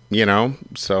 you know?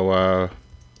 So,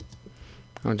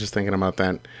 I'm just thinking about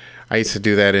that. I used to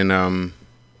do that in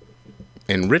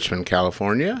Richmond,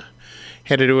 California.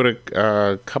 Had to do it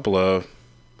a couple of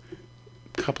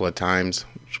times,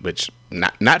 which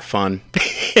not fun.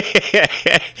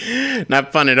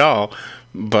 Not fun at all.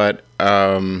 But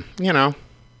you know,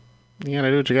 you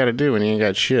gotta do what you gotta do when you ain't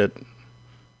got shit.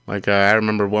 Like I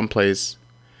remember one place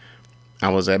I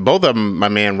was at. Both of them, my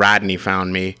man Rodney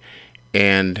found me,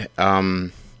 and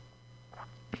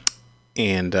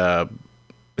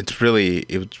it was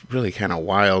really kind of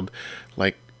wild.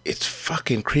 Like, it's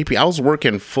fucking creepy. I was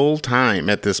working full time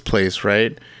at this place,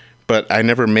 right? But I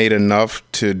never made enough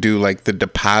to do like the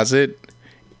deposit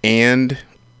and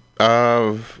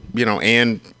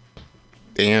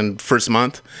and first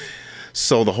month.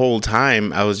 So the whole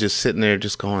time I was just sitting there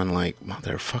just going like,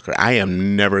 motherfucker, I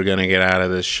am never gonna get out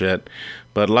of this shit.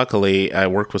 But luckily I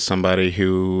worked with somebody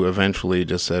who eventually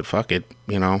just said, fuck it,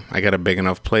 you know, I got a big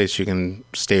enough place, you can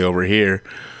stay over here.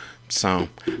 So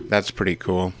that's pretty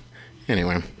cool.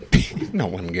 Anyway, no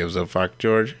one gives a fuck,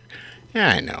 George. Yeah,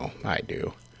 I know, I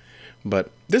do.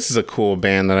 But this is a cool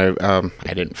band that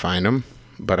I didn't find them,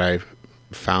 but I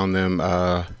found them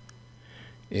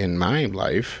in my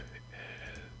life.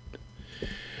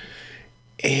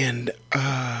 And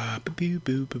they're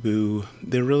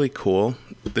really cool.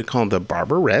 They're called the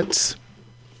Barbarettes,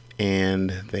 and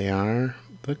they are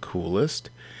the coolest.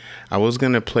 I was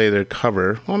going to play their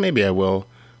cover. Well, maybe I will.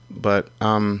 But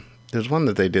there's one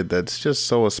that they did that's just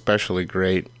so especially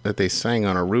great that they sang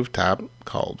on a rooftop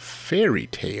called Fairy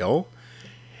Tale.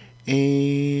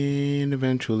 And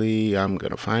eventually I'm going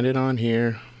to find it on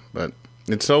here. But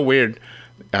it's so weird.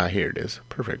 Here it is.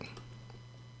 Perfect.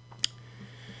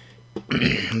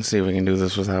 Let's see if we can do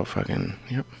this without fucking...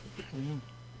 Yep.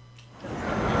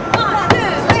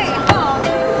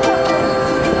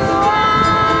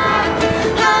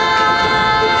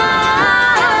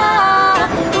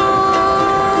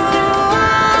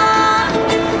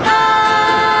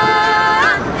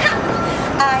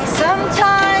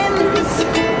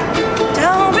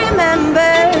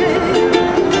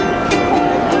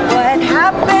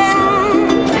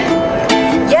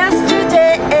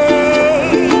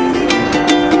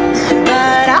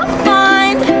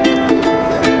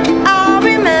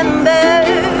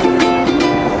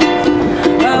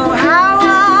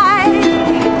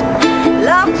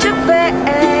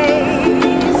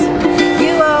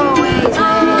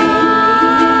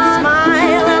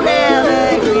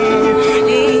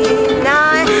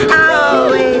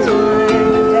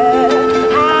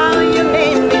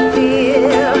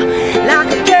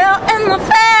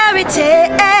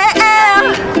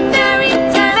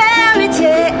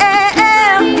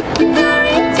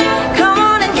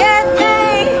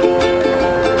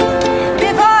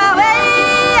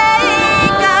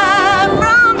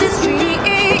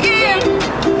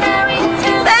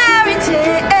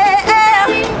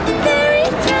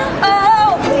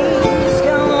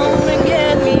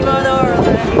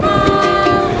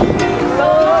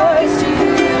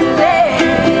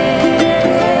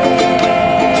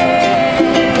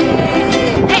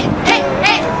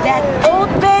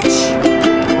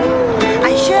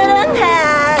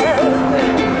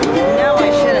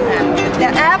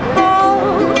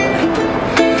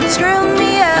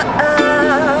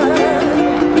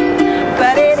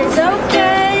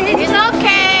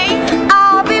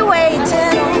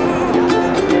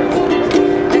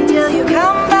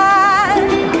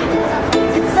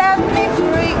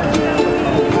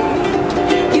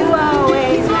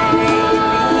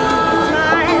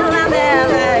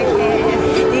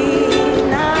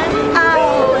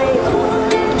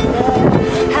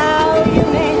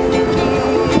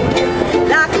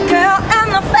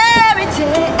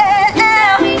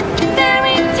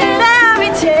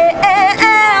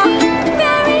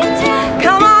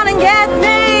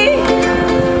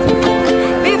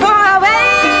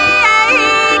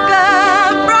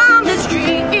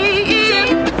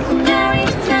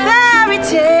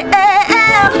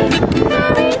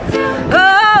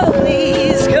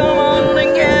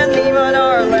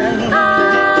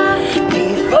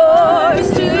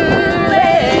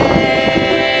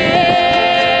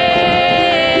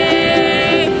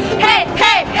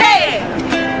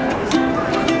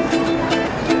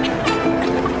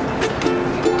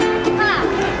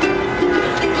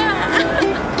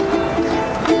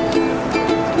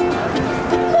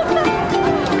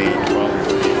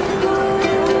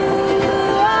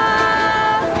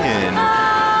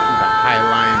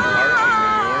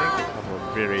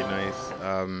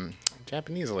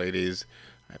 Japanese ladies,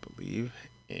 I believe,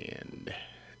 and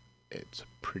it's a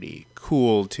pretty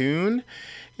cool tune.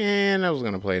 And I was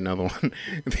gonna play another one.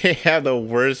 They have the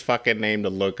worst fucking name to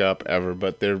look up ever,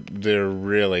 but they're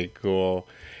really cool.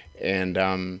 And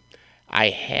I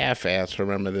half-assed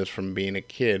remember this from being a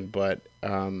kid, but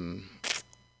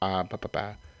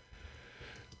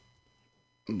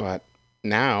but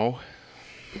now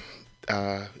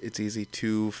it's easy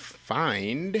to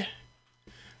find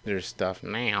their stuff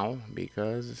now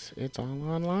because it's all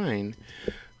online.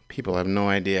 People have no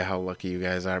idea how lucky you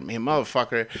guys are. Man,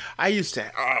 motherfucker, I used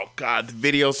to, oh God, the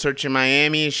video search in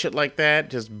Miami and shit like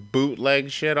that, just bootleg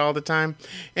shit all the time.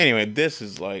 Anyway, this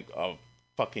is like a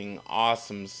fucking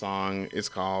awesome song. It's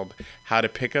called How to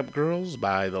Pick Up Girls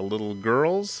by the Little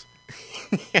Girls.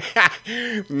 Is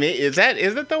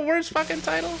it the worst fucking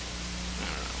title? I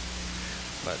don't know.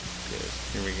 But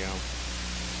here we go.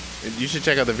 You should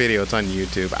check out the video. It's on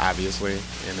YouTube, obviously,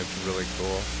 and it's really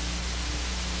cool.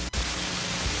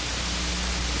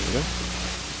 Here we go.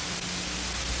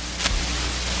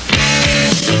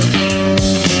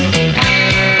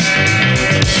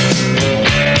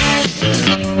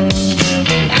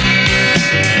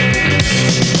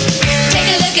 Take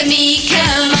a look at me,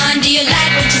 come on, do you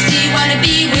like what you see? Wanna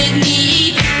be with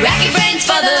me? Rack your brains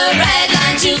for the right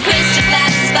line to crystal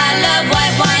class.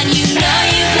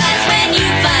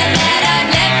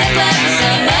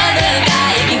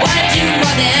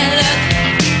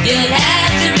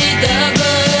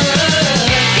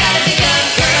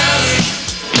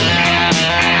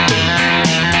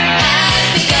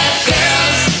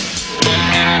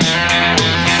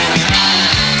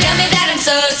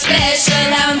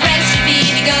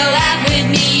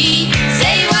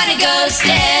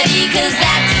 me, 'cause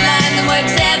that's the line that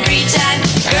works every time.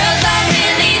 Girls are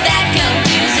really that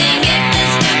confusing. If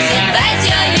this book's advice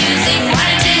you're using,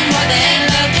 wanna do more than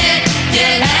look at,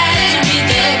 you'll have to read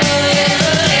the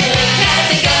book. How to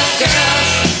pick up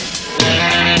girls.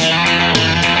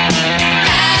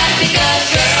 How to pick up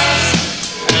girls.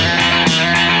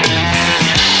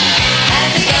 How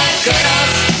to pick up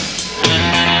girls.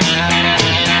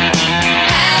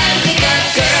 How to pick up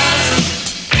girls.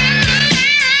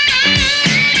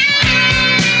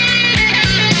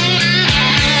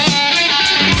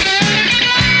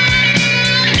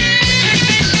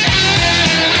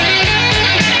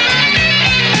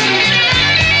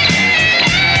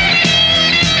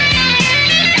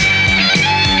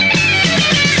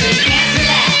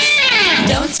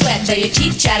 Don't sweat, though your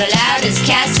teeth chatter loud as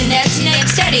castanets and you've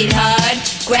studied hard.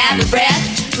 Grab a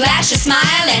breath, flash a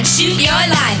smile, and shoot your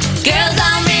line. Girls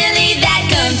aren't really that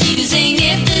confusing.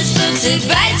 If this book's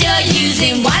advice you're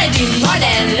using, wanna do more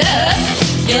than love,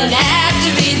 you'll have to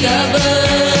read the book.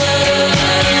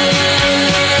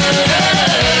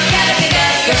 Gotta pick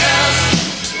up girls.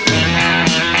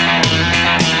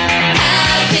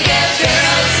 How to pick up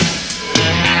girls.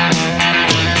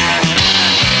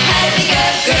 How to pick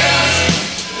up girls.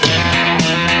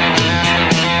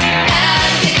 How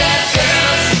to pick up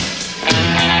girls.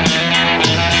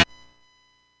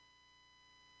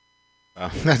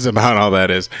 That's about all that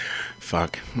is.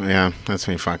 Fuck. Yeah, that's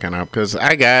me fucking up because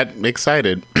I got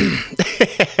excited.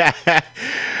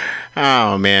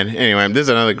 Oh, man. Anyway, this is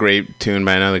another great tune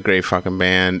by another great fucking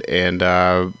band. And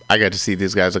I got to see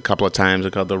these guys a couple of times.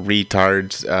 They're called The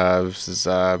Retards. This is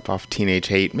off Teenage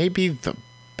Hate. Maybe the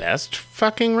best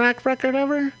fucking rock record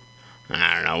ever?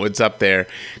 I don't know. It's up there.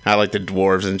 I like the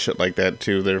Dwarves and shit like that,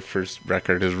 too. Their first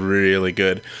record is really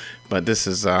good. But this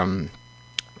is...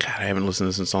 God, I haven't listened to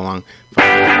this in so long.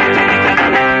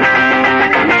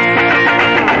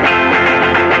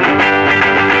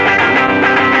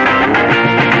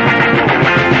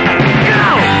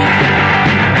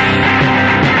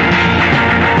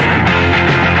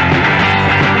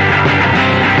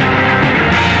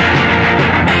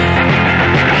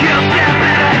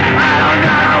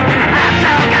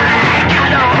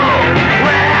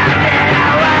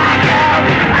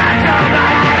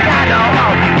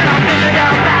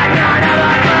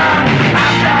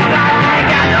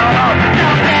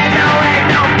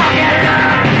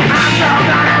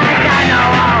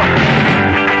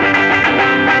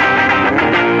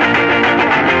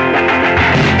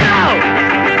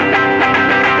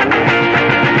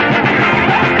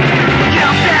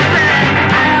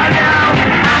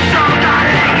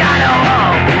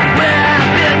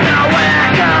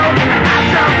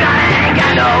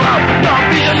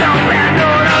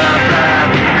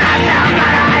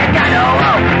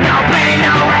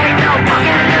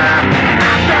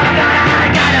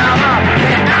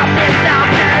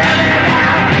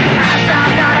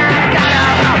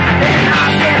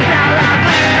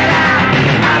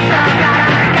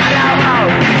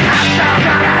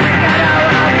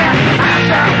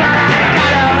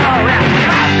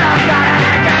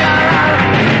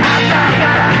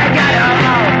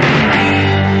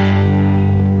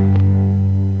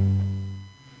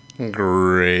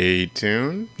 Great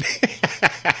tune.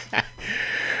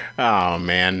 Oh,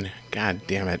 man. God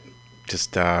damn it.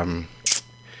 Just, I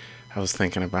was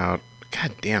thinking about,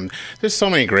 God damn, there's so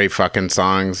many great fucking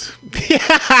songs.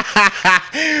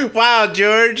 Wow,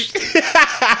 George.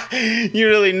 You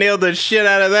really nailed the shit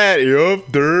out of that. Yup,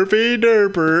 derpy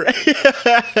derper.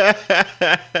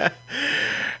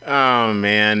 Oh,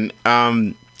 man.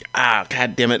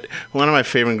 God damn it. One of my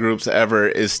favorite groups ever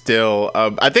is still,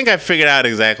 I think I figured out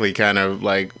exactly kind of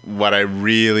like what I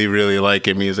really, really like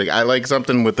in music. I like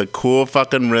something with a cool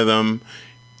fucking rhythm.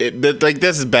 Like,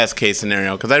 this is best case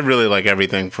scenario because I really like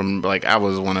everything from, like, I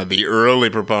was one of the early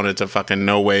proponents of fucking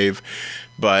no wave.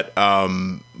 But,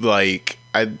 like,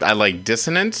 I like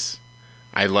dissonance.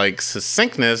 I like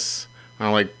succinctness. I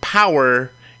like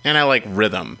power. And I like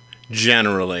rhythm.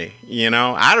 Generally, you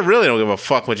know, I really don't give a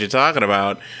fuck what you're talking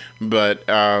about, but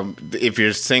if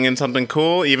you're singing something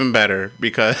cool, even better,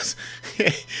 because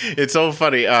it's so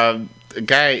funny. Zach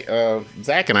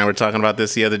and I were talking about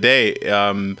this the other day,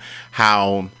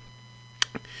 how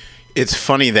it's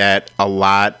funny that a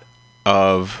lot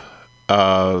of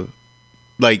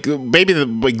like maybe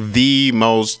the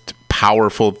most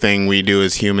powerful thing we do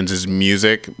as humans is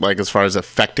music, like as far as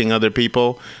affecting other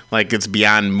people. Like, it's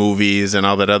beyond movies and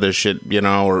all that other shit, you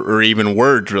know, or even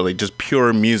words, really, just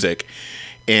pure music.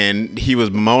 And he was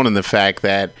bemoaning the fact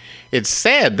that it's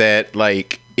sad that,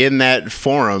 like, in that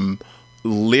forum,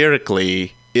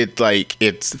 lyrically,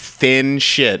 it's thin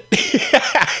shit.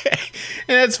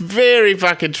 And that's very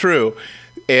fucking true.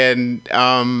 And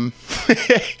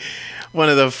one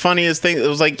of the funniest things, it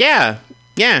was like, yeah,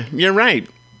 you're right.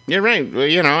 Well,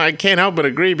 you know, I can't help but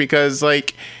agree, because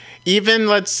like, even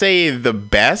let's say the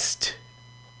best,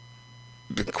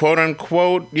 quote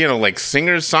unquote, you know, like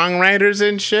singers, songwriters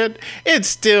and shit, it's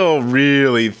still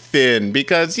really thin,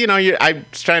 because, you know, I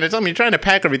was trying to tell them, you're trying to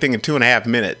pack everything in 2.5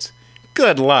 minutes.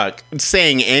 Good luck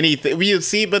saying anything. You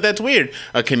see, but that's weird.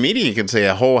 A comedian can say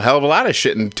a whole hell of a lot of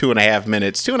shit in 2.5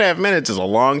 minutes. 2.5 minutes is a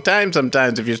long time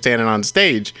sometimes if you're standing on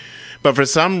stage. But for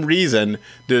some reason,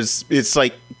 it's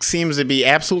like, seems to be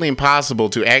absolutely impossible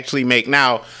to actually make.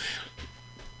 Now,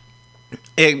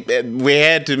 we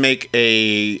had to make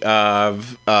a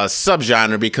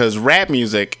subgenre, because rap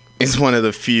music is one of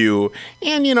the few,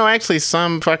 and, you know, actually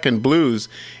some fucking blues,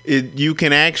 you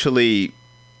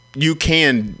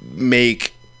can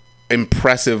make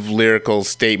impressive lyrical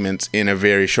statements in a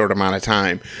very short amount of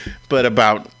time. But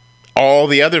about all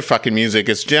the other fucking music,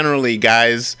 it's generally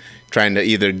guys trying to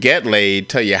either get laid,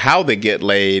 tell you how they get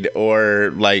laid,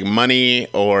 or like money,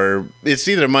 or it's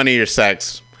either money or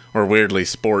sex, or weirdly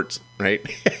sports, right?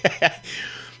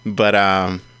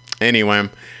 But anyway,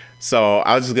 so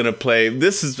I was just gonna play.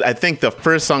 This is, I think, the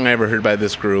first song I ever heard by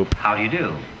this group. How do you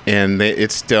do? And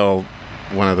it's still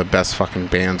one of the best fucking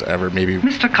bands ever. Maybe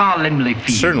Mr. Carl Lemley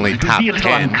feels certainly it would top be a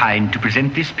little 10. unkind to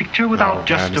present this picture without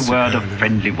just a word of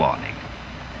friendly warning.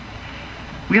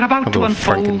 We are about to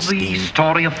unfold the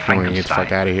story of Frankenstein. Get the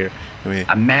fuck out of here.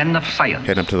 A man of science.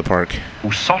 Heading up to the park.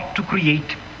 Who sought to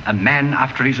create a man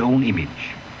after his own image,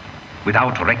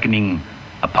 without reckoning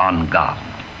upon God.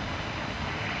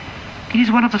 It is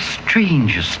one of the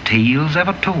strangest tales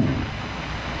ever told.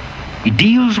 It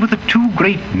deals with the two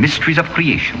great mysteries of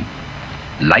creation,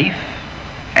 life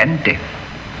and death.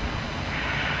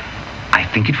 I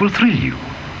think it will thrill you.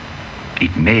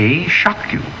 It may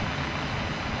shock you.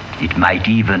 It might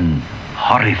even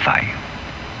horrify you.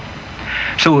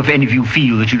 So if any of you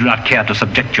feel that you do not care to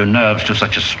subject your nerves to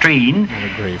such a strain,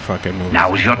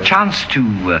 now is your chance to,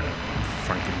 well,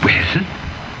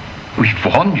 we've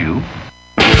warned you.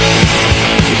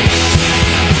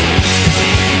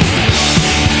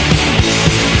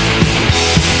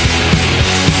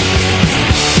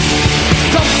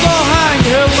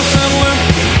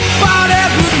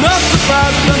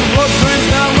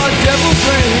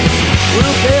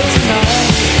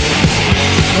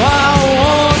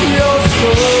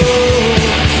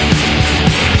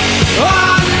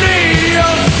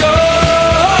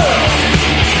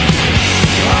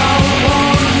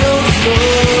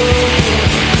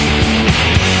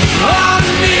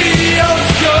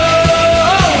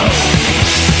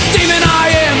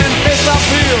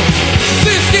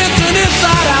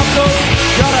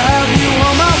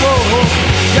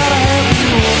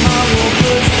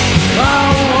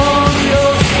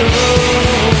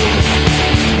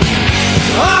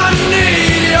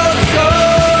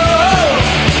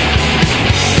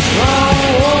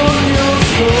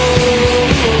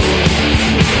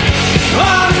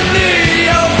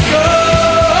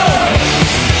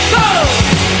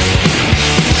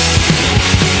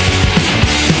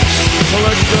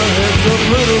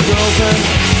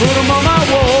 Put them on my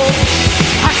wall.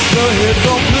 Hack the heads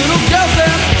off little girls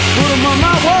and put them on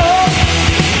my wall.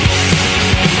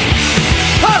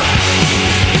 Oh!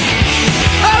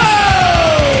 Oh!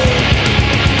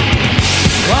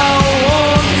 I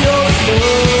want your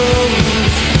soul.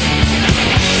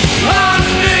 I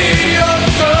need your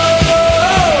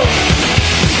soul.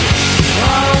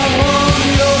 I want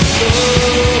your soul.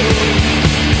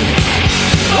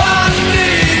 I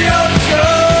need your soul.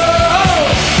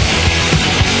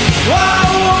 I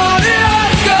want your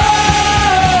soul.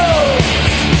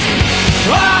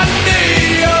 I need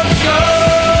your soul.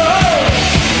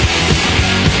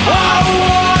 I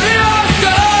want your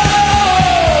soul.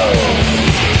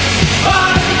 I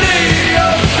need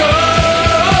your soul.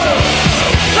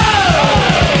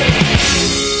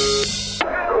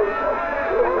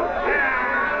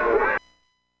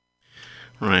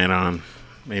 Right on.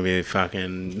 Maybe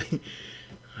fucking...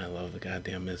 I love the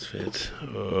goddamn Misfits.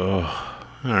 Oh,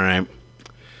 all right.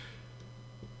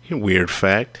 Weird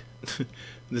fact.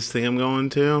 This thing I'm going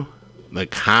to, the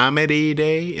Comedy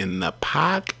Day in the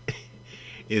Park,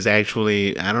 is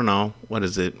actually, I don't know, what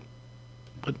is it?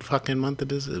 What fucking month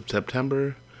it is?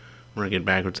 September? We're gonna get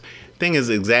backwards. Thing is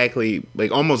exactly,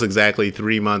 like almost exactly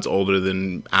 3 months older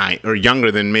than or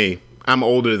younger than me. I'm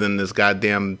older than this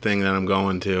goddamn thing that I'm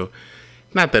going to.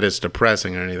 Not that it's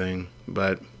depressing or anything,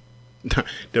 but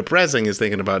depressing is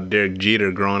thinking about Derek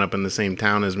Jeter growing up in the same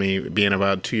town as me, being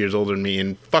about 2 years older than me,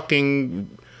 and fucking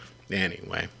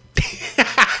Anyway.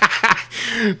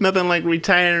 Nothing like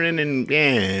retiring and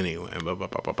anyway, a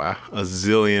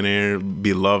zillionaire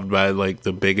beloved by like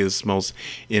the biggest, most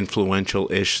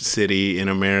influential-ish city in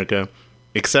America,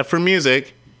 except for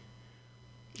music.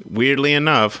 Weirdly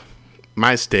enough,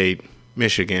 my state,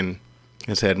 Michigan,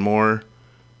 has had more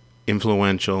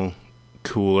influential,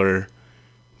 cooler,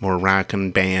 more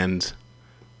rockin' bands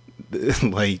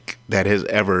like that has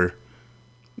ever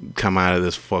come out of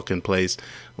this fucking place,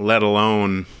 let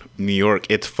alone New York.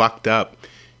 It's fucked up.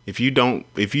 If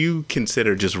you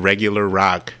consider just regular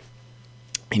rock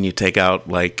and you take out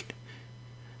like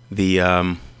the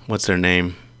what's their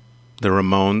name, the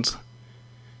Ramones,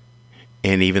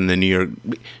 and even the New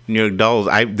York Dolls,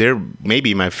 they're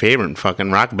maybe my favorite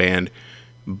fucking rock band,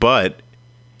 but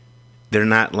they're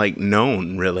not like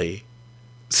known really.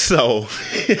 So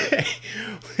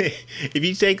if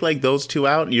you take like those two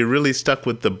out, you're really stuck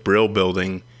with the Brill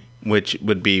Building, which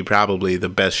would be probably the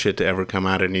best shit to ever come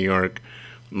out of New York.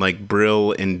 Like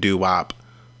Brill and doo-wop,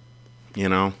 you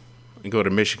know? You go to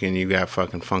Michigan, you got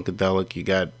fucking Funkadelic, you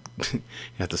got the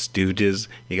Stooges,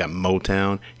 you got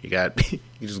Motown, you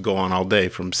just go on all day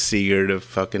from Seeger to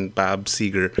fucking Bob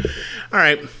Seger. All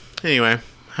right, anyway,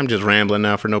 I'm just rambling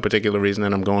now for no particular reason,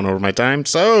 and I'm going over my time,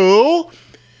 so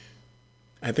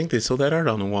I think they sold that art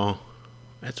on the wall.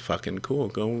 That's fucking cool.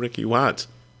 Go Ricky Watts.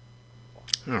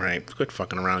 All right, quit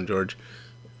fucking around, George.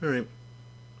 All right.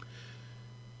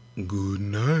 Good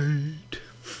night.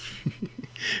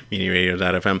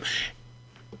 MutinyRadio.fm.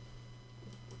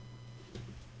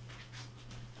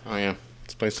 Oh, yeah.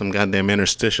 Let's play some goddamn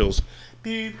interstitials.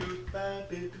 Breaker.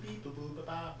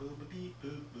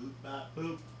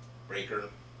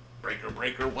 Breaker,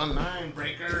 1-9.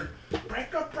 Breaker.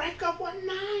 Breaker,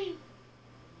 1-9.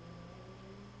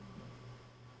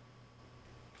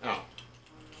 Oh.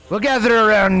 Well, gather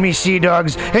around me, sea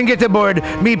dogs, and get aboard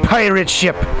me pirate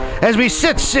ship as we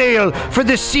set sail for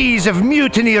the seas of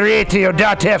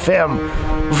MutinyRadio.fm.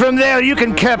 From there, you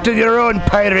can captain your own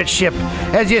pirate ship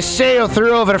as you sail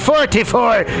through over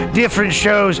 44 different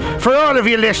shows for all of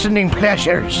your listening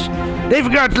pleasures.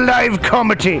 They've got live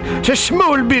comedy to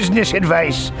small business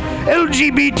advice,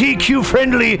 LGBTQ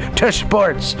friendly to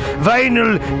sports,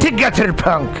 vinyl to gutter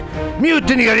punk.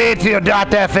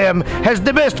 MutinyRadio.fm has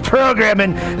the best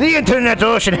programming the internet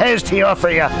ocean has to offer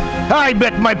you. I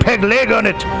bet my peg leg on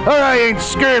it, or I ain't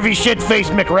scurvy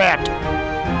shit-faced McRat.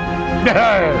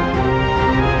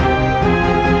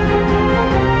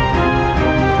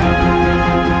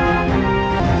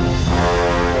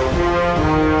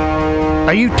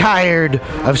 Are you tired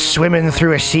of swimming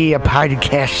through a sea of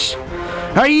podcasts?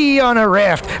 Are ye on a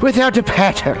raft without a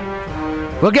paddle?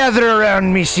 Well, gather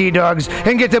around me, sea dogs,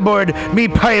 and get aboard me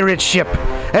pirate ship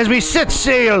as we set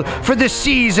sail for the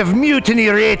seas of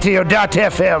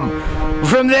MutinyRadio.fm.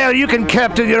 From there, you can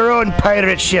captain your own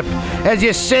pirate ship as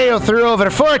you sail through over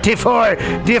 44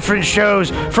 different shows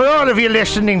for all of your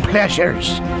listening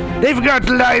pleasures. They've got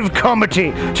live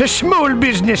comedy to small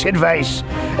business advice,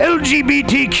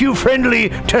 LGBTQ friendly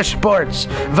to sports,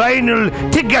 vinyl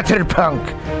to gutter punk.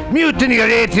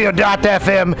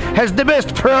 MutinyRadio.fm has the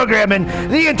best programming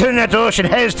the internet ocean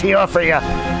has to offer you.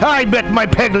 I bet my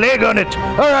peg leg on it,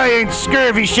 or I ain't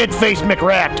scurvy shit-faced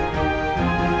McRat.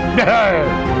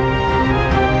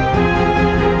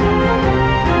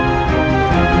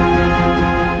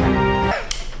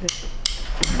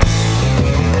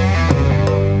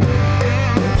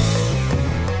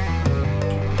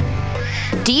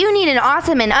 Do you need an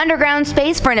awesome and underground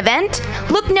space for an event?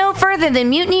 Look no further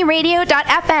than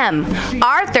MutinyRadio.fm.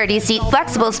 Our 30-seat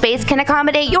flexible space can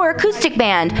accommodate your acoustic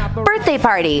band, birthday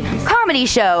party, comedy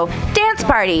show, dance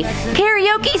party,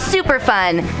 karaoke super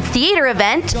fun, theater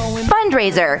event,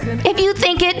 fundraiser. If you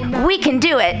think it, we can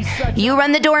do it. You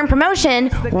run the door and promotion,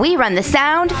 we run the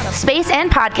sound, space, and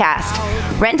podcast.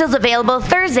 Rentals available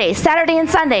Thursday, Saturday, and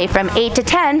Sunday from 8 to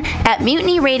 10 at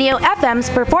Mutiny Radio FM's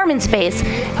performance space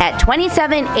at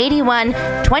 2781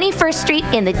 21st Street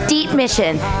in the Deep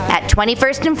Mission at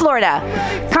 21st in Florida.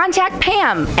 Contact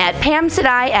Pam at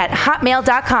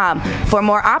pamsadai@hotmail.com for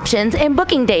more options and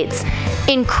booking dates.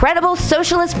 Incredible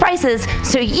socialist prices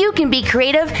so you can be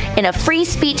creative in a free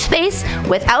speech space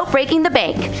without breaking the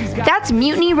bank. That's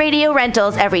Mutiny Radio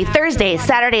Rentals every Thursday,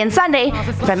 Saturday, and Sunday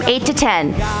from 8 to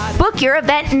 10. Book your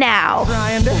event now.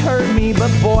 Trying to hurt me, but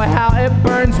boy, how it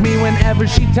burns me whenever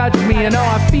she touches me, and oh,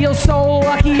 I feel so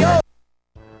lucky. Oh.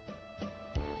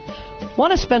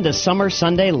 Want to spend a summer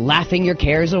Sunday laughing your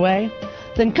cares away?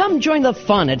 Then come join the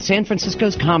fun at San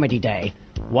Francisco's Comedy Day.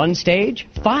 One stage,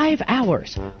 5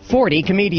 hours, 40 comedians.